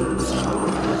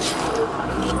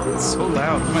 It's so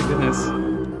loud, oh my goodness.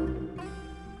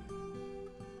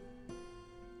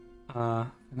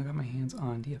 I got my hands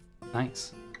on DF.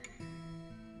 Nice.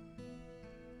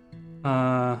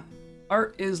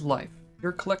 Art is life.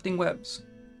 You're collecting webs.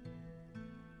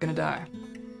 Gonna die.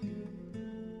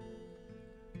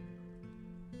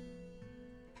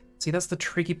 See, that's the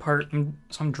tricky part. So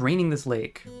I'm draining this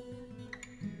lake.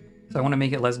 So I want to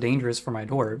make it less dangerous for my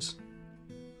dwarves.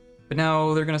 But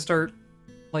now they're gonna start,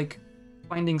 like,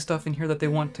 finding stuff in here that they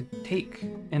want to take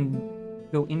and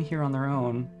go in here on their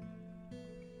own.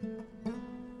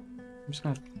 I'm just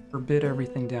gonna forbid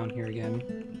everything down here again.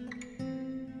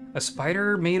 A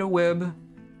spider made a web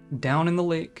down in the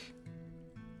lake.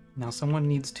 Now someone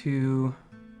needs to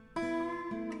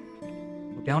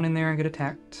Go down in there and get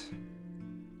attacked.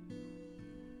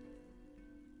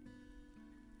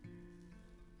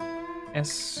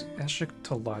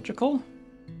 Eschatological?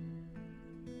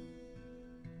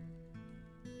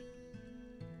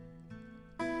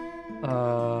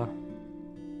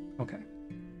 Okay.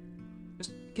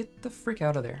 Just get the frick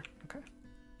out of there. Okay.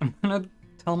 I'm gonna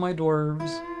tell my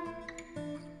dwarves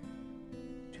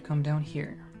to come down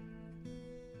here.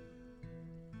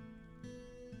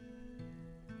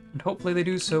 And hopefully they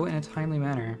do so in a timely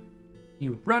manner.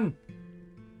 You run!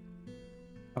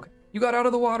 Okay. You got out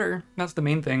of the water! That's the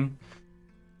main thing.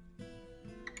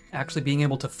 Actually being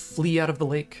able to flee out of the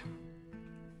lake.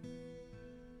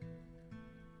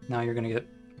 Now you're gonna get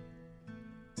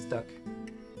stuck.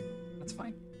 That's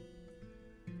fine.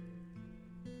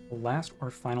 The last or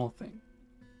final thing.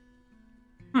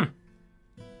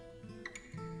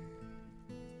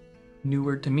 New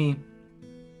word to me.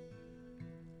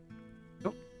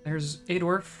 Oh, there's a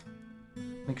dwarf.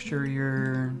 Make sure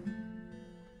you're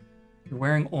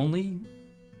wearing only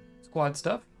squad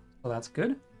stuff, so that's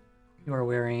good. You are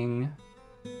wearing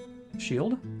a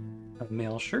shield, a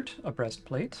mail shirt, a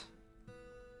breastplate,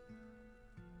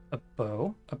 a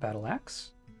bow, a battle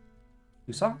axe,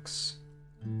 2 socks,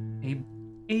 a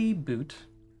boot,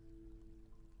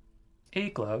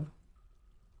 a glove.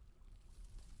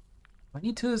 I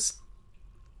need to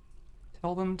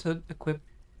tell them to equip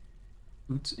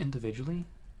boots individually.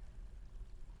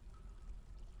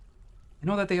 I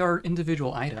know that they are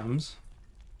individual items.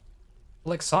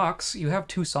 Like socks, you have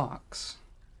 2 socks.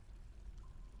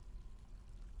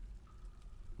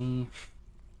 Let me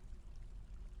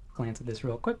glance at this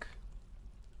real quick.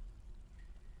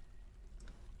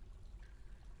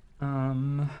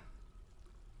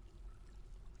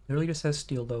 Literally just says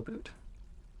steel bow boot.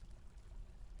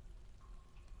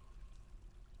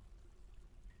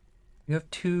 You have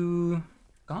 2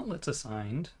 gauntlets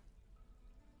assigned.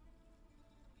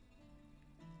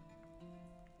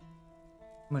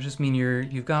 Which just mean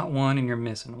you've got 1 and you're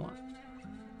missing 1.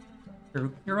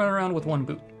 You're running around with 1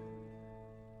 boot.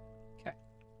 Okay.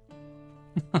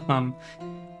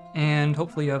 And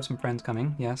hopefully you have some friends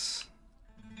coming. Yes.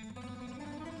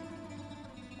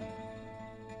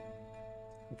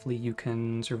 Hopefully you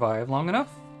can survive long enough.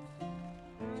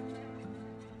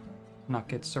 Not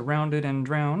get surrounded and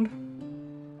drowned.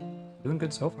 Doing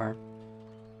good so far.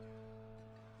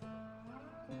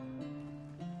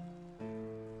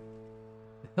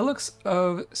 The hillocks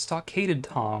of stockaded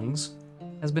tongs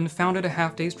has been found at a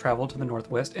half-day's travel to the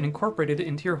northwest and incorporated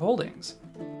into your holdings.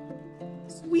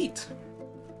 Sweet.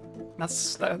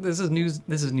 This is news.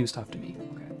 This is new stuff to me.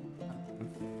 Okay.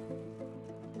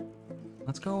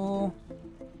 Let's go.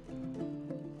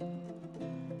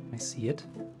 I see it.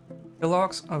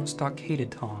 Hillocks of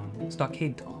stockade tongs.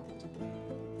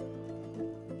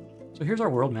 So here's our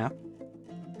world map.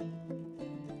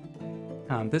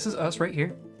 This is us right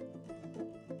here.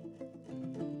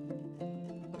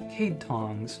 Stockade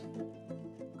tongs.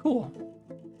 Cool.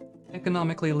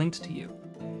 Economically linked to you.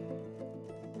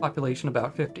 Population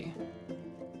about 50.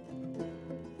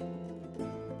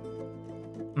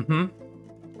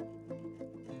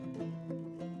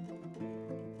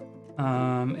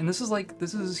 And this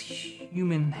is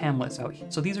human hamlets out here.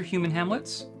 So these are human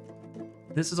hamlets.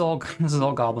 This is all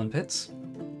goblin pits.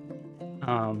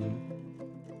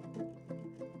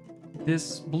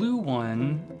 This blue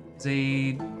one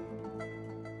is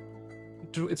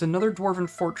it's another dwarven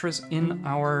fortress in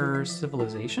our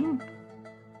civilization.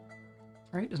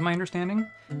 Right? Is my understanding?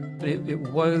 But it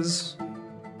was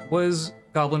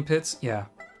goblin pits. Yeah.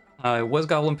 It was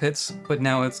goblin pits, but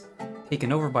now it's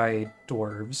taken over by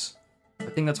dwarves. I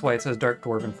think that's why it says Dark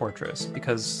Dwarven Fortress,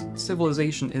 because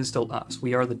civilization is still us.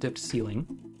 We are the dipped ceiling.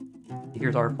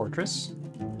 Here's our fortress.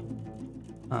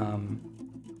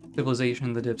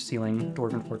 Civilization, the dipped ceiling,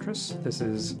 Dwarven Fortress. This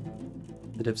is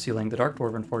the dipped ceiling, the Dark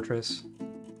Dwarven Fortress.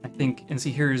 I think, and see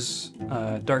here's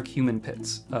Dark Human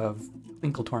Pits of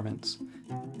Twinkle Torments.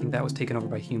 I think that was taken over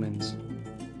by humans.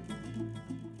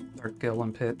 Dark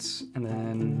Goblin Pits, and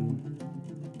then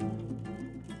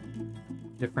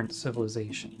different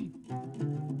civilization.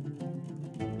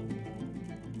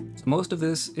 So most of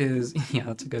this is, yeah,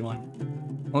 that's a good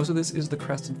one. Most of this is the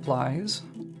Crested Flies,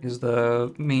 is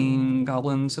the main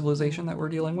goblin civilization that we're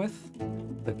dealing with.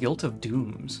 The Guilt of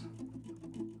Dooms.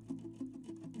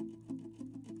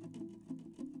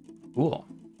 Cool.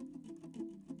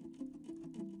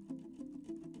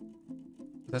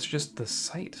 That's just the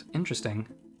site. Interesting.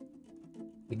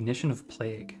 Ignition of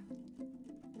Plague.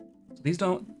 So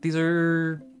these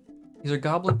are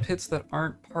goblin pits that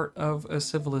aren't part of a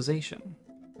civilization.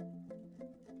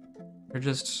 They're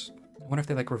just, I wonder if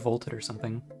they like revolted or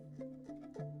something.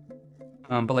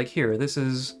 But like here, this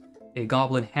is a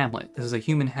goblin hamlet. This is a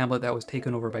human hamlet that was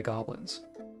taken over by goblins.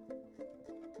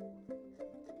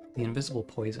 The invisible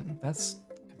poison. That's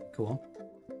kind of cool.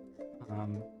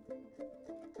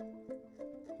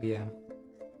 Yeah.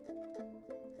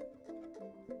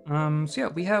 So yeah,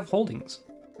 we have holdings.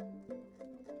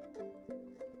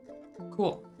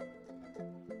 Cool.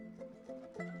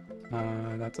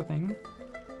 That's a thing.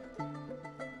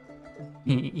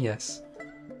 Yes.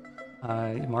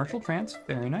 Martial trance,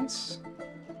 very nice.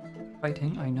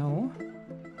 Fighting, I know.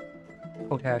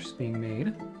 Potash is being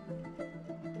made.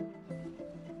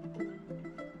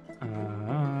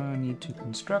 Need to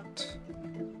construct.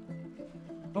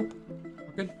 Oh,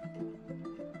 we're good.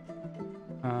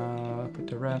 Put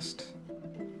to rest.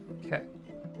 Okay.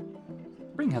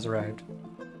 Spring has arrived.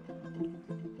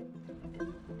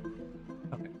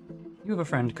 Okay. You have a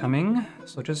friend coming,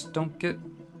 so just don't get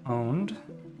owned.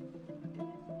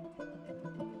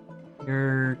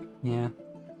 You're, yeah.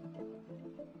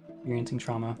 Experiencing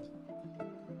trauma.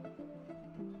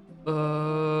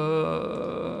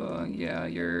 Yeah,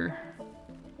 you're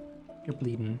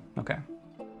bleeding. Okay.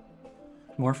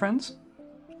 More friends?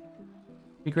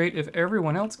 Be great if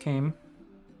everyone else came.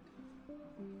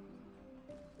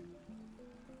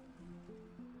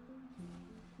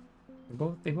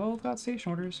 They both got station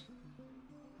orders.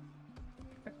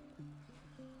 Okay.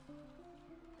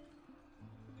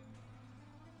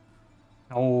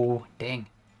 Oh, dang.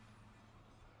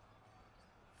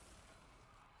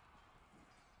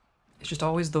 It's just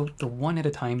always the one at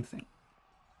a time thing.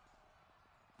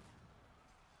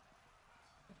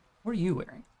 What are you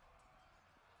wearing?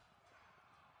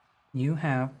 You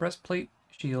have breastplate,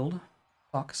 shield,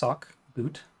 sock,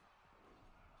 boot.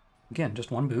 Again, just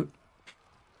one boot.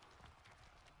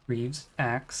 Greaves,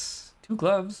 axe, 2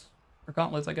 gloves, or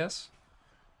gauntlets, I guess.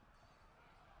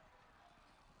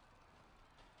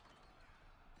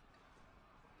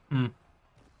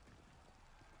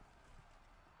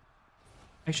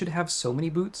 I should have so many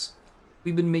boots.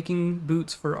 We've been making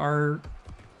boots for our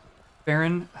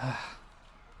Baron.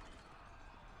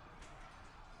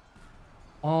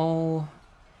 All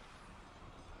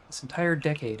this entire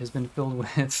decade has been filled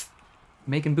with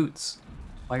making boots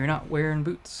while you're not wearing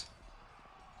boots.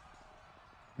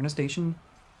 We're in a station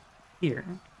here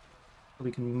so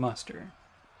we can muster.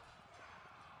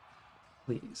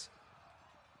 Please.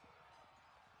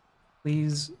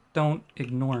 Please don't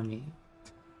ignore me.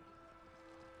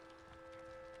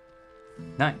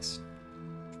 Nice.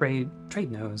 Trade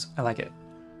nose. I like it.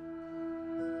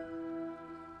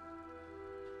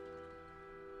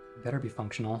 Better be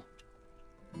functional.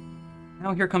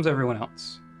 Now here comes everyone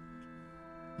else.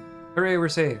 Hooray, we're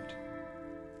saved.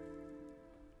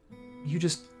 You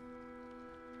just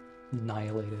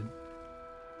annihilated.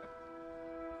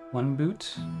 1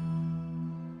 boot.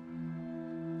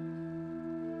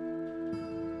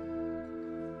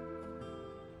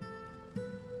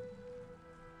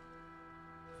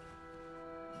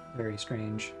 Very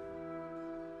strange.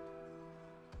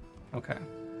 Okay.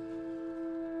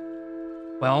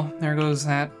 Well, there goes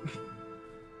that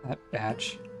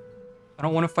batch. I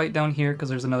don't want to fight down here because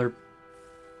there's another...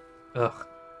 Ugh.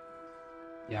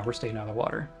 Yeah, we're staying out of the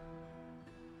water.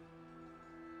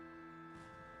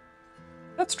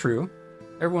 That's true.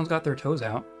 Everyone's got their toes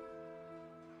out.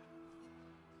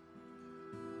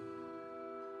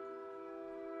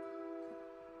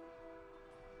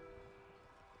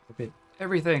 Forbid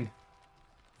everything.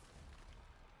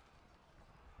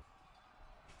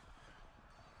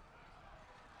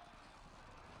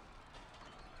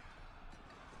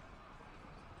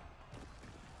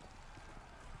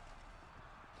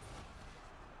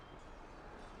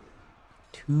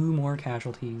 Two more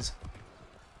casualties.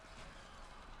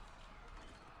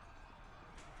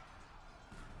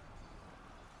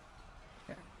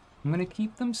 Okay. I'm gonna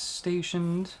keep them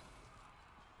stationed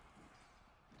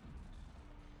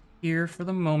here for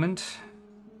the moment.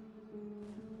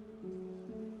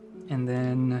 And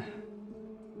then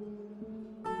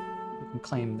we can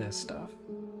claim this stuff.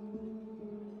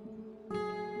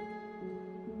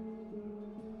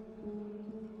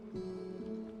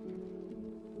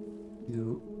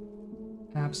 Do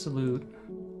absolute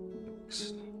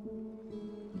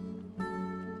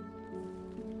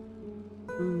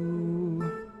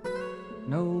ooh,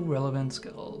 no relevant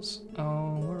skills.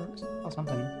 Oh, works. Oh,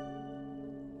 something.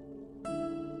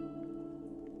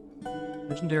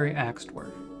 Legendary Axe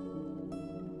Dwarf.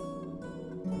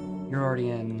 You're already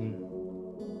in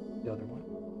the other one.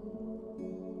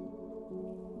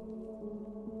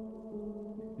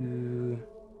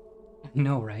 I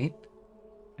know, right?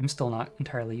 I'm still not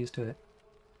entirely used to it.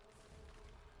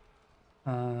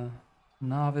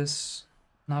 Novice.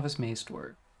 Novice Maze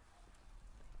Dwarf.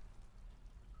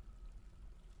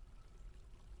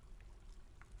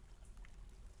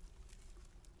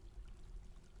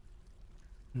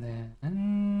 And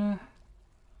then...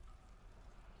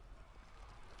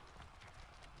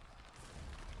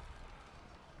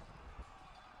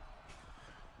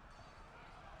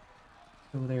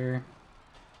 go there.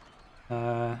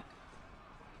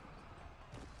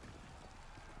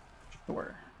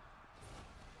 Sure.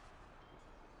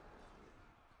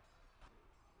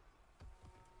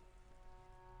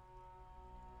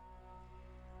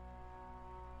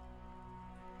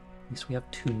 At least we have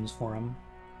tunes for him.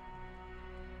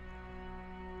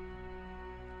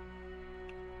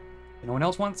 Anyone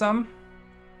else want some?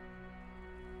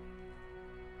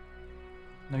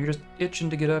 No, you're just itching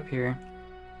to get up here.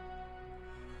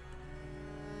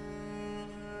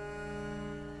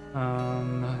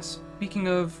 Speaking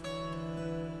of...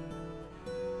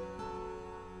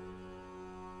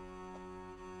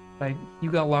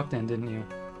 you got locked in, didn't you?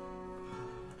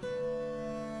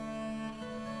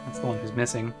 That's the one who's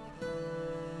missing.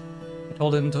 I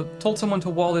told someone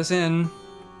to wall this in,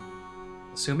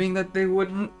 assuming that they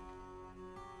wouldn't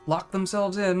lock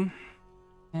themselves in,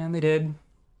 and they did.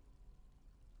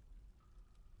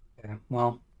 Okay,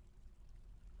 well,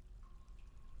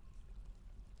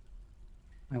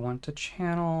 I want to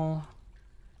channel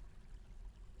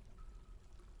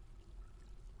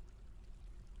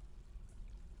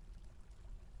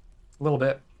a little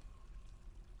bit.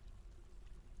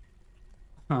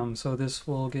 So this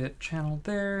will get channeled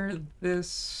there.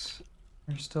 This,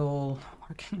 we're still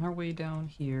working our way down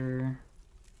here.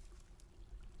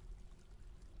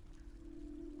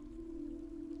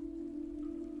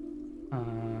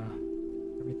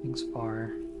 Everything's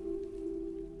far.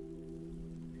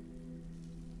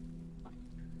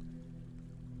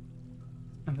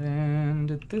 And then,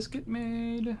 did this get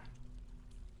made?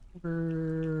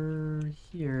 Over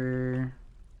here.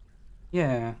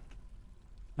 Yeah.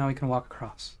 Now we can walk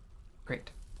across. Great.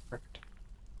 Perfect.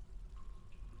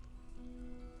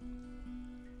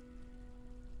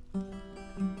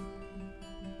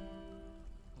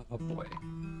 Oh boy.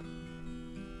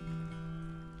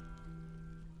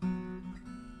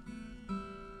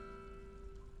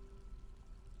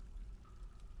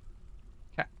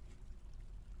 Okay.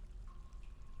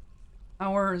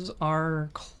 How's our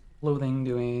clothing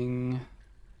doing?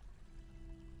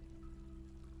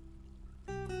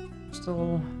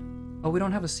 Still... oh, we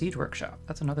don't have a siege workshop.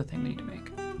 That's another thing we need to make.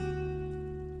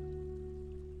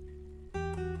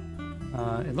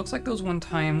 It looks like those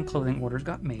one-time clothing orders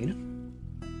got made.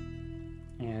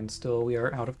 And still we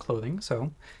are out of clothing,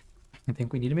 so I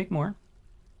think we need to make more.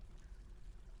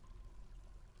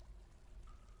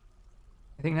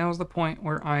 I think now is the point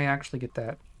where I actually get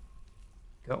that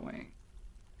going.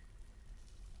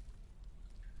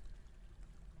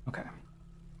 Okay.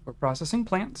 We're processing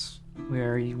plants. We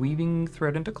are weaving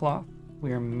thread into cloth.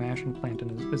 We are mashing plant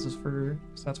into this so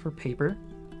that's for paper.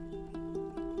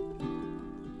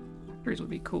 Factories would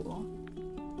be cool.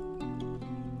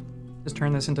 Just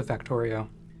turn this into Factorio.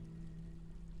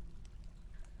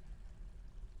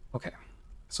 Okay.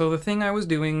 So the thing I was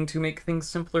doing to make things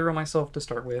simpler on myself to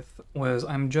start with was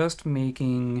I'm just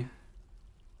making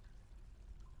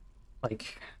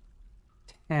like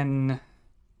 10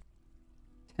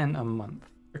 a month,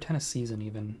 or 10 a season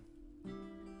even.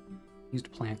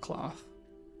 Used plant cloth.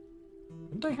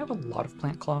 Didn't I have a lot of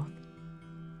plant cloth?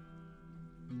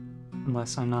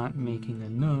 Unless I'm not making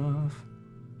enough.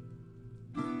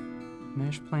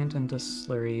 Mash plant into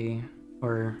slurry,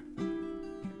 or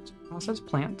process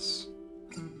plants.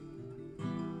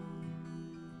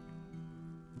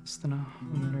 Less than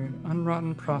 100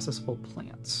 unrotten processable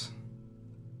plants.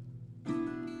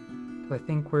 I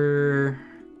think we're...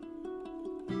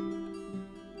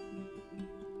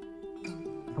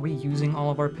 are we using all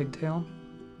of our pigtail?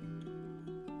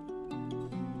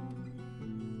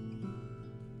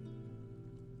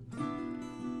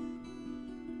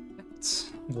 It's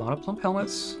a lot of plump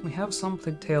helmets. We have some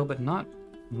pigtail, but not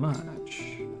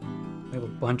much. We have a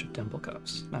bunch of dimple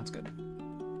cups. That's good.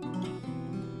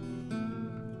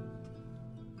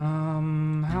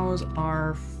 How's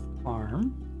our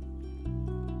farm?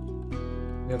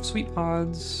 We have sweet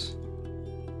pods,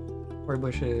 berry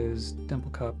bushes,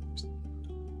 dimple cups.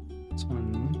 This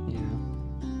one,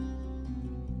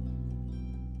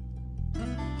 yeah.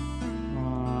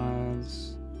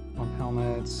 Pods, plump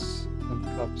helmets,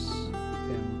 dimple cups,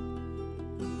 yeah.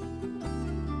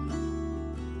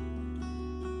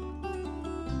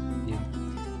 Yeah.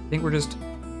 I think we're just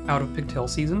out of pigtail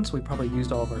season, so we probably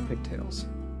used all of our pigtails.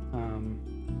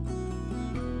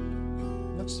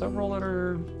 We have several that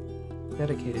are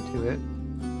dedicated to it.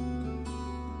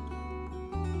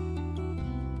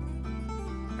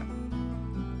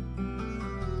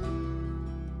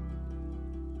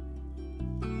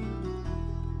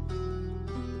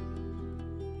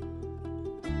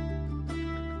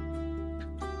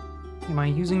 Am I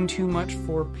using too much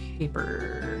for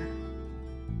paper?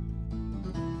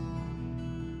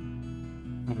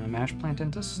 Mash plant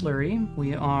into slurry.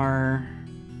 We are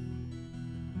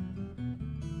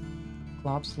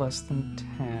globs less than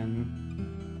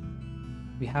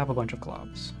 10. We have a bunch of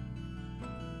globs.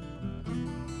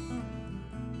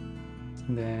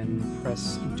 And then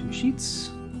press into sheets.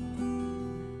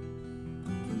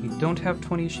 We don't have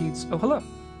 20 sheets. Oh, hello.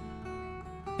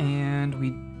 And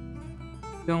we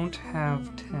don't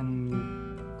have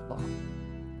 10 cloth.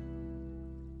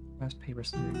 Rest paper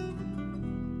slurry.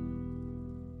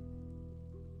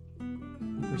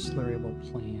 Paper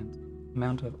slurryable plant.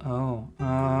 Amount of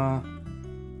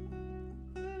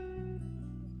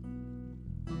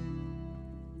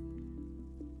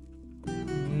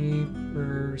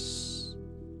paper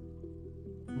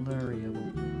slurryable.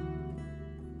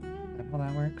 Is that how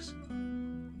that works?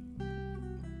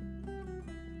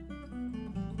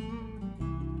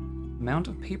 Amount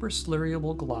of paper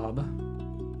slurryable glob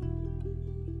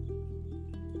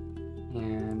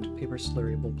and paper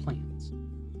slurryable plants.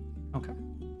 Okay.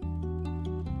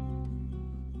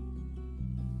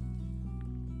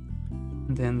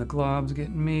 And then the globs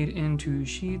get made into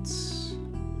sheets.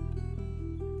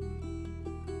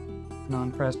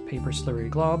 Non-pressed paper slurry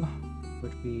glob,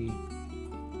 which we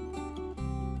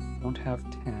don't have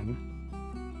 10.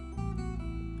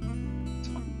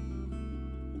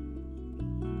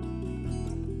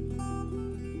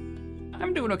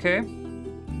 I'm doing okay.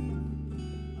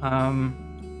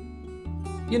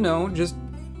 You know, just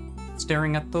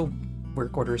staring at the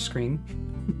work order screen.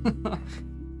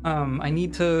 I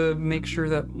need to make sure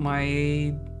that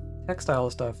my textile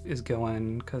stuff is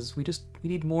going, because we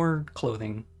need more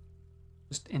clothing,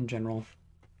 just in general.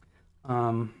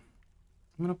 I'm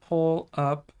gonna pull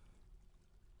up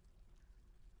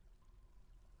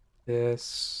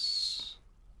this.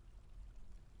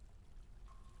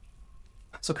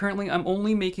 So currently I'm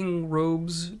only making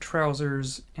robes,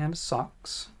 trousers, and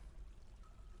socks.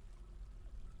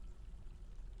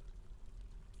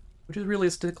 Which is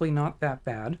realistically not that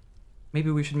bad.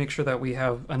 Maybe we should make sure that we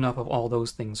have enough of all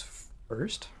those things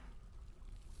first.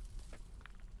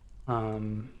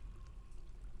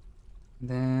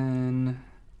 Then...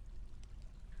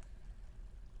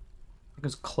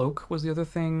 because cloak was the other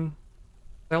thing.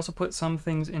 I also put some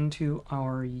things into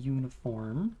our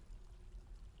uniform.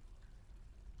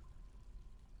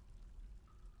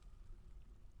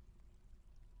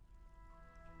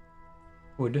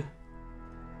 Hood. I'm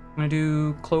gonna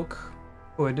do cloak,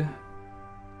 hood,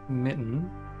 mitten.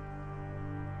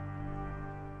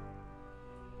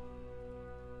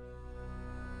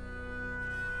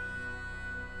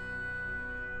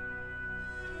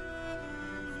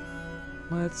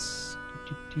 Let's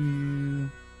do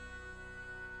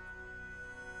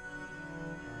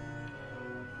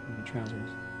trousers.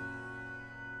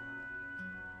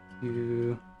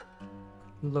 Do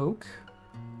cloak.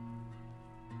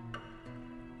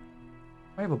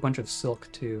 I have a bunch of silk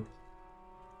too.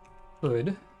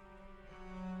 Hood.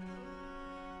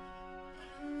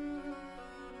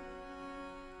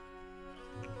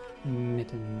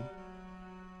 Mitten.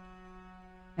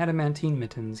 Adamantine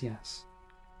mittens, yes.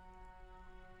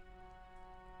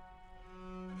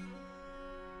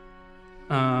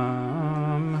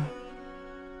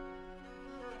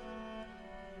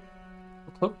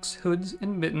 Cloaks, hoods,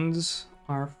 and mittens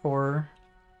are for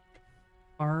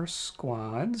our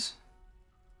squads.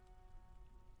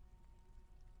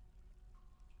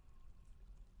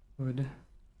 Hood.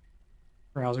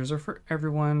 Trousers are for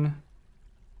everyone.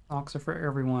 Socks are for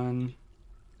everyone.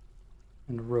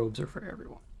 And robes are for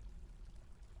everyone.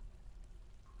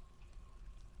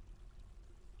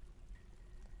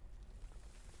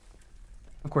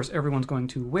 Of course, everyone's going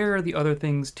to wear the other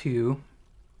things too.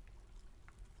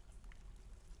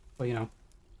 But, you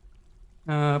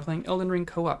know. Playing Elden Ring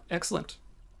co-op. Excellent.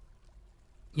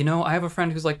 You know, I have a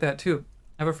friend who's like that too.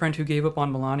 I have a friend who gave up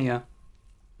on Melania.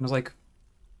 And was like,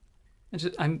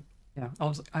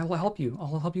 I'll help you.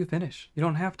 I'll help you finish. You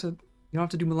don't have to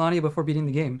do Melania before beating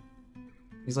the game.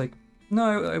 He's like,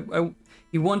 no,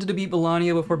 he wanted to beat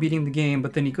Melania before beating the game,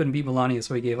 but then he couldn't beat Melania,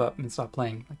 so he gave up and stopped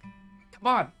playing. Like, come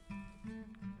on.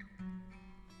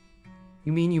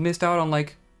 You mean you missed out on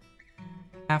like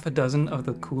half a dozen of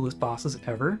the coolest bosses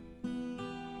ever?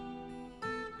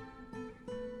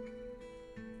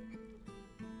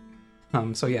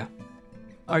 So yeah.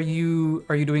 Are you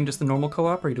doing just the normal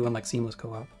co-op, or are you doing like seamless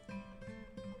co-op?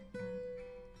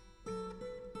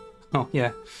 Oh,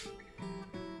 yeah.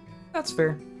 That's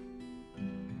fair.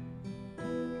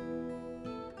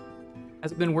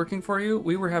 Has it been working for you?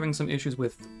 We were having some issues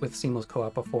with seamless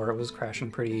co-op before. It was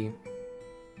crashing pretty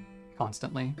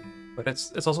constantly.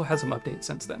 but it's also had some updates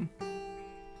since then.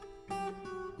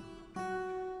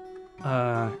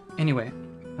 Anyway,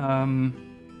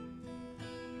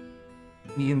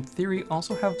 we in theory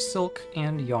also have silk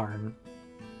and yarn.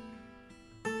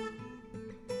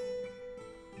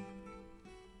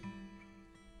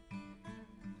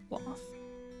 Cloth.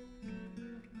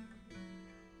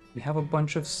 We have a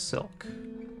bunch of silk.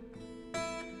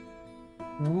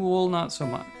 Wool, not so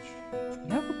much.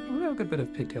 We have a good bit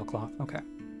of pigtail cloth. Okay.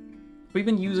 We've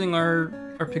been using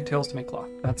our pigtails to make cloth.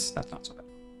 That's not so bad.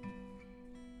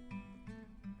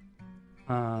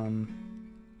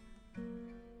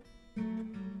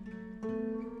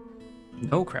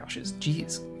 No crouches.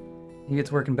 Jeez. Maybe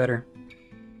it's working better.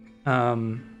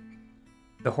 The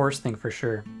horse thing for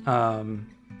sure.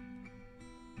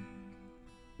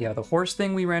 Yeah, the horse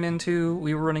thing we were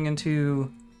running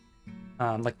into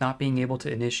like not being able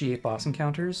to initiate boss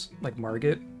encounters, like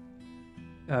Margit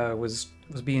was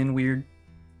being weird.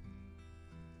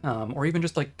 Or even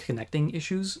just like connecting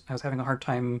issues. I was having a hard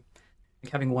time,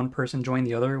 like having one person join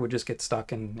the other would just get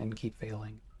stuck and keep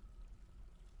failing.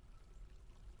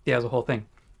 Yeah, it was a whole thing.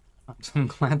 So I'm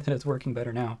glad that it's working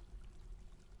better now.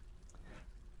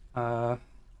 I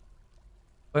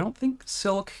don't think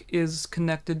silk is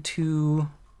connected to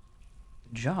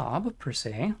job per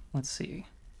se. Let's see.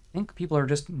 I think people are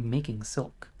just making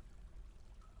silk.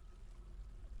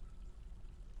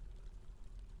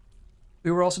 We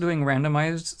were also doing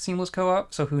randomized seamless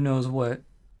co-op, so who knows what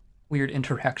weird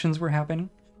interactions were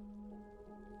happening.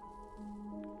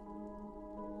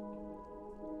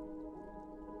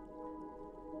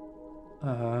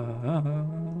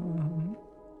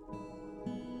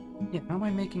 Yeah, how am I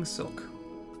making silk?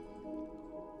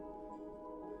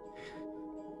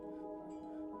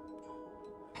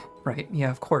 Right, yeah,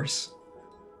 of course.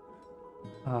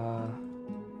 I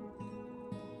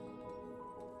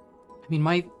mean,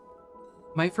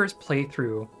 my first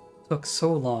playthrough took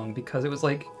so long because it was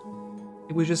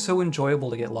just so enjoyable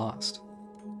to get lost.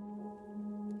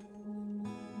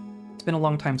 It's been a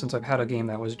long time since I've had a game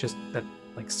that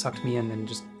like sucked me in and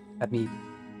just had me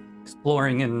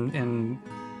exploring and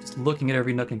just looking at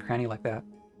every nook and cranny like that.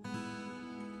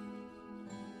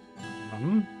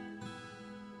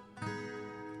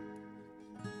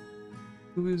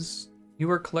 You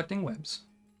are collecting webs.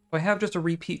 So I have just a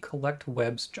repeat collect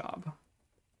webs job.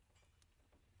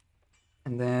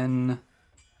 And then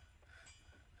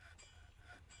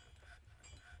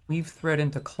weave thread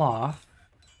into cloth.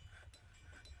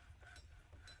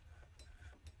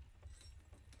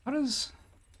 How does...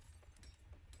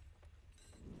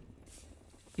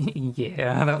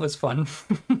 Yeah, that was fun.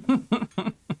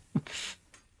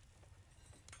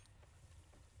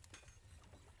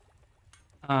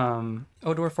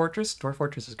 Oh, Dwarf Fortress? Dwarf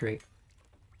Fortress is great.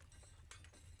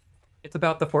 It's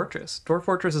about the fortress. Dwarf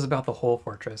Fortress is about the whole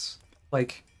fortress.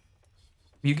 Like,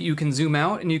 you can zoom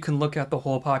out and you can look at the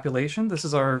whole population. This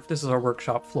is our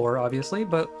workshop floor, obviously,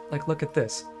 but like, look at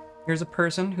this. Here's a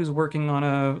person who's working on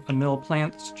a mill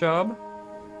plants job.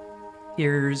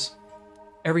 Here's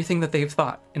everything that they've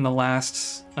thought in the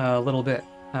last little bit.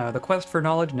 The quest for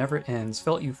knowledge never ends.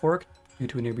 Felt euphoric due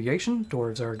to inebriation.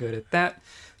 Dwarves are good at that.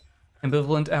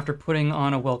 Ambivalent after putting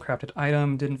on a well-crafted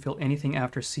item. Didn't feel anything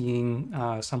after seeing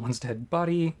someone's dead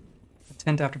body.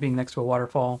 Content after being next to a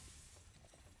waterfall.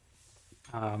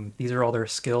 These are all their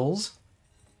skills.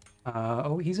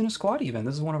 Oh, he's in a squad even.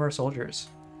 This is one of our soldiers.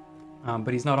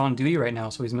 But he's not on duty right now,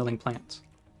 so he's milling plants.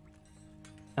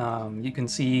 You can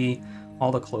see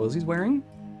all the clothes he's wearing.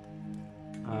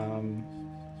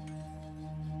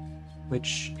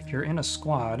 Which, if you're in a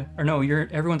squad... Or no,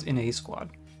 everyone's in a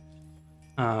squad.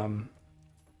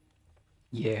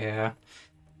 Yeah.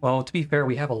 Well, to be fair,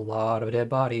 we have a lot of dead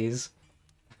bodies.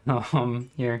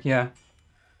 Here, yeah.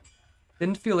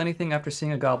 Didn't feel anything after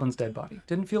seeing a goblin's dead body.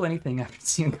 Didn't feel anything after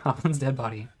seeing a goblin's dead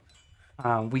body.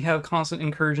 We have constant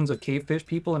incursions of cavefish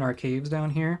people in our caves down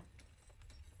here.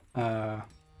 Down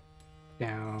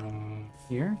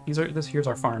here. Here's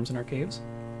our farms and our caves.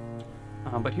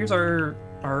 But here's our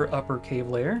upper cave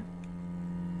layer.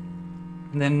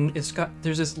 And then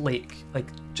there's this lake, like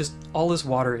just all this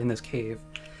water in this cave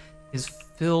is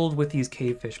filled with these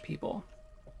cavefish people.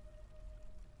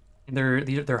 And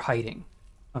they're hiding.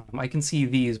 I can see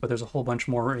these, but there's a whole bunch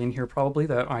more in here probably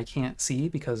that I can't see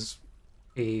because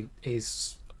a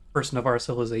person of our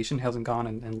civilization hasn't gone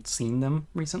and seen them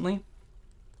recently.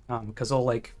 Because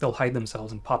they'll hide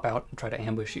themselves and pop out and try to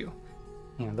ambush you.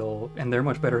 And they're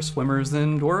much better swimmers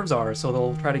than dwarves are, so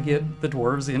they'll try to get the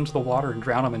dwarves into the water and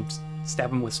drown them and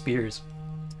stab them with spears.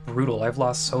 It's brutal. I've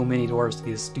lost so many dwarves to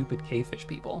these stupid cavefish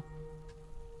people.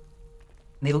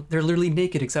 They're literally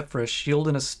naked except for a shield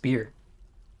and a spear.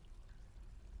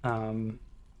 And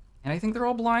I think they're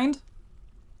all blind?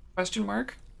 Question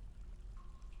mark.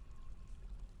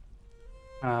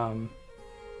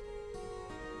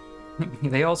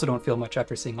 They also don't feel much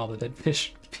after seeing all the dead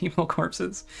fish people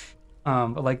corpses.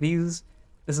 But like this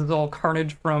is all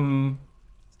carnage from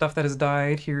stuff that has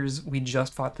died. We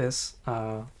just fought this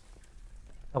a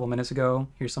couple minutes ago.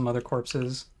 Here's some other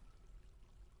corpses.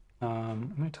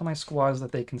 I'm gonna tell my squads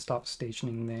that they can stop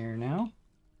stationing there now.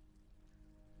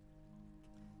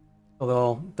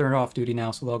 So they're off duty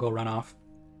now, so they'll go run off.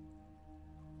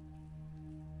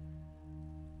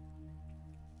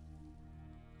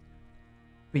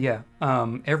 But yeah,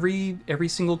 every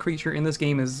single creature in this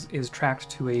game is tracked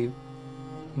to a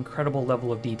incredible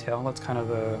level of detail. That's kind of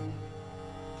the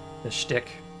shtick.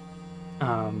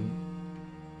 The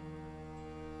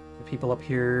people up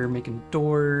here making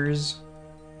doors.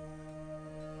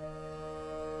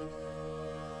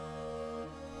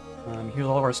 Here's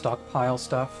all of our stockpile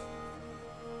stuff.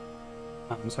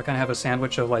 So I kind of have a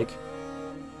sandwich of like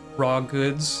raw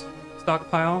goods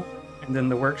stockpile, and then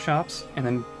the workshops, and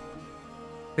then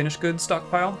finished goods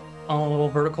stockpile, all a little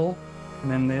vertical,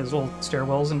 and then there's little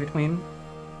stairwells in between.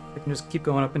 You can just keep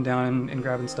going up and down and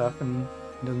grabbing stuff and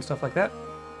doing stuff like that.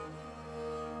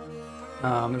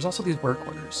 There's also these work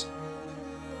orders.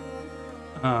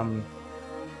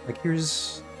 Like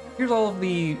here's all of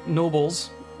the nobles,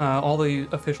 all the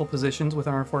official positions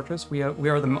within our fortress. We are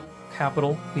the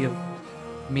capital. We have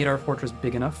made our fortress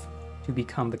big enough to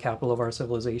become the capital of our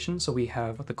civilization. So we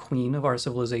have the queen of our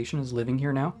civilization is living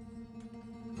here now.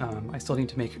 I still need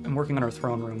to I'm working on our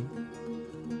throne room.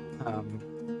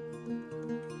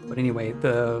 But anyway,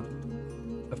 the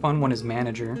fun one is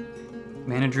manager.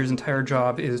 Manager's entire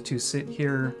job is to sit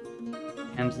here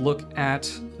and look at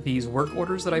these work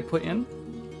orders that I put in.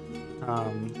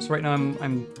 So right now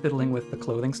I'm fiddling with the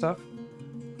clothing stuff.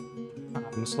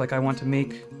 So like I want to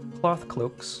make cloth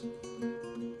cloaks.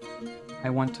 I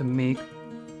want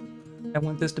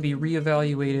this to be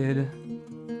reevaluated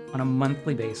on a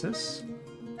monthly basis.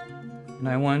 And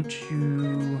I want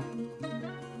you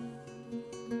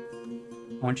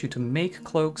to make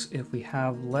cloaks if we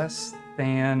have less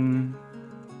than...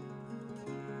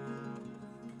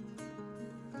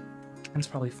 That's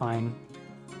probably fine.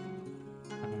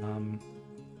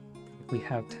 If we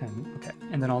have 10. Okay,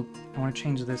 and then I want to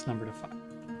change this number to 5.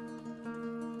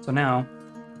 So now,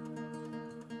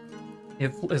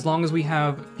 as long as we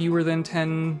have fewer than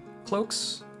 10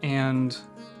 cloaks and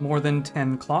more than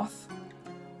 10 cloth,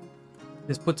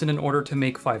 this puts in an order to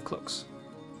make 5 cloaks.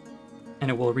 And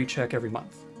it will recheck every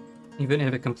month. Even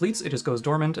if it completes, it just goes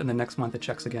dormant, and the next month it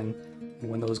checks again. And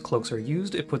when those cloaks are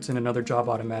used, it puts in another job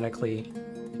automatically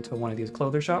into one of these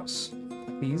clother shops,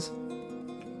 like these.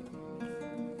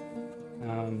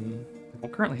 I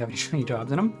don't currently have any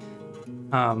jobs in them,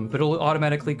 but it'll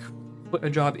automatically put a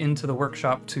job into the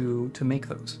workshop to make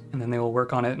those, and then they will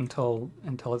work on it until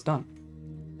it's done.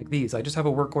 Like these, I just have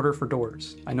a work order for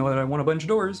doors. I know that I want a bunch of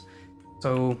doors,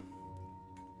 so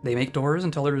they make doors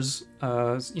until there's,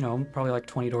 probably like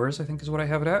 20 doors, I think is what I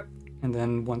have it at. And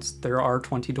then once there are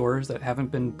 20 doors that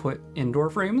haven't been put in door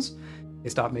frames, they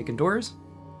stop making doors.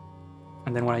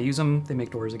 And then when I use them, they make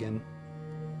doors again.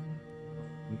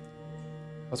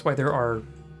 That's why there are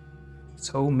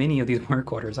so many of these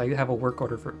work orders. I have a work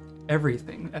order for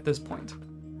everything at this point.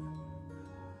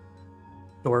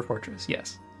 Dwarf Fortress,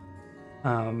 yes.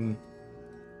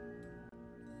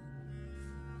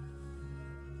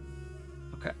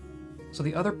 Okay, so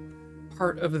the other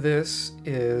part of this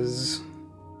is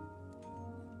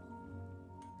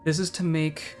to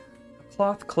make a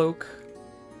cloth cloak,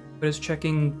 but it's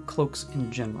checking cloaks in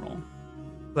general.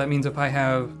 So that means if I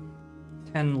have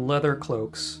 10 leather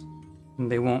cloaks, then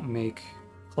they won't make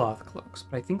cloth cloaks.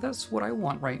 But I think that's what I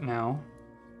want right now.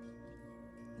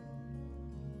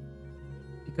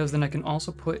 Because then I can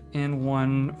also put in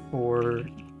one for,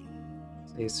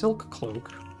 say, silk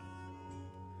cloak.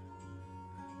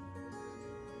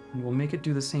 And we'll make it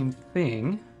do the same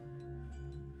thing.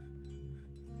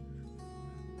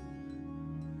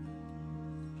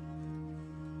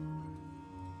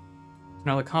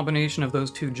 Now the combination of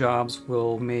those two jobs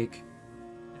will make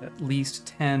at least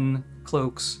 10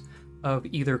 cloaks of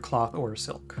either cloth or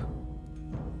silk.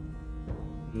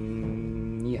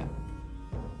 Yeah.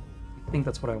 I think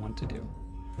that's what I want to do.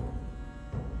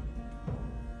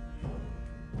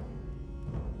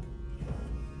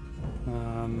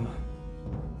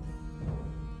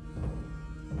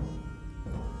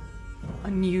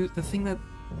 The thing that...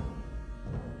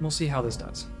 We'll see how this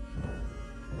does.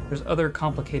 There's other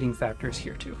complicating factors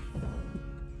here too.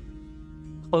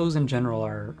 Clothes in general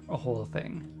are a whole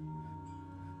thing.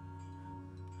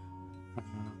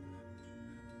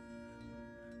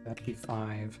 That'd be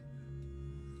 5.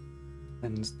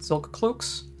 Then silk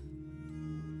cloaks,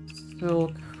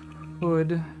 silk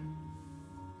hood,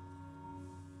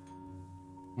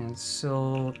 and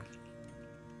silk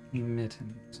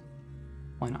mittens.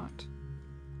 Why not?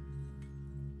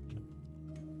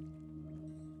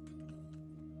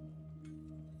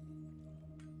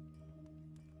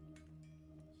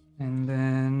 And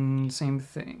then same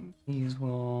thing. These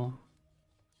will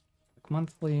look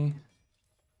monthly.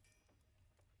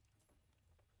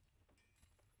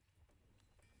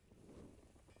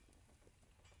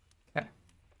 Okay.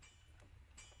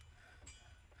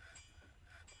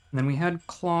 And then we had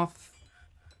cloth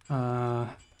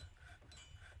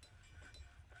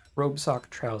robe sock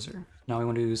trouser. Now we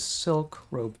want to do silk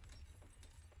robe.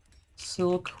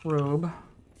 Silk robe.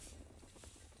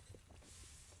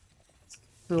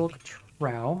 Silk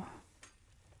trow.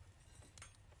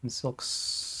 And silk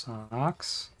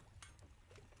socks.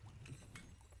 I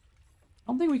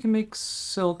don't think we can make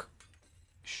silk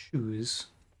shoes.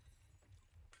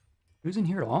 Shoes in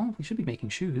here at all? We should be making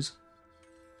shoes.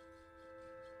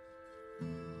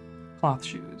 Cloth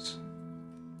shoes.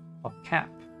 Cloth cap.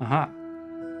 Aha.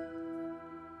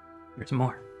 Here's some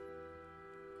more.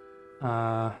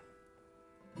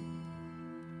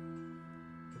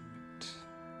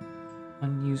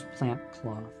 Unused plant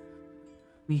cloth.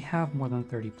 We have more than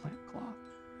 30 plant cloth.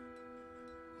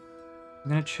 I'm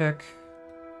gonna check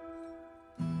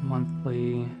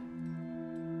monthly.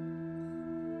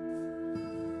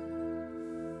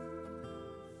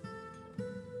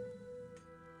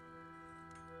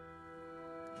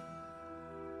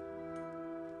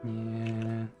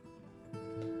 Yeah.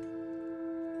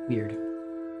 Weird.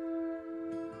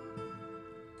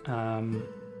 I'm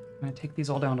gonna take these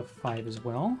all down to 5 as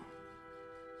well.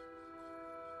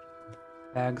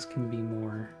 Bags can be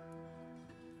more.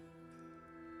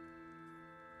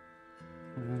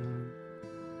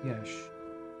 Yeah,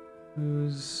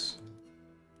 shoes.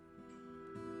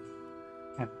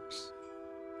 Caps.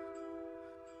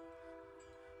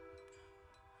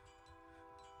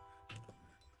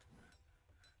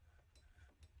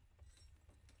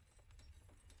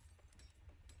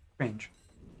 Range.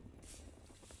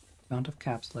 Amount of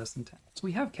caps less than 10. So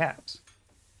we have caps.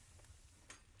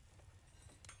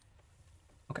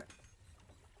 Okay.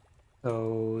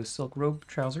 So silk robe,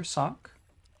 trouser, sock.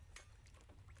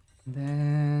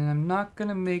 Then I'm not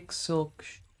gonna make silk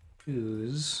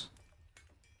shoes.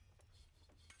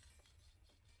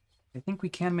 I think we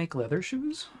can make leather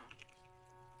shoes.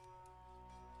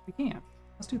 We can.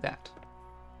 Let's do that.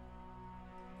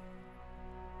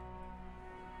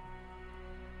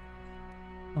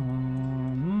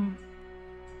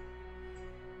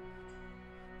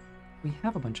 We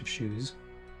have a bunch of shoes.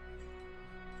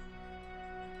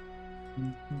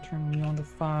 Turn me on to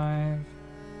 5.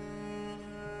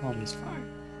 All these 5.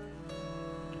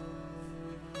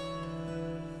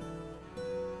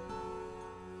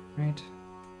 Right.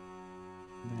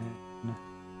 Then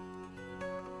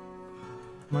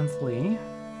monthly.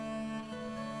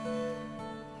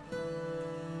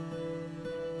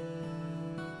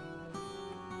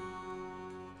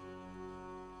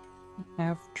 We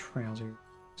have trousers.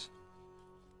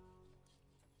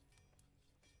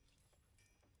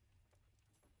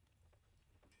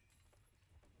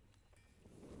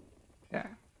 Yeah.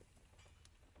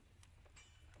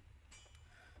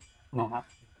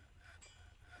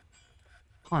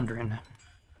 Pondering. I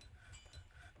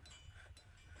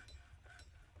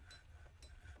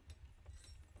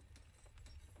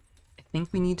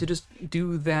think we need to just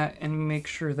do that and make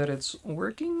sure that it's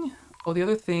working. Oh, the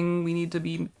other thing we need to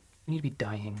be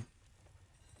dying.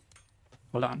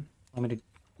 Hold on. Allow me to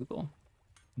Google.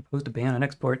 Imposed a ban on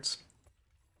exports.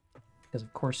 Because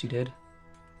of course you did.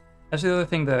 That's the other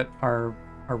thing that our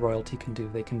royalty can do.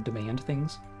 They can demand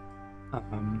things.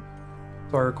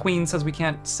 So our queen says we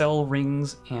can't sell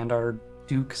rings, and our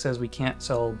duke says we can't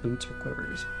sell boots or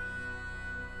quivers.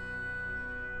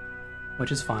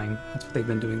 Which is fine. That's what they've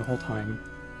been doing the whole time.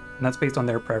 And that's based on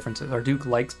their preferences. Our duke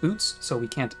likes boots, so we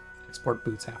can't export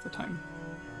boots half the time.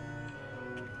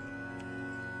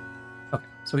 Okay,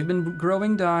 so we've been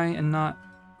growing dye and not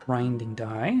grinding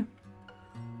dye.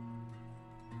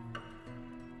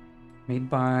 Made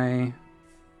by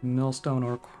millstone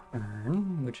or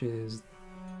quern, which is...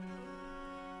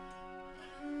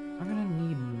 I'm gonna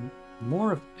need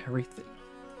more of everything.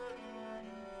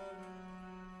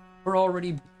 We're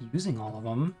already using all of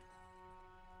them.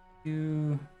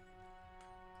 No.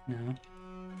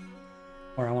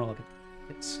 Or I want to look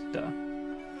at stuff.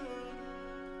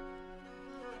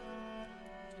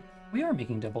 We are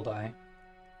making double dye.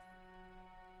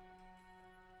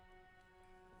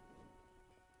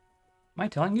 I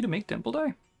telling you to make dimple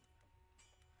dye?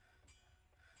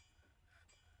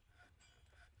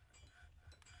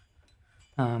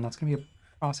 That's gonna be a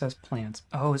processed plants.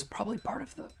 Oh, it's probably part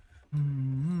of the...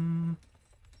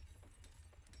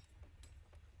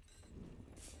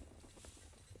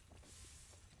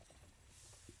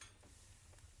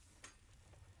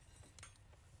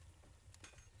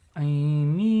 I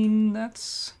mean,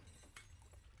 that's...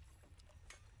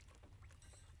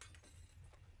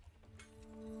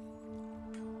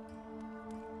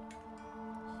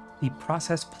 the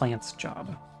processed plants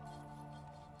job.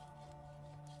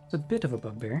 It's a bit of a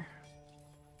bugbear.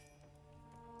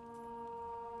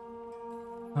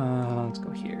 Let's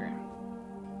go here.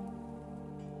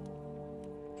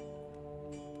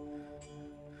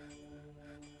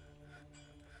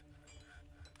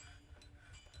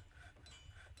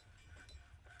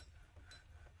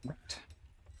 Right.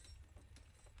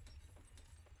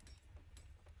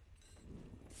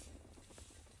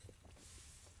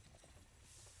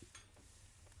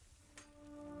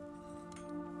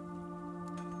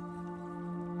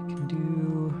 I can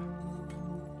do...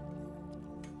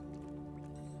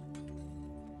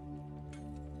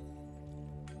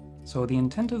 So the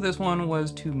intent of this one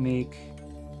was to make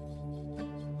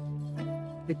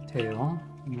pigtail.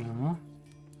 No.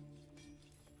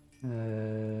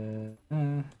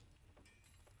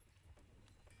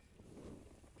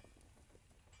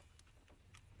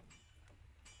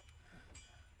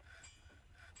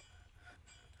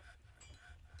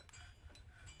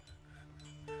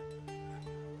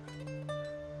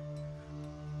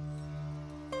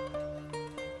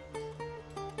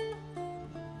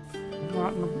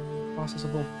 Rotten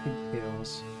processable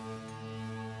pigtails.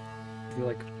 Do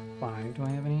like 5. Do I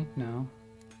have any? No.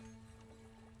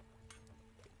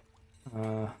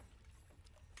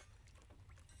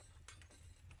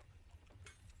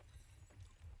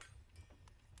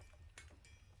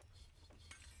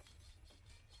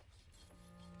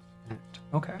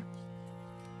 Okay.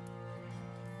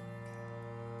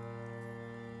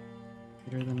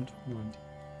 Greater than 20.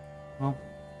 Well,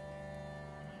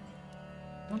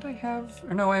 don't I have...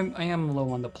 Or no, I am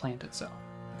low on the plant itself.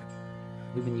 Okay.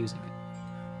 We've been using it.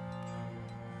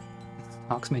 The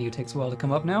stocks menu takes a while to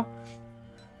come up now.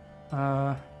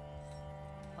 Plants.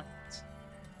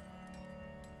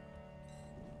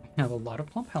 We have a lot of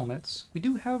plump helmets. We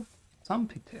do have some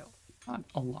pigtail. Not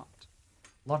a lot.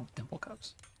 A lot of dimple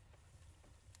cups.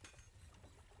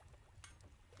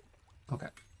 Okay.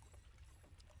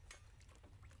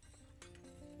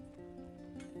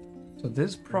 So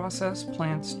this process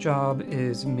plant's job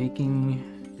is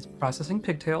processing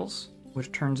pigtails,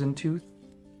 which turns into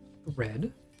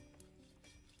thread.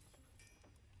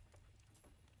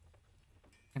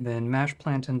 And then mash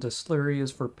plant into slurry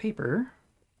is for paper.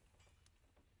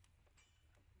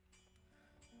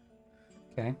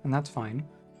 Okay, and that's fine.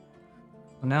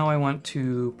 So now I want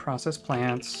to process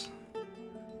plants.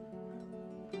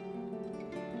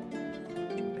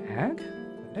 Bag?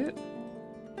 Is that it?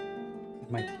 It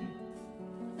might be.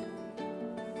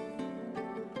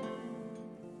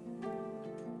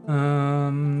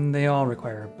 They all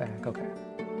require a bag, okay.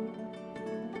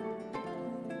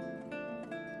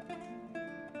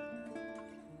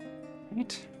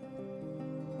 Right.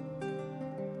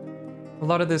 A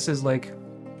lot of this is like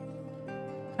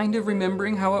kind of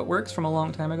remembering how it works from a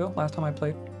long time ago, last time I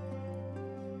played.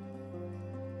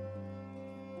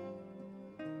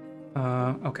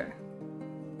 Okay.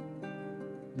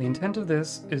 The intent of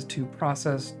this is to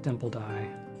process dimple dye.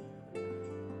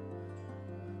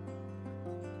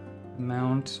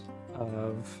 Amount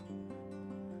of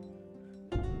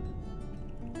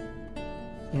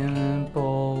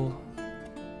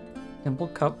dimple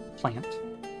cup plant.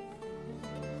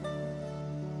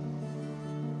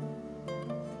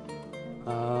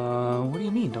 What do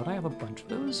you mean? Don't I have a bunch of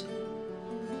those?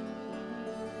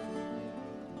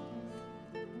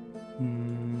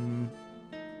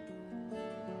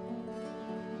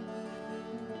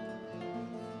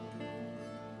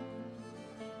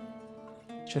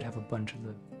 Should have a bunch of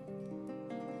the...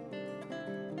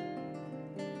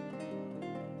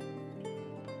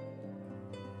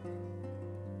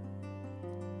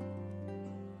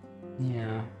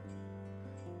 Yeah.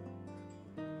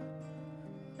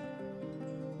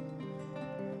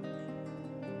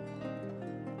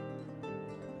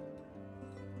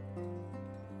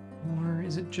 Or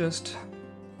is it just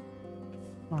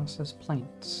process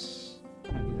plants?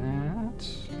 Can I do that?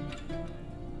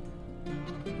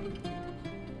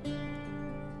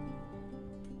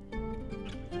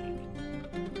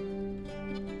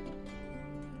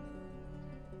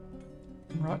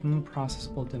 Rotten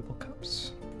processable dimple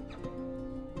cups.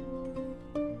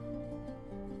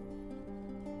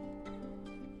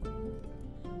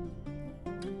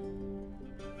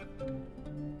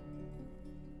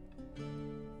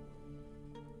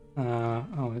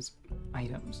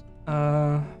 items.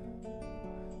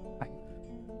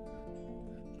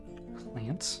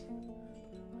 Plants.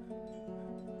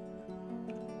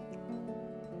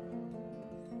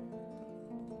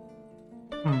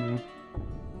 Hmm.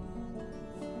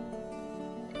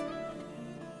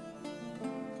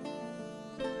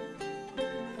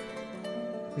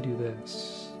 We do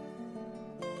this.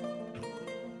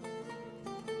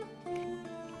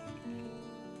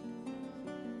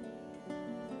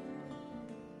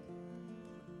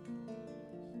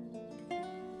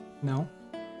 No.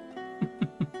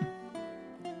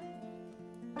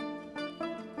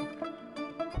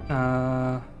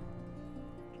 I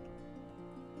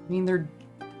mean, they're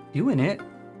doing it.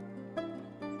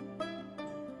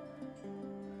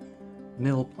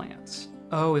 Mill plants.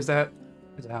 Oh, is that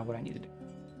what I need to do?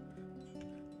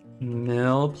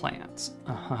 Mill plants.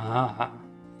 Uh-huh.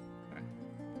 Okay.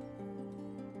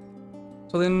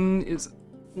 So then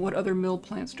what other mill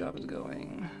plants job is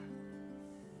going?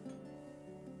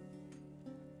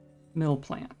 Mill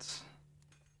plants.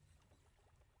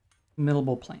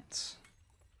 Millable plants.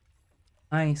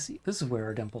 I see. This is where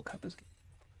our Dimple Cup is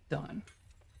done.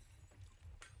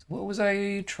 So what was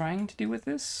I trying to do with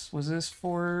this? Was this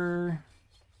for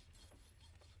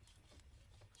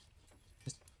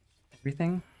just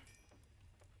everything?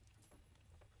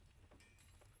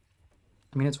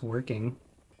 I mean, it's working.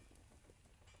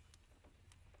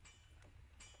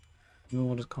 Maybe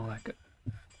we'll just call that good.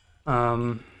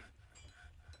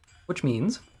 Which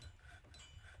means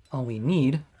all we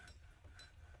need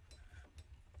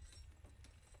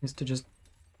is to just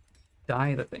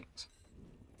dye the things.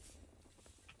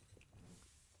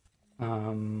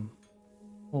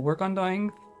 We'll work on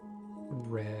dyeing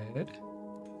red.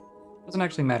 Doesn't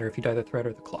actually matter if you dye the thread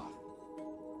or the cloth.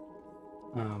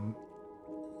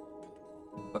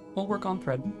 But we'll work on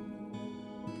thread.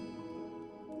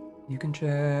 You can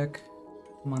check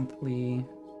monthly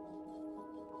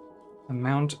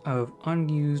amount of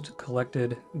unused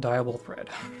collected dyeable thread.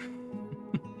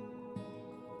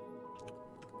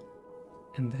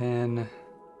 And then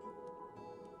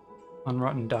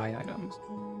unrotten dye items.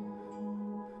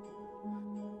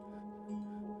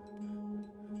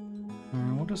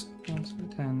 We'll just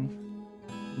put 10.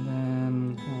 And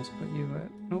then we'll also put you at...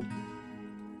 Nope.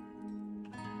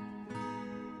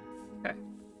 Okay.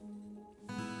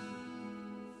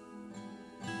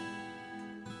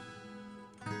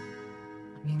 I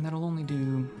mean, that'll only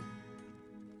do...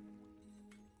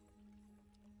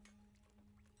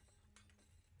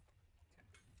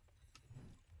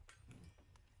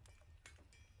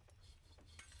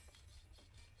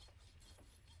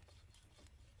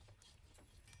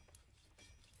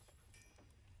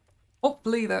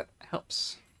 Hopefully that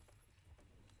helps.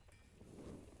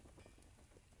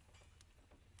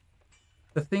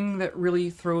 The thing that really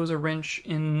throws a wrench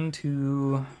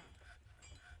into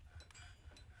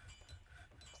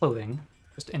clothing,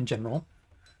 just in general,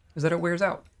 is that it wears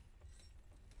out.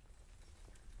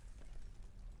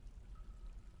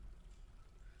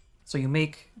 So you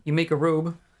make a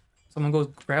robe, someone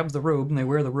grabs the robe, and they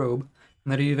wear the robe,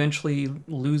 and then it eventually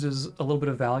loses a little bit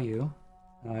of value.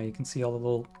 You can see all the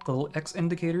little X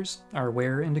indicators, our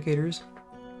wear indicators.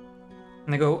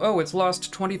 And they go, oh, it's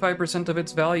lost 25% of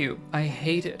its value. I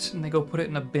hate it. And they go put it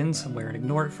in a bin somewhere and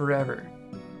ignore it forever.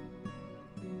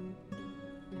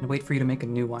 And wait for you to make a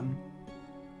new one.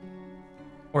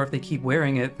 Or if they keep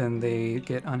wearing it, then they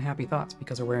get unhappy thoughts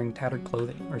because they're wearing tattered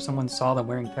clothing, or someone saw them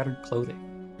wearing tattered clothing.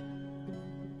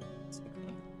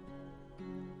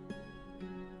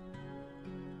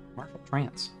 Martial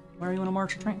trance. Why are you in a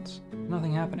martial trance?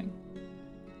 Nothing happening.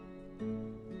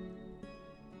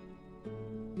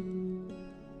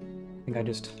 I think I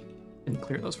just didn't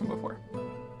clear those from before.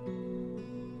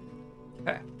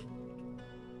 Okay.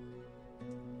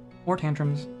 More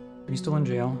tantrums. Are you still in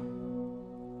jail?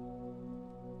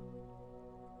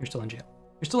 You're still in jail.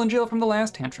 You're still in jail from the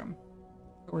last tantrum.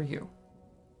 Who are you?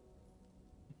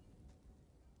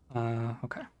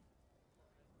 Okay.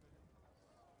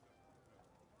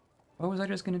 What was I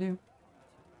just gonna do?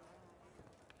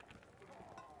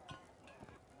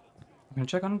 I'm gonna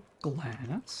check on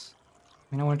glass.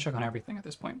 I mean, I want to check on everything at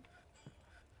this point.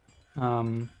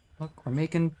 Look, we're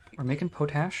making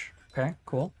potash. Okay,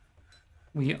 cool.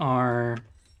 We're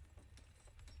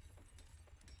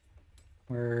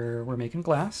making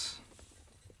glass.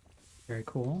 Very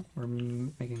cool. We're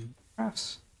making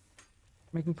crafts.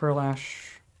 Making pearl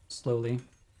ash slowly.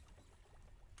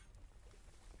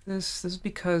 This is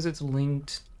because it's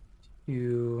linked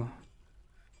to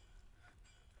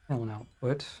an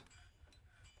output.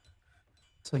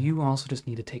 So you also just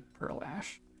need to take pearl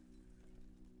ash.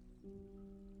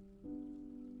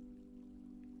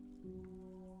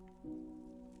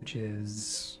 which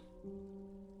is...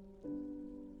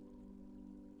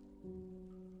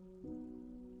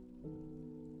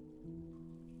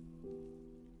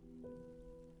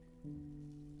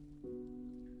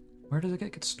 Where does it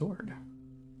get stored?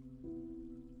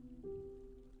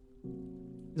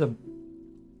 There's a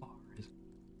bar.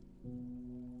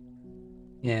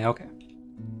 Yeah, okay.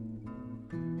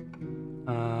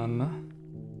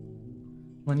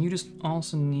 Well, you just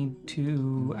also need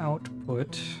to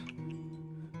output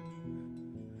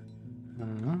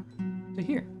to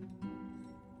here.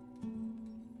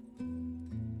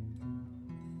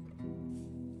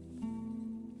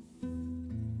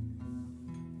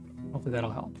 Hopefully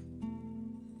that'll help.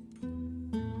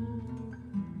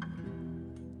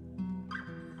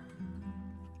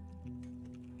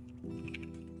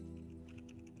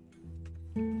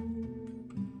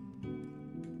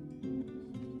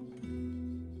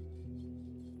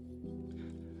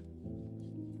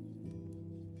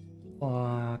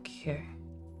 Okay.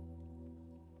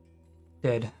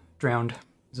 Dead. Drowned.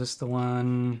 Is this the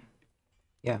one?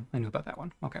 Yeah, I knew about that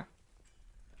one. Okay.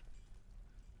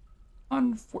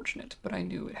 Unfortunate, but I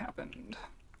knew it happened.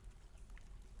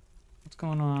 What's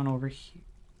going on over here?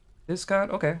 This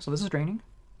got... Okay, so this is draining.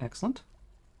 Excellent.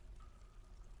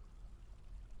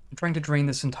 I'm trying to drain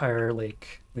this entire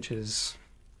lake, which is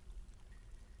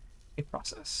a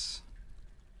process.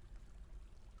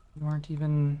 You aren't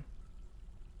even...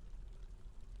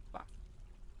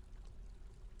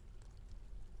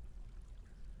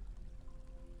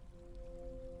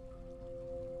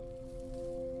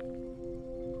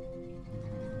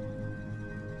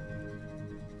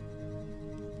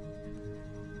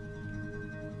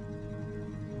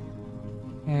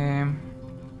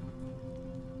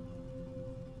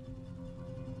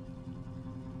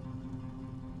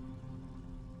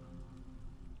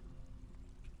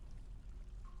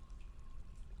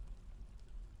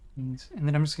 And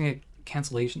then I'm just gonna get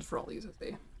cancellations for all these as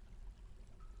they...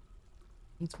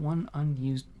 Needs one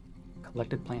unused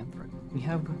collected plant thread. We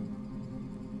have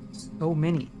so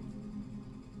many.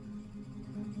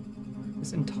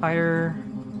 This entire...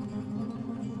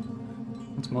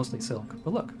 It's mostly silk,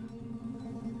 but look.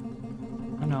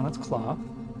 Oh no, that's cloth.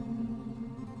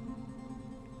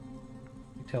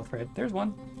 Tail thread. There's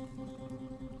one.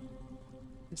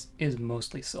 This is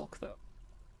mostly silk, though.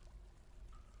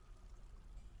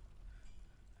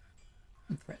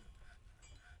 And thread.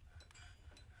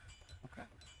 Okay.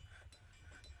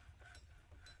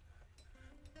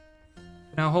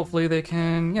 Now, hopefully, they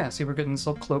can. Yeah, see, we're getting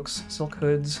silk cloaks, silk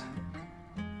hoods.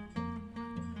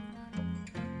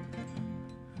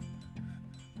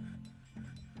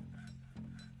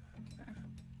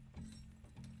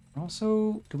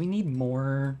 Also, do we need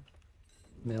more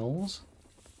mills?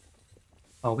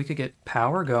 Oh, we could get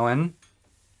power going.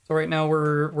 So right now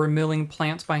we're milling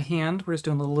plants by hand. We're just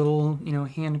doing a little, you know,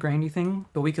 hand grindy thing.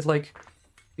 But we could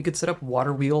set up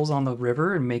water wheels on the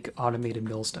river and make automated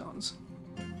millstones.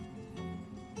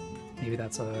 Maybe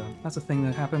that's a thing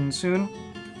that happens soon.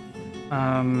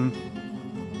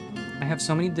 I have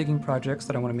so many digging projects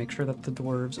that I want to make sure that the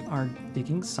dwarves are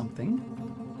digging something.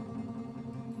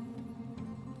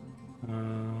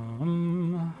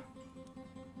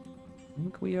 I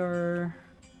think we are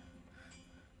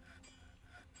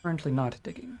currently not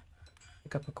digging.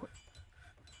 Pick up a quick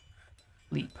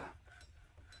leap.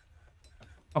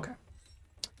 Okay.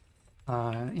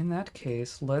 In that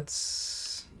case,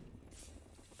 let's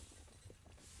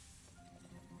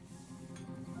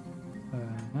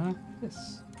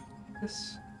this.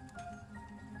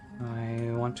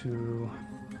 I want to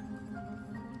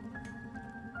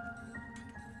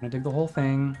dig the whole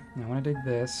thing. I want to dig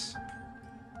this.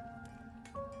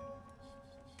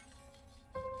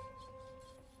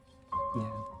 Yeah.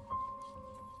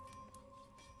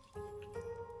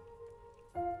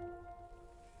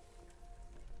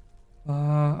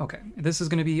 Okay. This is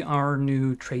going to be our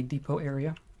new trade depot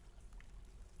area.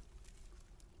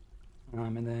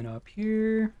 And then up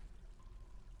here,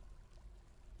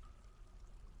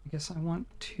 I guess I want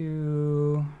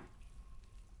to...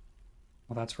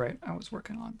 Well, that's right. I was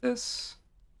working on this.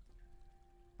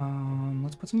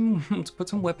 Let's put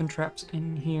some weapon traps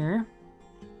in here.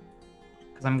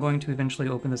 Because I'm going to eventually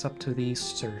open this up to the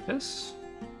surface.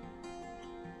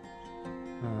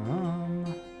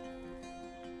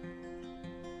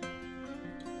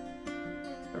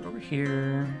 Start over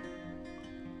here.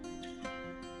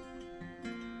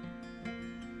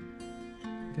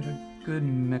 Get a good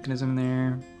mechanism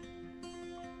there.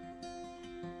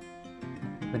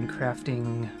 Been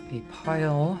crafting a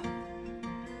pile of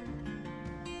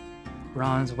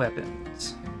bronze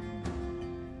weapons.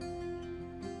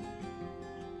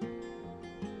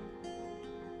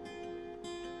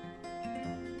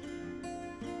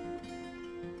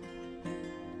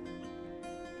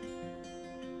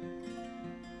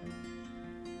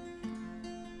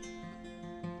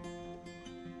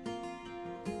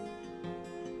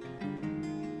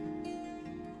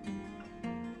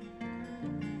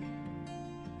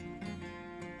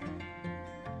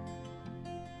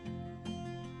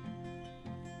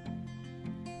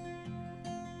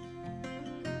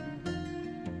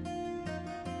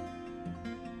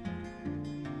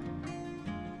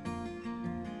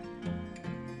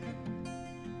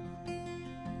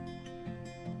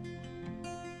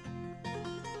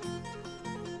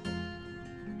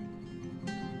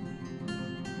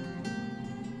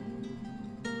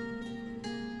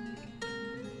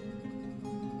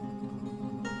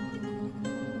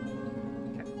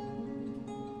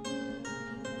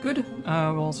 Good.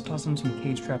 We'll also toss in some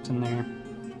cage traps in there.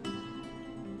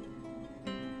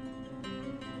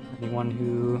 Anyone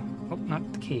who... Oh,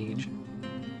 not the cage.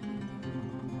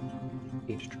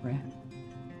 Cage trap.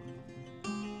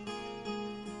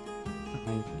 You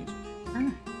can use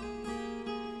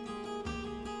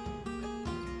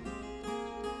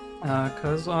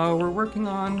because we're working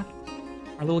on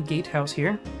our little gatehouse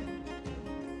here.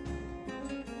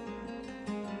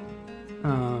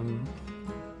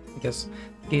 I guess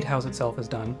the gatehouse itself is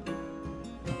done.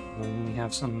 We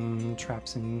have some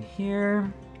traps in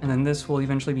here, and then this will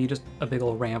eventually be just a big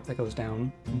old ramp that goes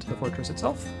down into the fortress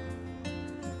itself.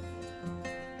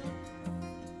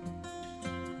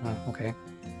 Okay.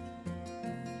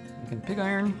 Making pig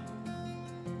iron.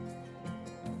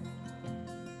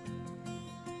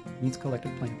 Needs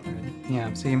collected plant food.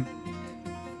 Yeah, see?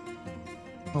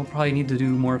 We'll probably need to do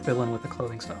more fiddling with the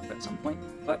clothing stuff at some point,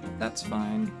 but that's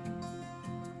fine.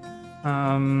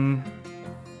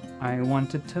 I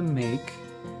wanted to make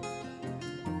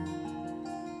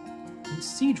a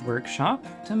siege workshop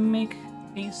to make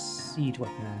a siege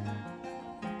weapon.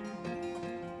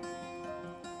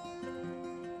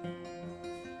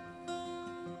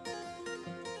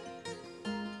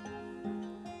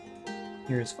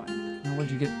 Here's fine. Now,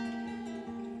 what'd you get?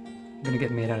 I'm gonna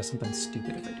get made out of something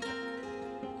stupid if I do that.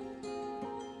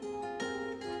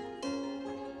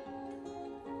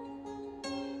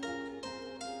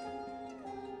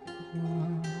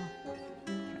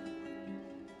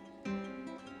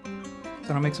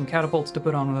 So I'll make some catapults to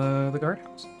put on the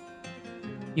guardhouse.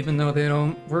 Even though they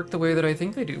don't work the way that I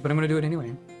think they do, but I'm gonna do it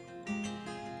anyway.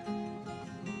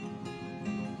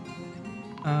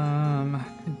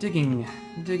 Digging.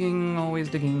 Digging, always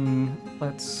digging.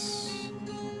 Let's...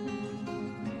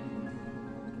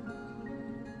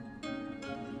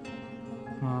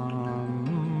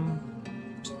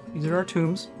 These are our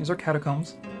tombs. These are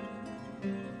catacombs.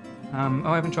 Oh,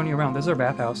 I haven't shown you around. This is our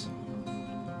bathhouse.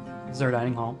 This is our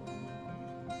dining hall.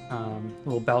 A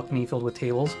little balcony filled with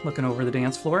tables, looking over the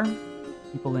dance floor.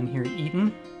 People in here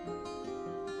eating.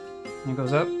 And it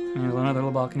goes up, and there's another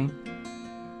little balcony.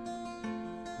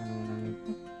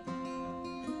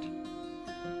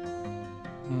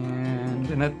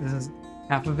 And this is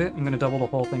half of it. I'm going to double the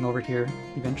whole thing over here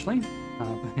eventually.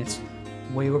 But it's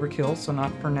way overkill, so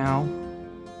not for now.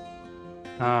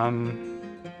 I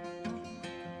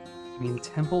mean,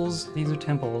 temples, these are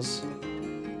temples.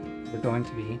 They're going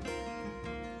to be.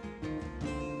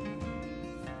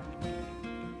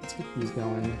 Let's get these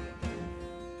going.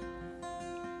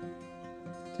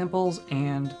 Temples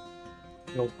and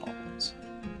guild halls.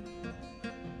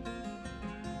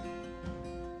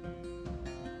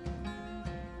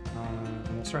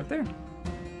 We'll start there.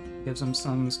 Gives them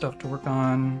some stuff to work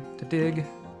on to dig.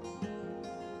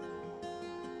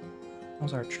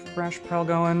 How's our trash pile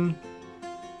going?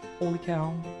 Holy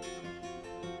cow.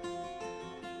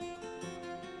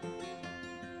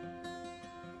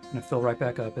 Gonna fill right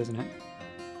back up, isn't it?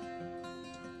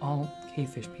 All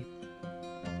cavefish people.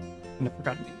 And the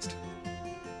Forgotten Beast.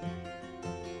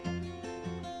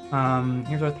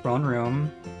 Here's our throne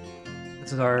room.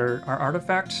 This is our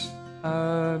artifact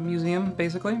museum,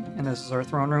 basically. And this is our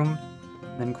throne room.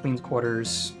 And then Queen's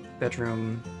quarters,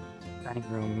 bedroom, dining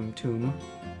room, tomb.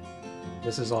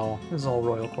 This is all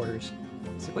royal quarters,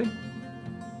 basically.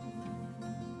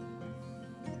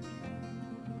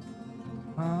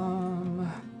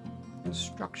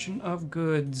 Destruction of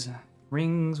goods.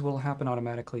 Rings will happen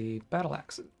automatically. Battle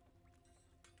axes.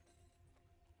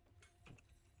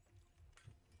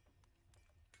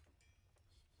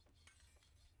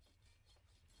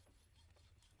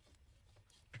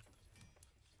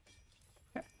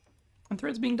 Okay. And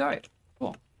threads being dyed.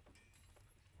 Cool.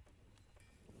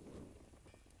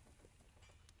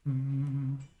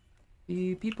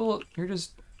 The people, you're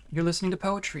listening to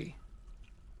poetry.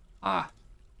 Ah.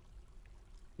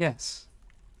 Yes.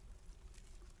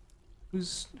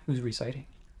 Who's reciting?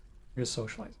 You're just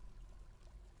socializing.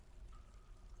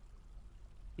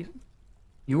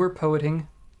 You were poeting.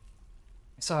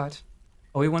 I saw it.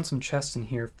 Oh, we want some chests in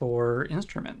here for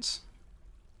instruments.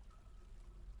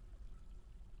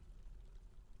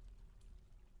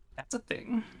 That's a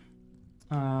thing.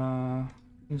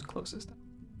 Who's closest?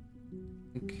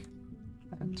 Like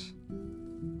that.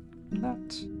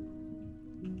 That.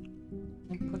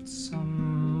 And put some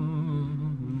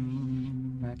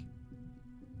back.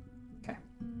 Okay.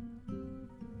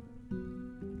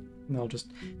 And they'll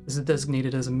just, this is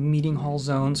designated as a meeting hall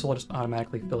zone, so I'll just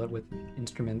automatically fill it with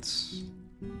instruments.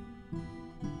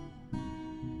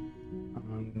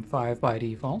 5 by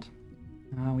default.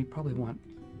 We probably want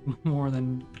more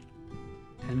than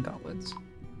 10 goblets.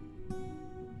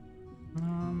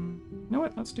 You know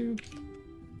what? Let's do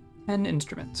an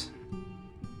instrument,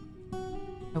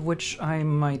 of which I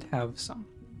might have some.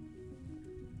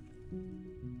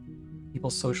 People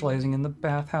socializing in the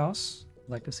bathhouse.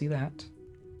 Like to see that.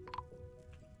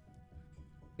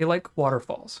 They like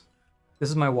waterfalls. This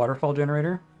is my waterfall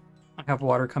generator. I have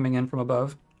water coming in from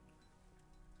above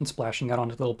and splashing out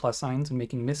onto little plus signs and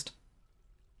making mist.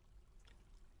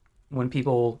 When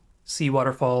people see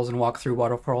waterfalls and walk through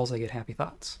waterfalls, they get happy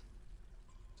thoughts.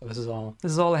 So this is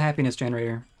all a happiness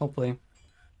generator, hopefully.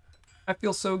 I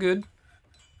feel so good.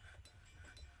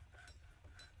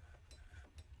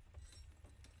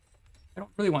 I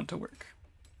don't really want to work.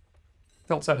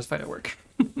 Felt satisfied at work.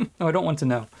 No, I don't want to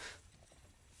know.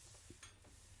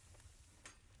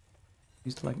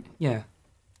 Used to like, yeah,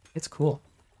 it's cool.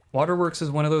 Waterworks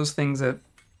is one of those things that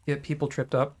get people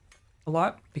tripped up a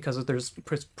lot because there's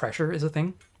pressure is a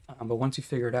thing. But once you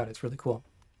figure it out, it's really cool.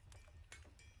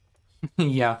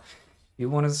 Yeah, you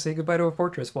want to say goodbye to a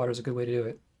fortress, water's a good way to do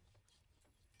it.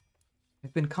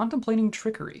 I've been contemplating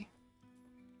trickery.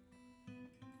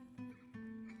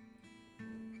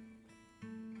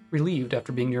 Relieved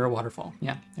after being near a waterfall.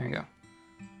 Yeah, there you go.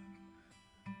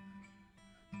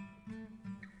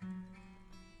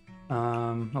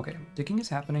 Okay, digging is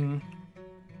happening.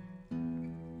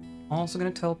 Also gonna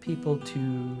tell people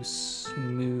to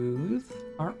smooth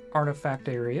our artifact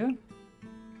area.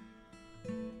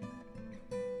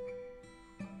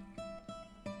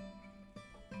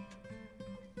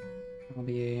 That'll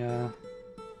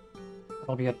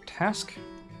be a task.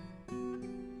 I'm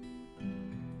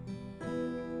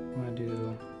gonna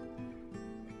do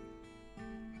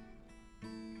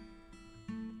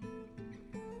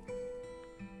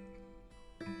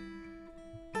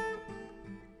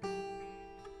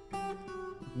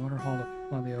waterhole to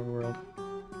flood the overworld.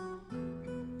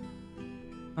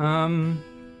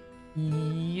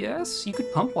 Yes, you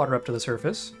could pump water up to the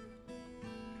surface.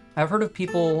 I've heard of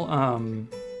people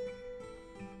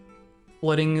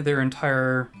flooding their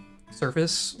entire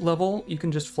surface level. You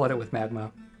can just flood it with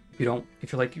magma. If you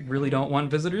really don't want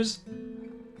visitors,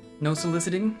 no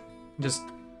soliciting, just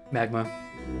magma.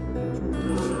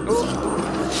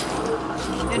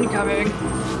 Oh! Incoming!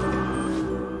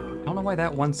 I don't know why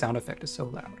that one sound effect is so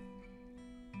loud.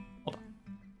 Hold on.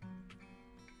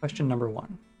 Question number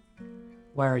 1.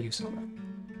 Why are you so loud?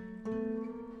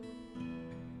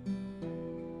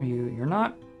 You're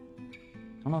not?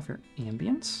 I don't know if you're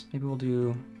ambience. Maybe we'll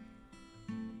do...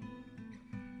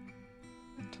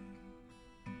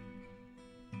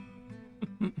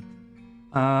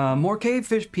 more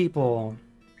cavefish people.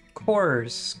 Of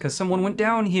course, because someone went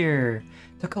down here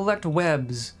to collect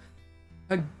webs.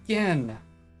 Again.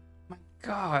 My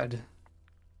god.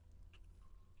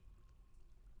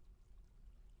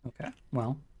 Okay,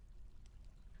 well.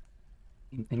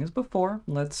 Same thing as before.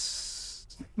 Let's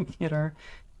get our...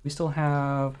 We still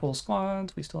have full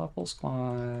squads. We still have full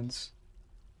squads.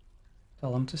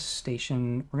 Tell them to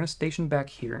station... We're going to station back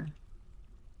here.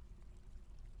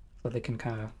 So they can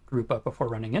kind of group up before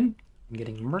running in and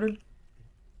getting murdered.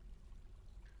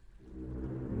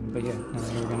 But yeah, now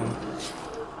we're going to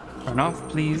run off,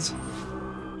 please.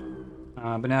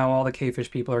 But now all the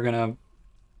cavefish people are going to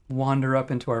wander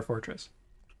up into our fortress.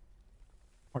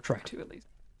 Or try to, at least.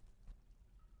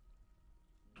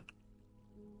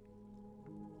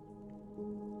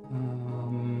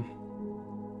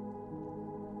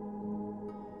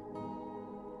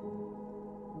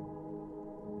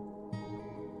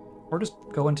 Or just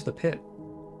go into the pit.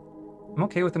 I'm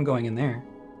okay with them going in there.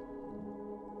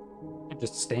 And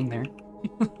just staying there.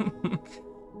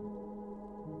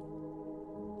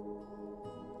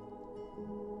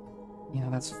 Yeah,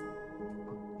 that's...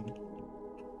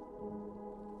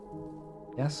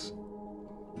 Yes?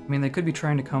 I mean, they could be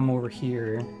trying to come over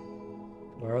here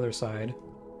to our other side.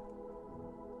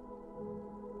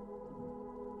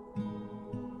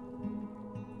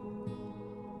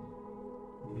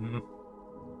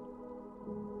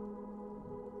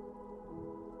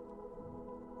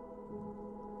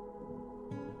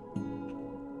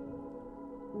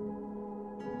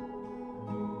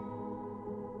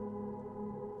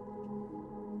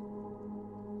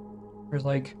 There's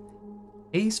like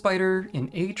a spider in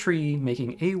a tree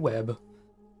making a web,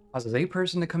 causes a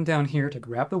person to come down here to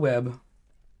grab the web,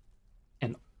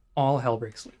 and all hell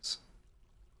breaks loose.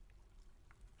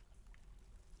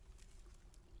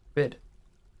 Bid.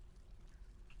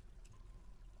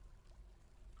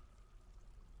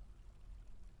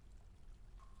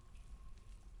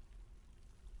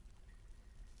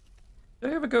 Did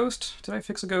I have a ghost? Did I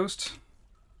fix a ghost?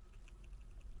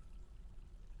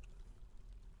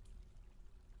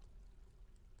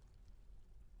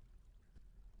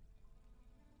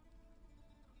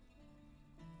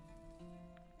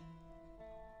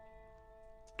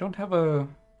 don't have a...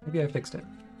 Maybe I fixed it.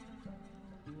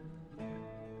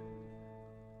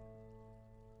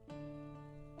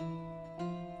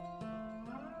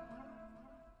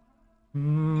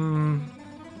 We're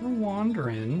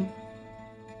wandering. Where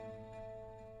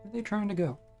are they trying to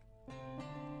go?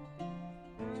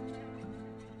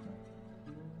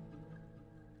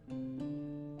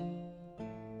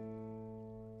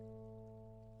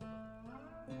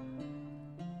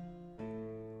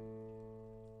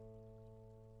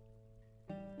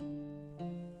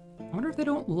 I wonder if they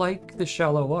don't like the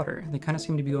shallow water. They kind of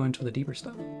seem to be going to the deeper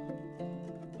stuff.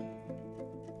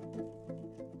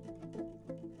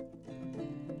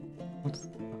 What's...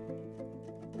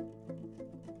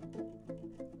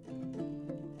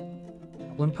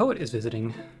 Goblin Poet is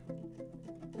visiting.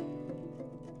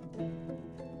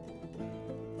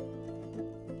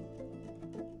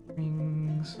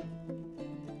 Rings.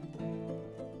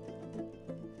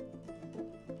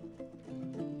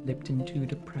 Dipped into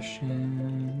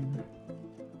depression.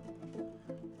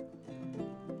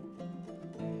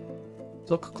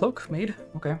 Silk cloak made?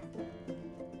 Okay.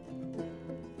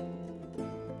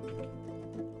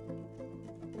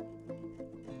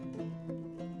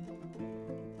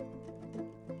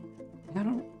 I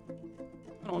don't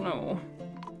know.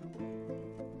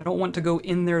 I don't want to go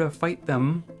in there to fight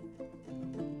them.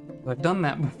 I've done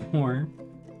that before.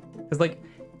 Because, like,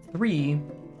 3...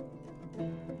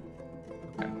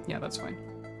 Okay, yeah, that's fine.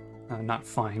 Not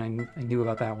fine, I knew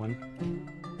about that one.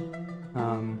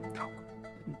 Oh.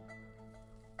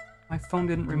 My phone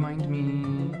didn't remind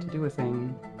me to do a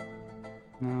thing.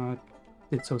 No, it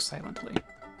did so silently.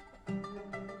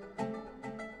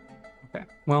 Okay,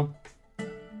 well,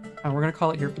 we're gonna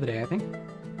call it here for the day, I think.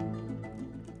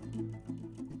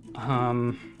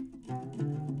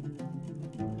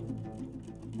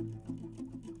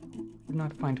 Did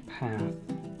not find path.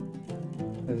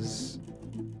 Because...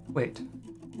 Wait.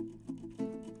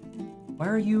 Why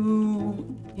are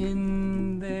you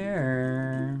in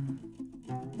there?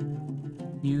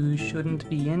 You shouldn't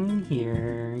be in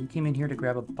here. You came in here to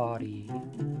grab a body.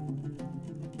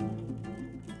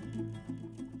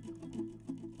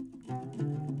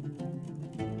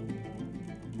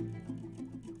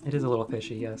 It is a little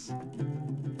fishy, yes.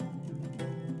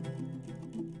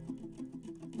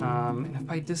 And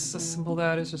if I disassemble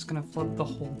that, it's just gonna flood the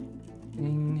whole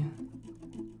thing.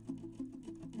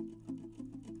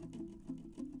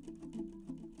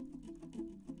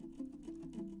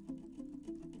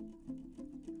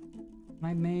 Can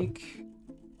I make...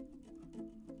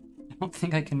 I don't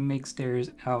think I can make stairs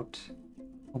out.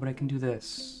 Oh, but I can do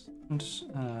this. Just,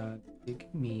 dig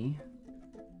me.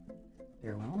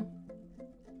 There, well.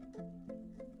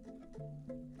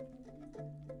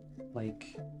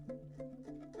 Like...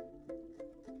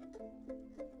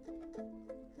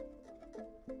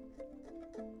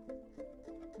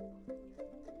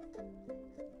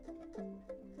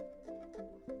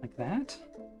 like that?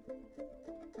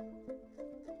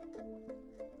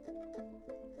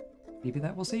 Maybe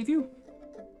that will save you?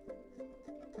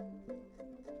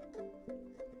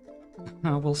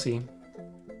 We'll see.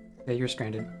 Yeah, you're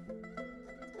stranded.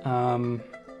 That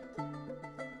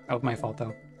was my fault,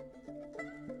 though.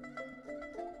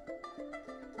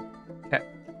 Okay.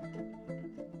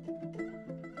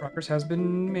 Progress has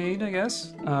been made, I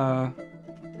guess. I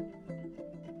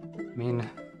mean,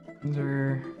 things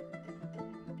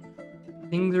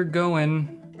are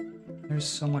going. There's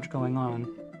so much going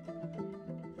on.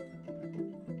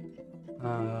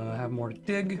 Have more to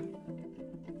dig.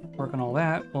 Work on all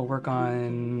that. We'll work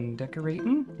on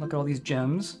decorating. Look at all these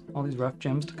gems. All these rough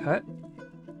gems to cut.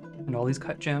 And all these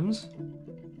cut gems.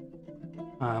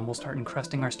 We'll start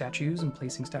encrusting our statues and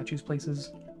placing statues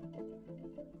places.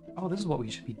 Oh, this is what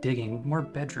we should be digging. More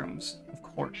bedrooms, of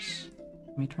course.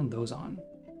 Let me turn those on.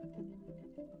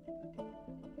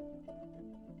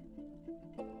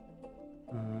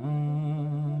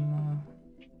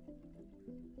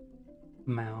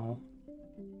 Mao.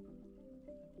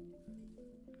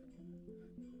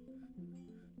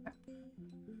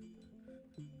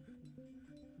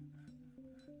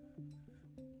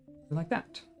 Like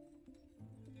that.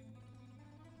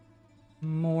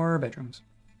 More bedrooms.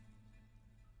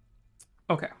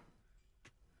 Okay.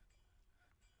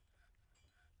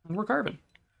 And we're carbon.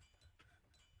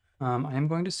 I am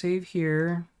going to save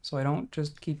here so I don't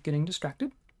just keep getting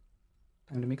distracted.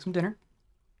 Time to make some dinner.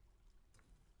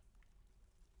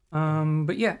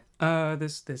 But yeah,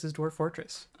 this is Dwarf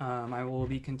Fortress. I will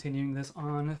be continuing this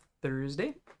on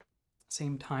Thursday,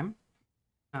 same time.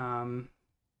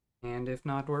 And if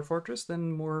not Dwarf Fortress,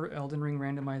 then more Elden Ring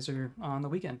Randomizer on the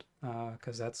weekend,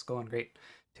 because that's going great.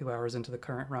 2 hours into the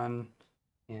current run,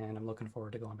 and I'm looking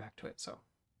forward to going back to it. So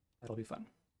That'll be fun.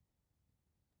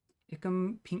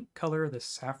 Icum pink color, the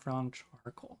saffron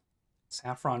charcoal.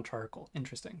 Saffron charcoal.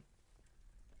 Interesting.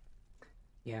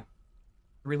 Yeah.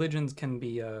 Religions can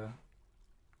be a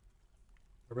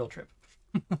real trip.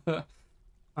 Okay,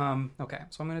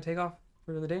 so I'm going to take off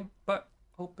for the day, but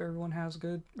hope everyone has a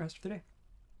good rest of the day.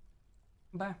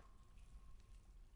 Bye.